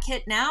purchase that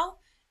kit now,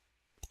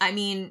 I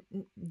mean,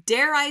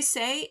 dare I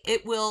say,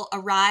 it will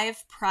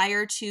arrive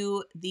prior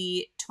to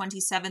the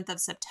 27th of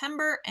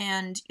September,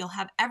 and you'll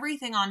have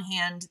everything on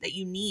hand that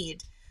you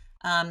need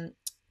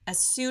as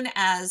soon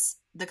as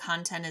the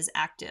content is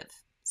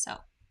active. So,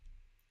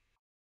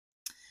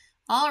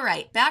 all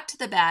right, back to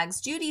the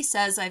bags. Judy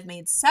says, I've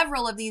made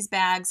several of these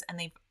bags, and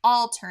they've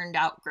all turned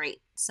out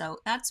great. So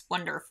that's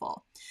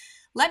wonderful.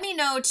 Let me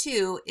know,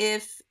 too,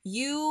 if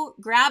you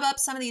grab up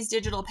some of these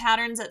digital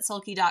patterns at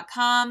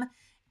sulky.com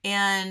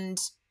and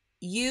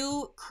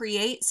you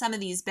create some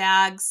of these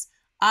bags.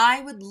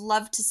 I would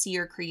love to see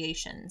your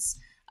creations.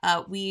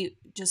 We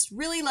just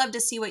really love to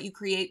see what you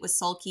create with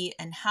Sulky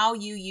and how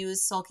you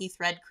use Sulky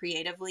Thread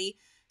creatively.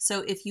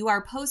 So if you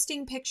are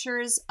posting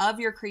pictures of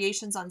your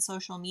creations on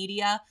social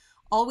media,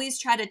 always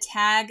try to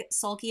tag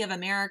Sulky of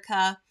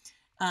America,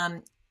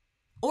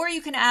 or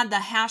you can add the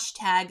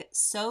hashtag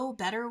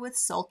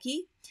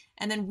 #SewBetterWithSulky,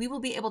 and then we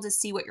will be able to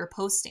see what you're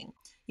posting.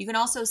 You can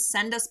also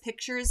send us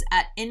pictures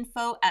at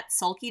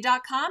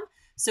info@sulky.com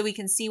so we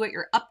can see what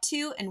you're up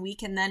to, and we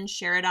can then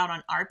share it out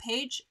on our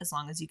page as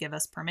long as you give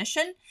us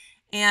permission.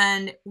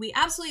 And we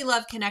absolutely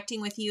love connecting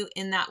with you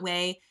in that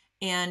way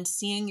and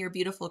seeing your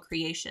beautiful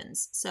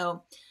creations.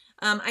 So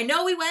I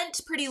know we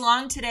went pretty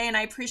long today, and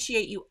I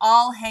appreciate you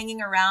all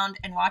hanging around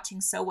and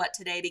watching So What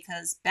today,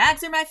 because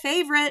bags are my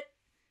favorite.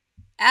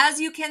 As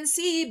you can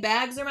see,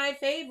 bags are my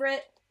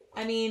favorite.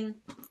 I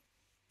mean,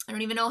 I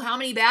don't even know how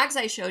many bags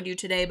I showed you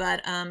today,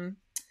 but I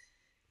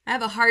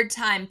have a hard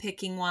time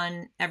picking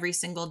one every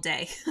single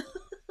day.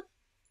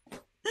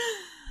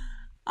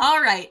 All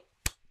right.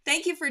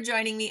 Thank you for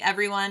joining me,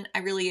 everyone. I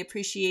really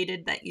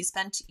appreciated that you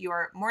spent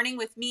your morning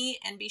with me,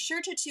 and be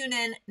sure to tune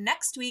in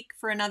next week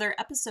for another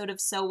episode of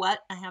So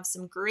What. I have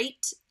some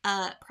great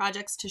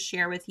projects to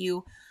share with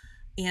you,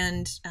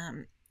 and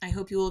I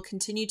hope you will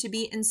continue to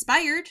be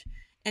inspired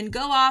and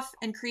go off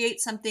and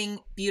create something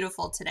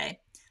beautiful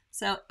today.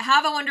 So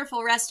have a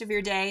wonderful rest of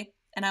your day,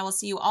 and I will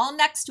see you all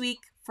next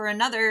week for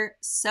another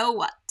So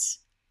What.